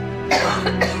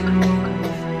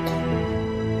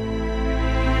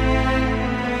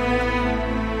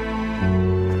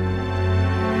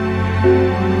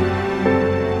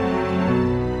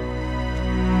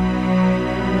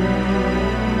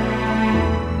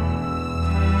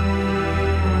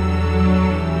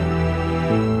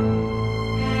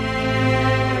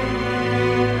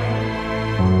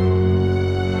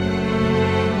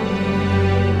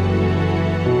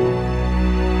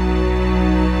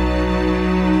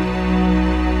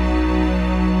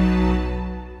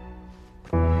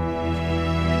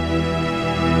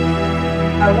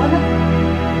耳蜗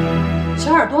呢？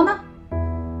小耳朵呢？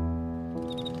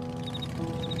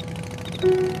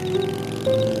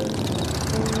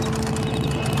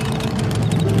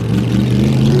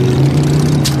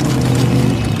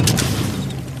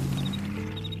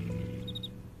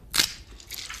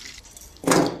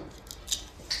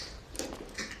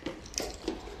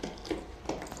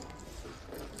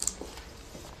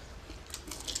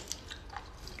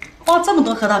花这么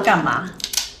多核桃干嘛？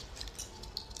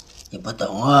你不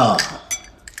懂啊，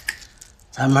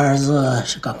咱们儿子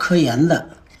是搞科研的，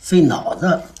费脑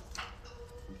子。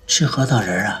吃核桃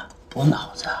仁啊，补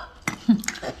脑子。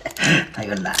他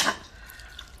又懒，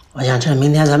我想趁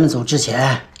明天咱们走之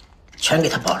前，全给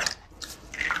他包了。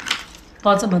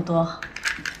包这么多，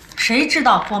谁知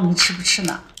道光明吃不吃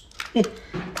呢？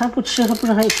他不吃，他不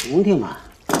是还有婷婷吗？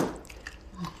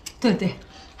对对，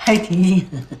还有婷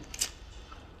婷。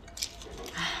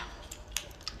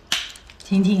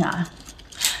婷婷啊，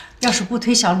要是不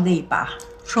推小李的一把，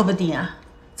说不定啊，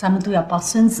咱们都要抱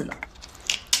孙子了。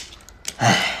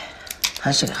哎，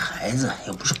他是个孩子，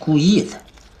又不是故意的，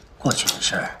过去的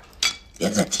事儿，别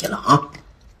再提了啊。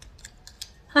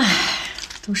哎，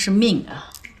都是命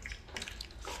啊。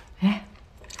哎，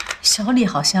小李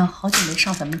好像好久没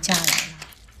上咱们家来了，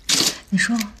你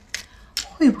说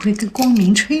会不会跟光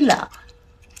明吹了？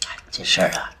这事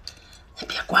儿啊，你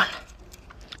别管了。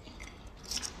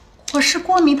我是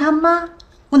光明他妈，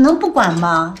我能不管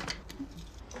吗？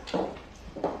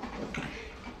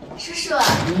叔叔，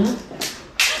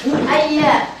阿姨，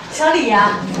小李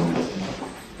呀，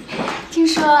听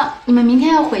说你们明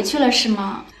天要回去了是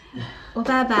吗？我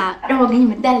爸爸让我给你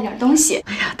们带了点东西。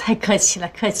哎呀，太客气了，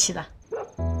客气了。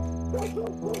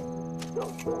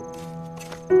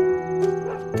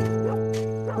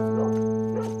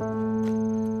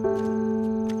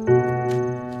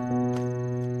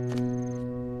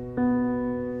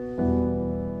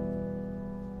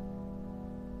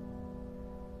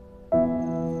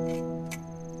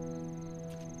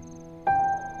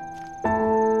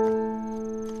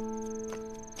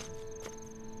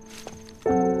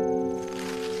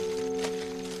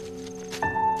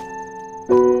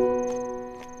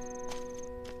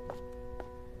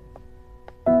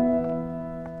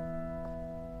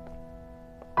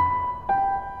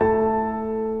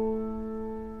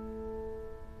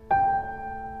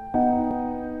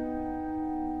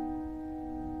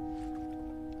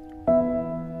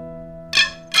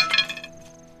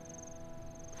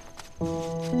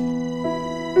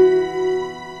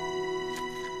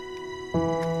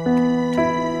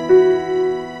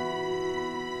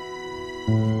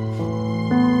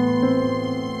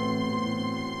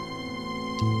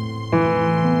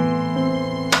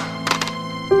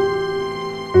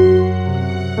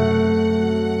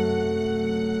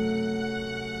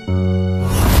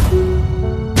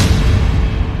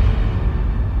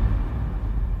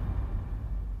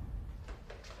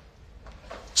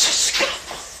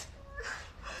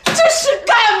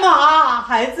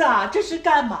孩子啊，这是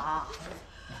干嘛？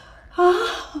啊，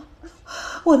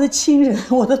我的亲人，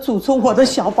我的祖宗，我的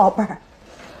小宝贝儿，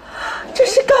这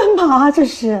是干嘛？这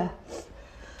是？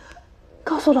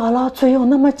告诉姥姥，嘴有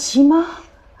那么急吗？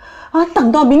啊，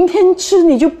等到明天吃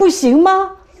你就不行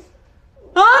吗？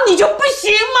啊，你就不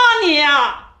行吗你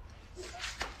啊？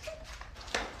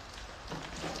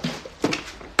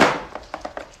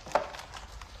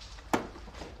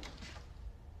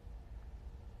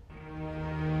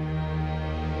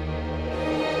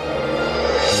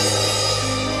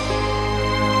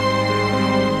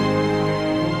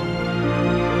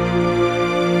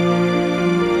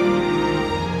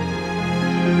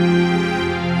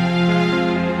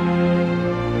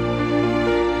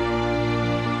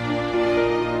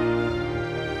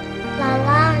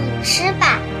吃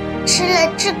吧，吃了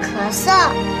治咳嗽。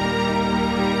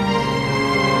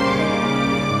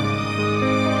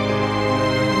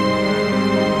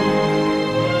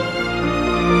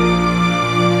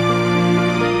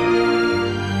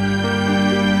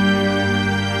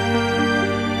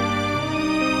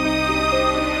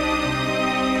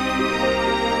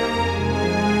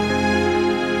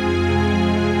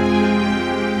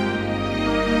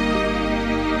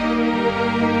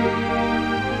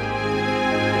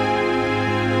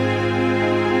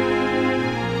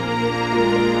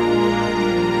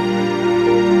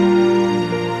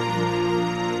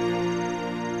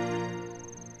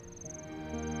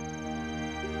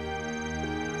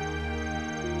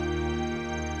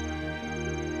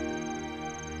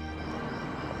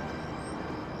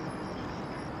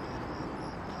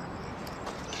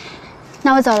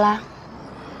那我走了。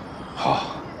好。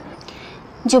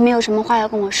你就没有什么话要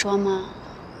跟我说吗？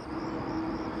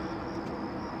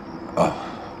啊，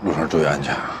路上注意安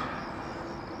全啊。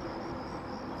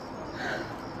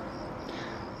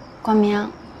光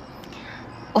明，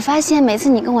我发现每次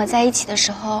你跟我在一起的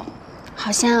时候，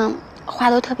好像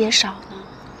话都特别少呢。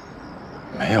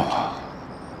没有啊，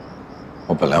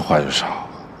我本来话就少，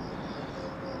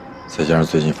再加上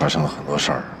最近发生了很多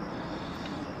事儿。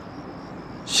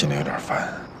心里有点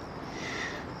烦。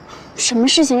什么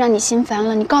事情让你心烦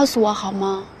了？你告诉我好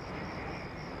吗？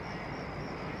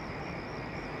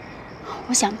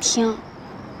我想听。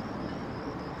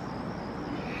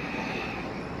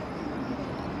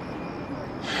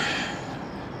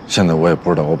现在我也不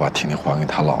知道我把婷婷还给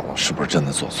她姥姥是不是真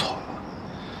的做错了。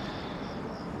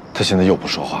她现在又不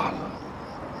说话了，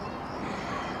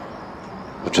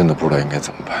我真的不知道应该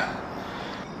怎么办。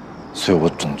所以我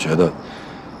总觉得。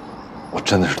我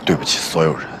真的是对不起所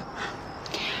有人。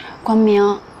光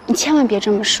明，你千万别这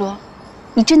么说，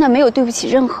你真的没有对不起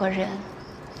任何人。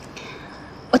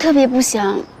我特别不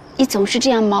想你总是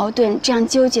这样矛盾、这样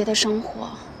纠结的生活。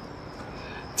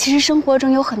其实生活中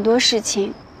有很多事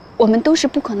情，我们都是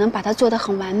不可能把它做得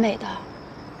很完美的。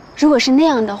如果是那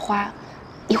样的话，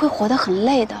你会活得很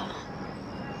累的。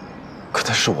可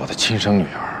她是我的亲生女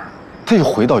儿，她又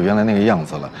回到原来那个样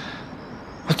子了，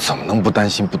我怎么能不担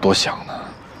心、不多想呢？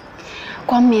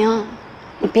光明，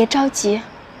你别着急，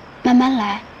慢慢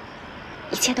来，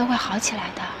一切都会好起来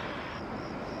的。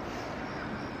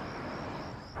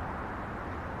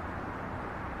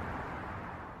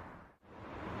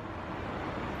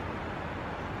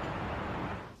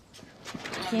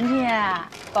婷婷，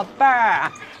宝贝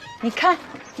儿，你看，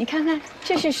你看看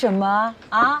这是什么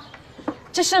啊？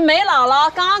这是梅姥姥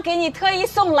刚刚给你特意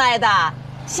送来的，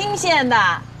新鲜的，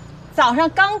早上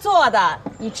刚做的，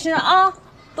你吃啊。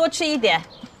多吃一点。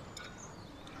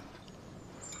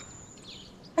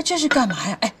哎，这是干嘛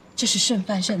呀？哎，这是剩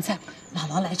饭剩菜，姥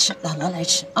姥来吃，姥姥来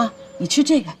吃啊！你吃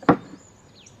这个。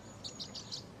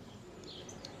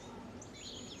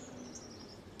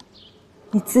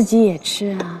你自己也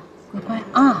吃啊，乖乖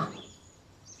啊。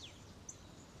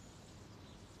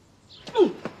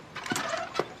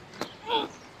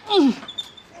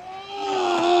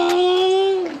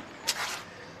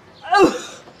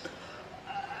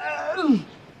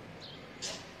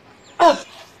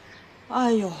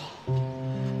哎呦，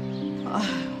哎，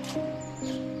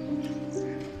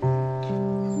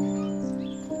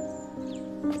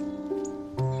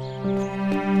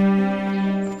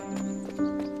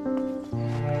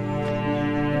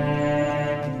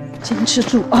坚持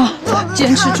住啊，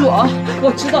坚持住啊！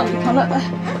我知道你疼了，哎，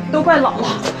都怪姥姥。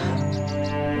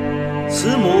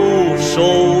慈母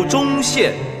手中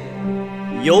线，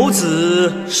游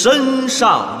子身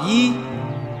上衣。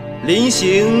临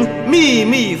行密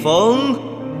密缝，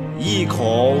意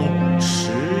恐迟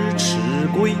迟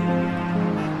归。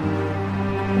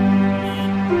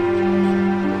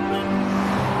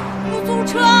出租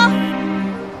车，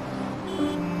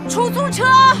出租车，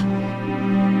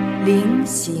临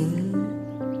行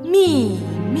密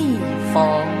密缝，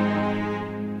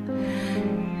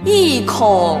意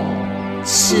恐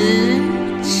迟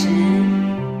迟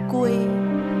归。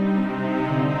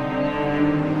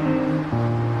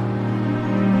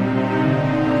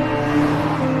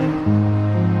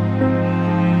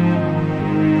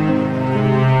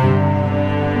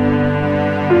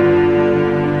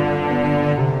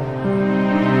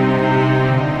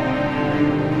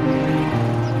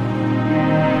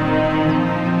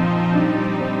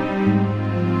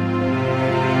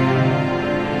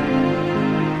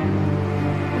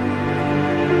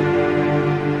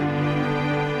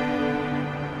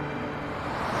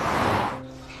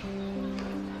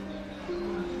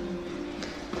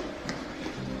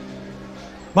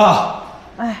妈，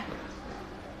哎，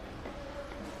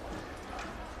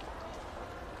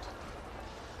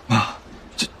妈，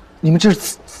你们这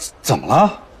是怎么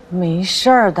了？没事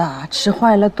儿的，吃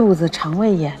坏了肚子，肠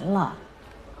胃炎了。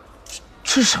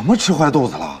吃什么吃坏肚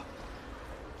子了？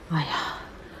哎呀，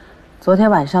昨天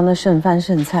晚上的剩饭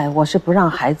剩菜，我是不让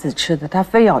孩子吃的，他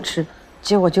非要吃，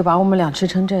结果就把我们俩吃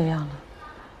成这样了。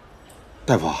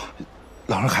大夫，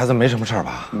老人孩子没什么事儿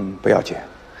吧？不要紧，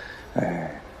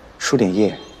输点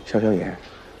液消消炎，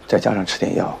再加上吃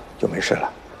点药就没事了，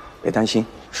别担心。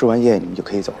输完液你们就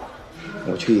可以走了，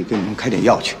我去给你们开点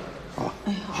药去，好吧？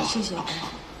哎呀，谢谢。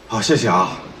好，谢谢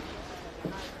啊。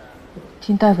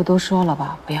听大夫都说了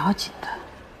吧，不要紧的。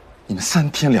你们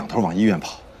3天2头往医院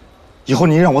跑，以后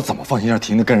您让我怎么放心让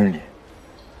婷婷跟着你？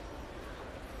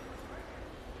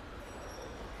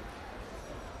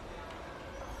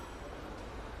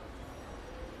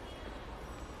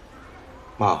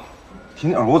妈，婷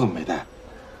婷耳蜗怎么没戴？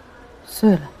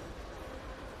碎了。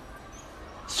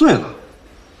碎了？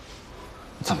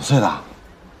怎么碎的？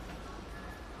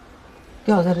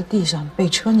掉在了地上，被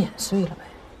车碾碎了呗。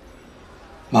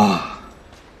妈，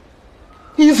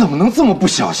你怎么能这么不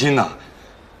小心呢？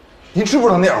您知不知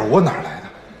道那耳蜗哪儿来的？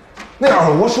那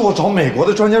耳蜗是我找美国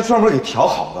的专家专门给调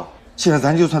好的。现在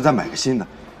咱就算再买个新的，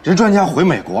人专家回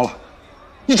美国了，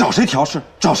你找谁调试？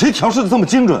找谁调试的这么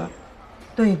精准？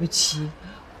对不起，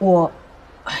我，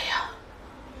哎呀，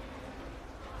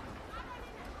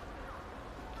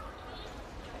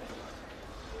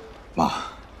妈，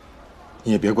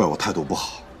你也别怪我态度不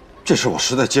好，这事我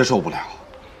实在接受不了。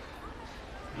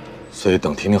所以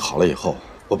等婷婷好了以后，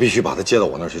我必须把她接到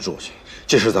我那儿去住去。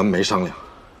这事咱们没商量。